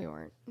 no, we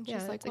weren't. And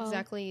she's like, well,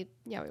 exactly.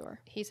 Yeah, we were.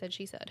 He said,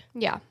 she said.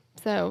 Yeah.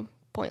 So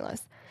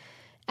pointless.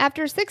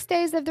 After 6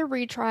 days of the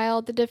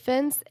retrial, the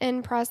defense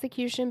and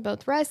prosecution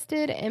both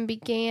rested and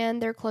began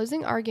their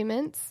closing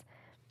arguments,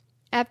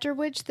 after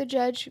which the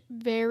judge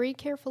very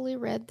carefully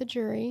read the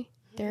jury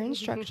their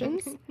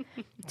instructions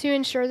to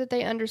ensure that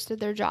they understood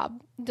their job.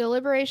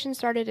 Deliberation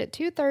started at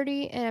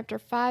 2:30, and after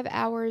 5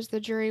 hours, the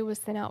jury was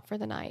sent out for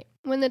the night.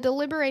 When the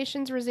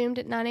deliberations resumed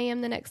at 9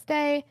 a.m. the next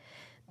day,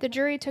 the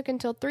jury took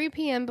until 3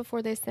 p.m.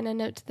 before they sent a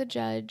note to the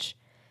judge,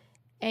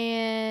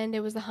 and it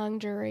was a hung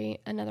jury,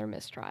 another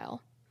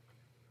mistrial.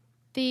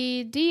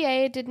 The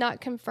DA did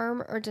not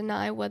confirm or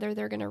deny whether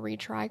they're going to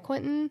retry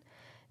Quentin.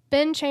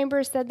 Ben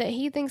Chambers said that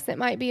he thinks it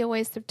might be a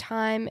waste of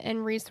time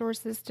and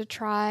resources to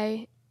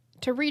retry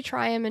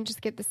him and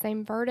just get the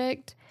same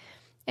verdict.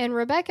 And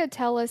Rebecca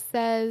Tellis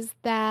says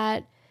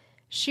that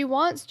she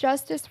wants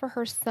justice for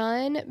her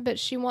son, but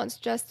she wants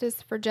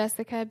justice for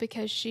Jessica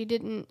because she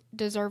didn't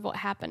deserve what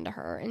happened to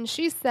her. And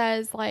she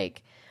says,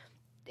 like,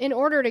 in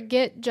order to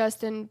get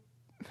Justin...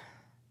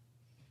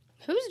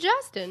 Who's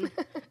Justin?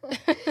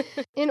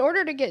 In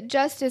order to get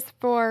justice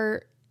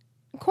for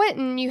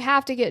Quentin, you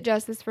have to get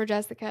justice for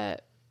Jessica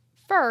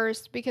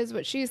first, because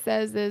what she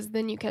says is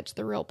then you catch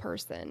the real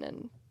person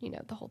and,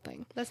 the whole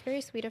thing. That's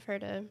very sweet of her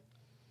to...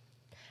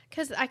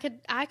 Because I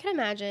could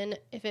imagine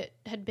if it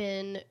had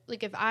been,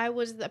 like, if I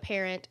was the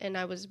parent and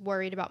I was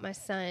worried about my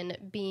son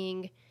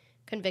being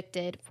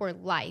convicted for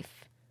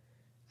life,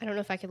 I don't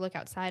know if I could look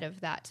outside of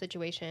that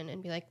situation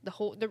and be like,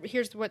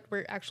 here's what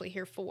we're actually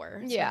here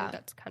for. So yeah.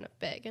 That's kind of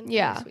big and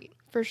really sweet.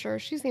 For sure.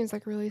 She seems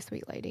like a really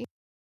sweet lady.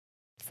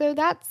 So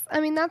that's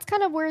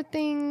kind of where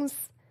things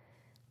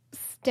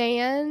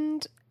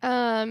stand.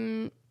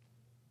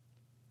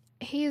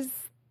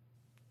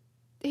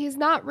 He's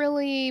not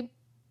really...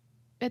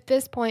 at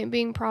this point,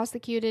 being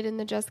prosecuted in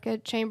the Jessica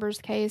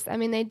Chambers case.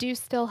 They do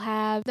still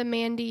have the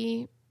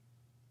Mandy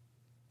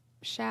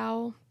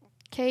Shao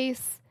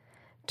case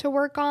to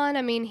work on.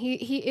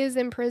 He is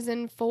in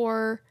prison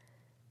for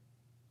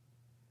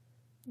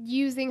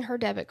using her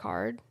debit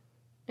card,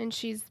 and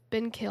she's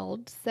been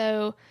killed.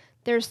 So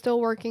they're still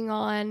working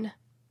on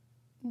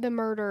the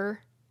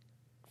murder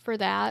for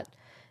that,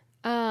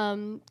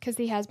 because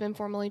he has been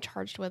formally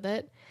charged with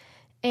it.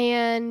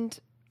 And...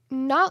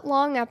 not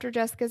long after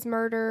Jessica's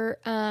murder,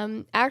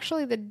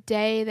 actually the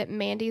day that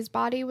Mandy's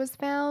body was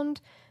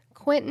found,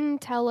 Quentin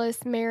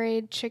Tellis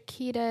married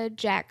Chiquita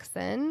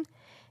Jackson.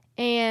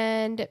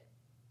 And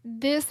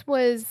this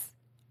was,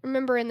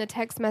 remember in the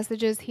text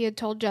messages, he had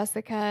told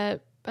Jessica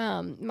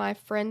my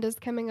friend is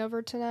coming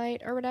over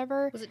tonight or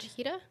whatever. Was it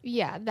Chiquita?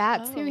 Yeah,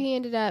 that's who he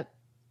ended up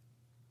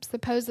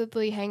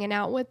supposedly hanging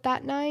out with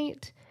that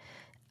night.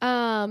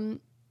 And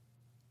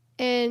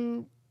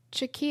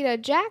Chiquita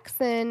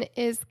Jackson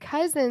is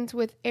cousins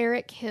with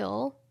Eric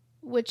Hill,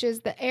 which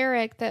is the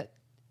Eric that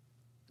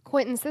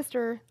Quentin's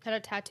sister had a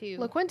tattoo.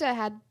 LaQuinta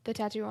had the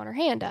tattoo on her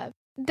hand of.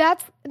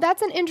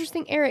 That's an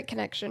interesting Eric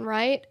connection,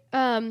 right?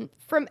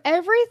 From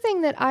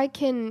everything that I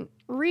can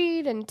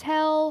read and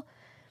tell,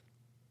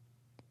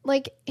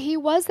 like, he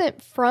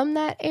wasn't from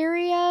that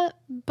area,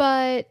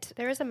 but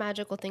there is a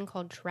magical thing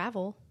called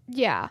travel.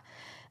 Yeah.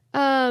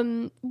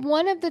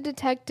 One of the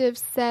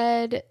detectives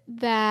said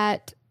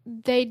that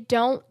they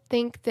don't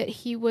think that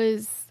he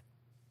was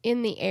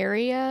in the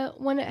area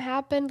when it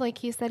happened. Like,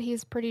 he said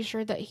he's pretty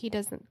sure that he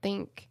doesn't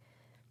think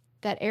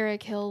that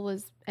Eric Hill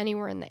was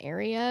anywhere in the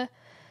area.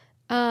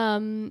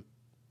 So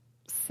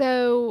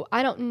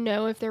I don't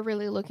know if they're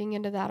really looking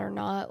into that or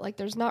not. Like,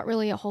 there's not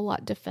really a whole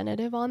lot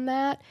definitive on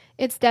that.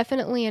 It's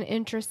definitely an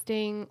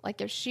interesting,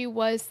 like, if she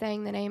was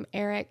saying the name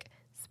Eric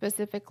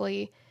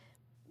specifically,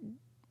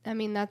 I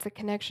mean, that's a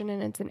connection,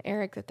 and it's an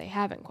Eric that they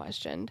haven't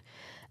questioned.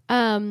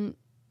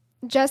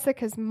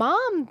 Jessica's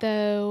mom,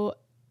 though,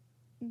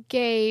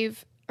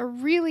 gave a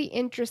really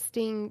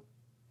interesting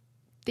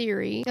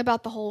theory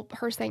about the whole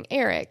her saying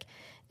Eric.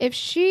 If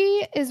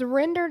she is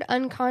rendered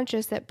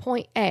unconscious at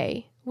point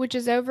A, which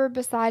is over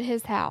beside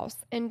his house,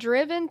 and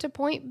driven to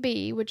point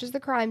B, which is the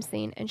crime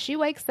scene, and she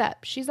wakes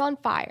up, she's on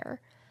fire.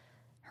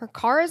 Her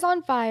car is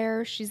on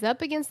fire. She's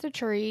up against a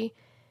tree.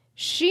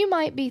 She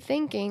might be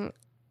thinking,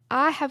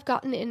 I have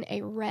gotten in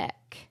a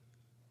wreck.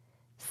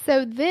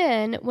 So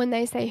then when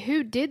they say,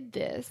 who did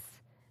this?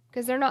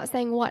 Because they're not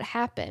saying what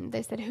happened.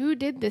 They said, who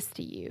did this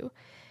to you?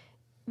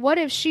 What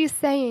if she's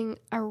saying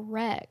a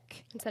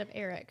wreck? Instead of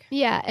Eric.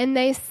 Yeah, and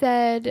they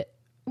said,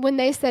 when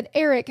they said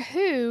Eric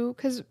who,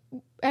 because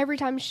every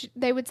time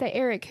they would say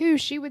Eric who,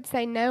 she would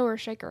say no or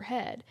shake her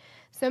head.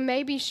 So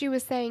maybe she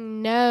was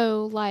saying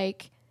no,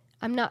 like,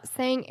 I'm not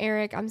saying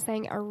Eric, I'm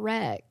saying a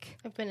wreck.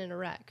 I've been in a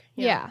wreck.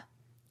 Yeah.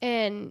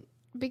 And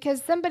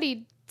because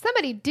somebody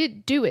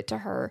did do it to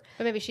her.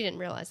 But maybe she didn't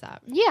realize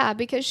that. Yeah,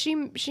 because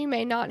she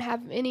may not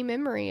have any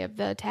memory of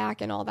the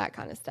attack and all that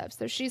kind of stuff.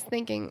 So she's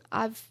thinking,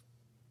 I've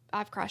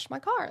crashed my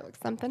car. Like,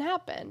 something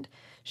happened.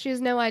 She has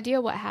no idea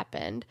what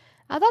happened.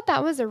 I thought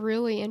that was a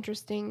really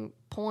interesting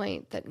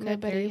point that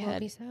nobody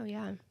had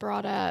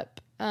brought up.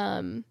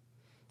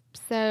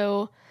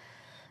 So,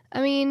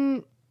 I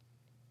mean,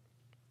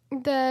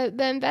 the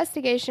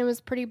investigation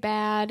was pretty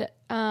bad.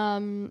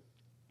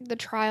 The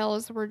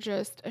trials were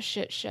just a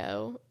shit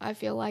show. I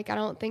feel like I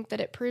don't think that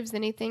it proves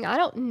anything. I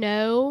don't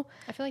know.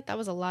 I feel like that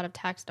was a lot of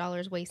tax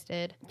dollars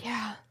wasted.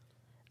 Yeah.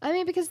 I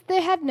mean, because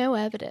they had no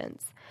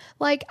evidence.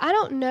 Like, I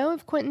don't know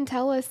if Quentin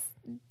Tellis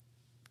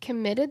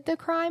committed the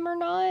crime or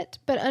not,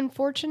 but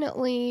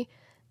unfortunately,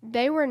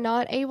 they were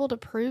not able to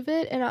prove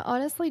it, and I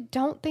honestly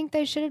don't think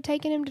they should have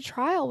taken him to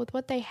trial with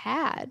what they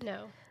had.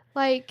 No.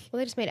 Like, well,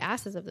 they just made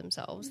asses of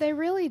themselves. They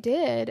really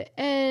did.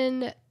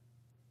 And,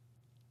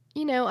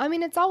 you know, I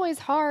mean, it's always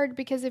hard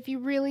because if you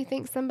really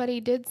think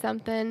somebody did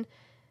something,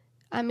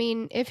 I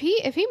mean, if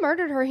he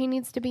murdered her, he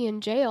needs to be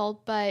in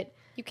jail, but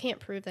you can't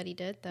prove that he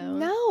did, though.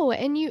 No,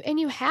 and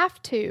you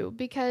have to,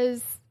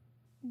 because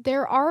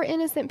there are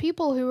innocent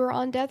people who are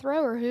on death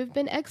row or who've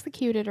been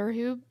executed or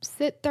who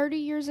sit 30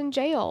 years in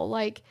jail.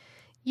 Like,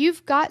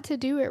 you've got to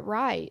do it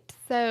right.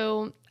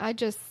 So I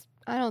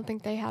don't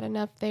think they had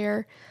enough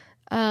there.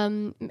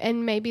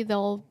 And maybe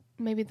they'll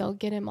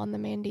get him on the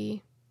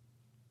Mandy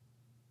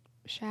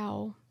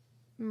Shao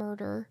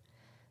murder.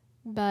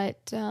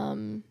 But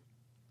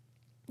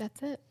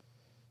that's it.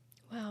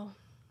 Wow.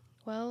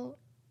 Well,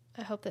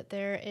 I hope that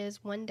there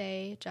is one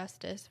day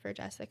justice for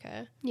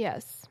Jessica.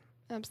 Yes,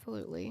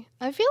 absolutely.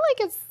 I feel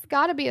like it's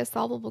got to be a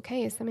solvable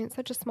case. I mean, it's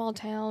such a small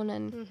town,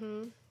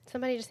 and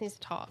somebody just needs to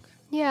talk.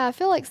 Yeah, I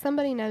feel like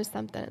somebody knows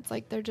something. It's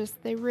like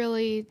they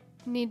really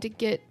need to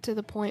get to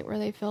the point where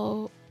they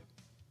feel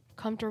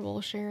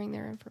comfortable sharing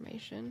their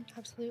information.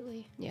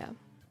 Absolutely. Yeah.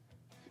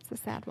 It's a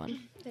sad one.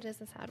 It is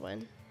a sad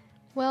one.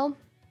 Well,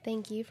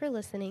 thank you for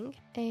listening,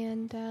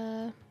 and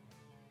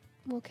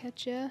we'll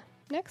catch you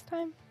next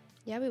time.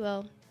 Yeah, we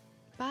will.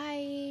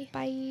 Bye.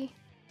 Bye.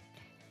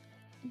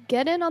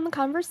 Get in on the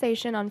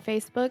conversation on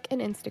Facebook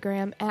and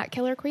Instagram at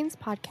Killer Queens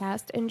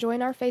Podcast, and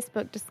join our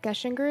Facebook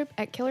discussion group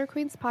at Killer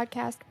Queens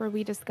Podcast, where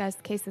we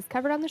discuss cases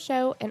covered on the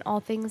show and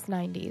all things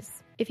 90s.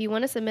 If you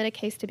want to submit a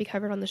case to be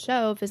covered on the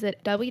show, visit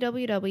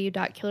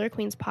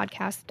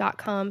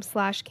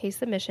www.killerqueenspodcast.com/case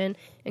submission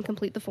and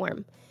complete the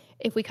form.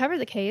 If we cover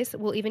the case,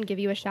 we'll even give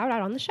you a shout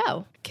out on the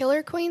show.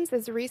 Killer Queens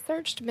is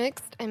researched,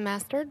 mixed, and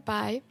mastered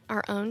by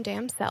our own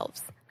damn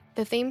selves.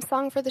 The theme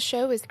song for the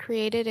show is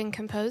created and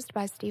composed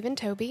by Stephen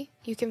Toby.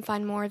 You can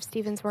find more of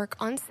Stephen's work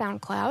on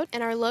SoundCloud.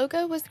 And our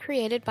logo was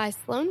created by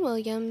Sloan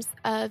Williams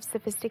of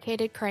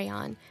Sophisticated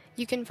Crayon.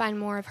 You can find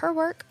more of her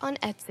work on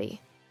Etsy.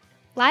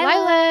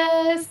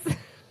 Lilas!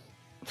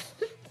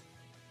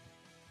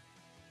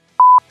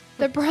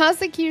 The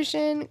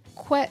prosecution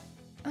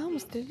I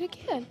almost did it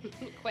again.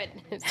 Quentin.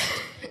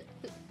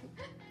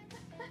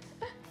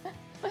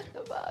 What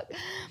the fuck?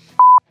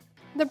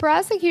 The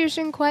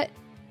prosecution Damn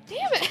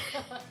it.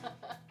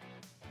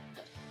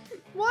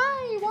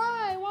 Why?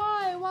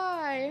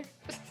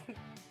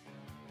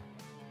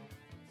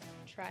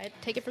 Try it.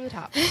 Take it from the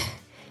top.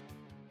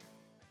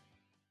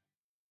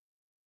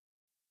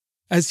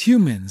 As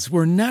humans,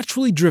 we're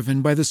naturally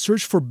driven by the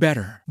search for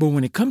better. But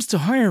when it comes to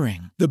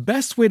hiring, the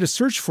best way to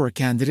search for a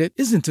candidate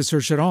isn't to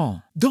search at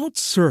all. Don't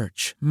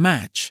search,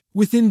 match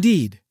with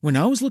Indeed. When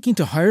I was looking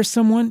to hire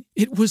someone,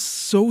 it was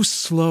so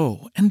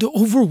slow and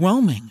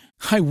overwhelming.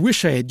 I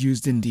wish I had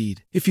used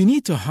Indeed. If you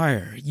need to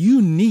hire,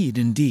 you need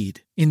Indeed.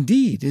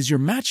 Indeed is your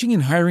matching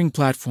and hiring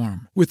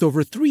platform with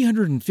over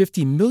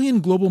 350 million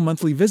global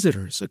monthly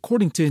visitors,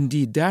 according to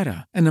Indeed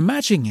data, and a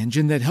matching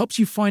engine that helps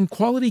you find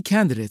quality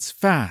candidates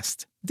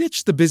fast.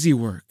 Ditch the busy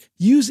work.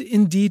 Use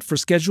Indeed for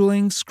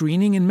scheduling,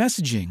 screening, and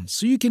messaging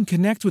so you can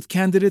connect with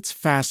candidates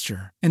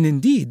faster. And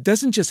Indeed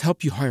doesn't just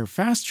help you hire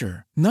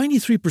faster.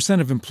 93%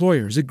 of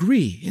employers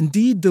agree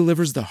Indeed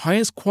delivers the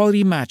highest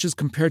quality matches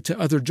compared to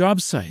other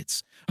job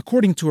sites,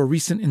 according to a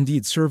recent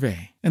Indeed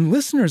survey. And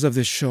listeners of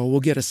this show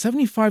will get a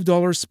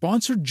 $75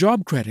 sponsored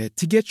job credit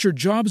to get your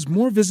jobs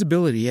more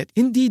visibility at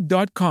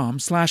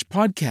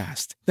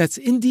Indeed.com/podcast. That's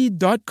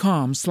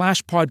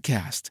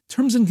Indeed.com/podcast.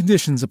 Terms and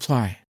conditions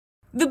apply.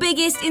 The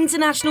biggest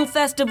international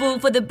festival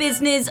for the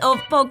business of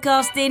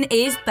podcasting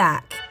is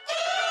back.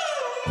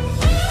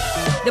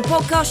 The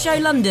Podcast Show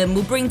London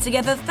will bring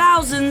together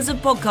thousands of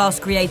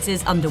podcast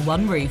creators under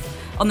one roof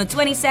on the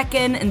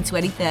 22nd and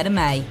 23rd of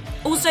May.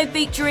 Also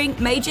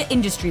featuring major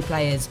industry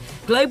players,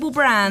 global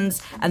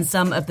brands, and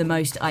some of the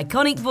most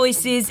iconic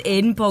voices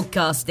in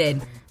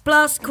podcasting.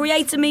 Plus,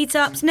 creator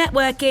meetups,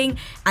 networking,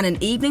 and an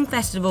evening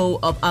festival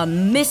of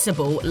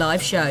unmissable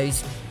live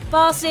shows.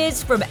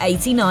 Passes from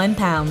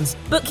 £89.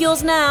 Book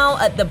yours now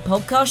at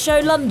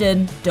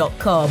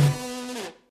thepodcastshowlondon.com.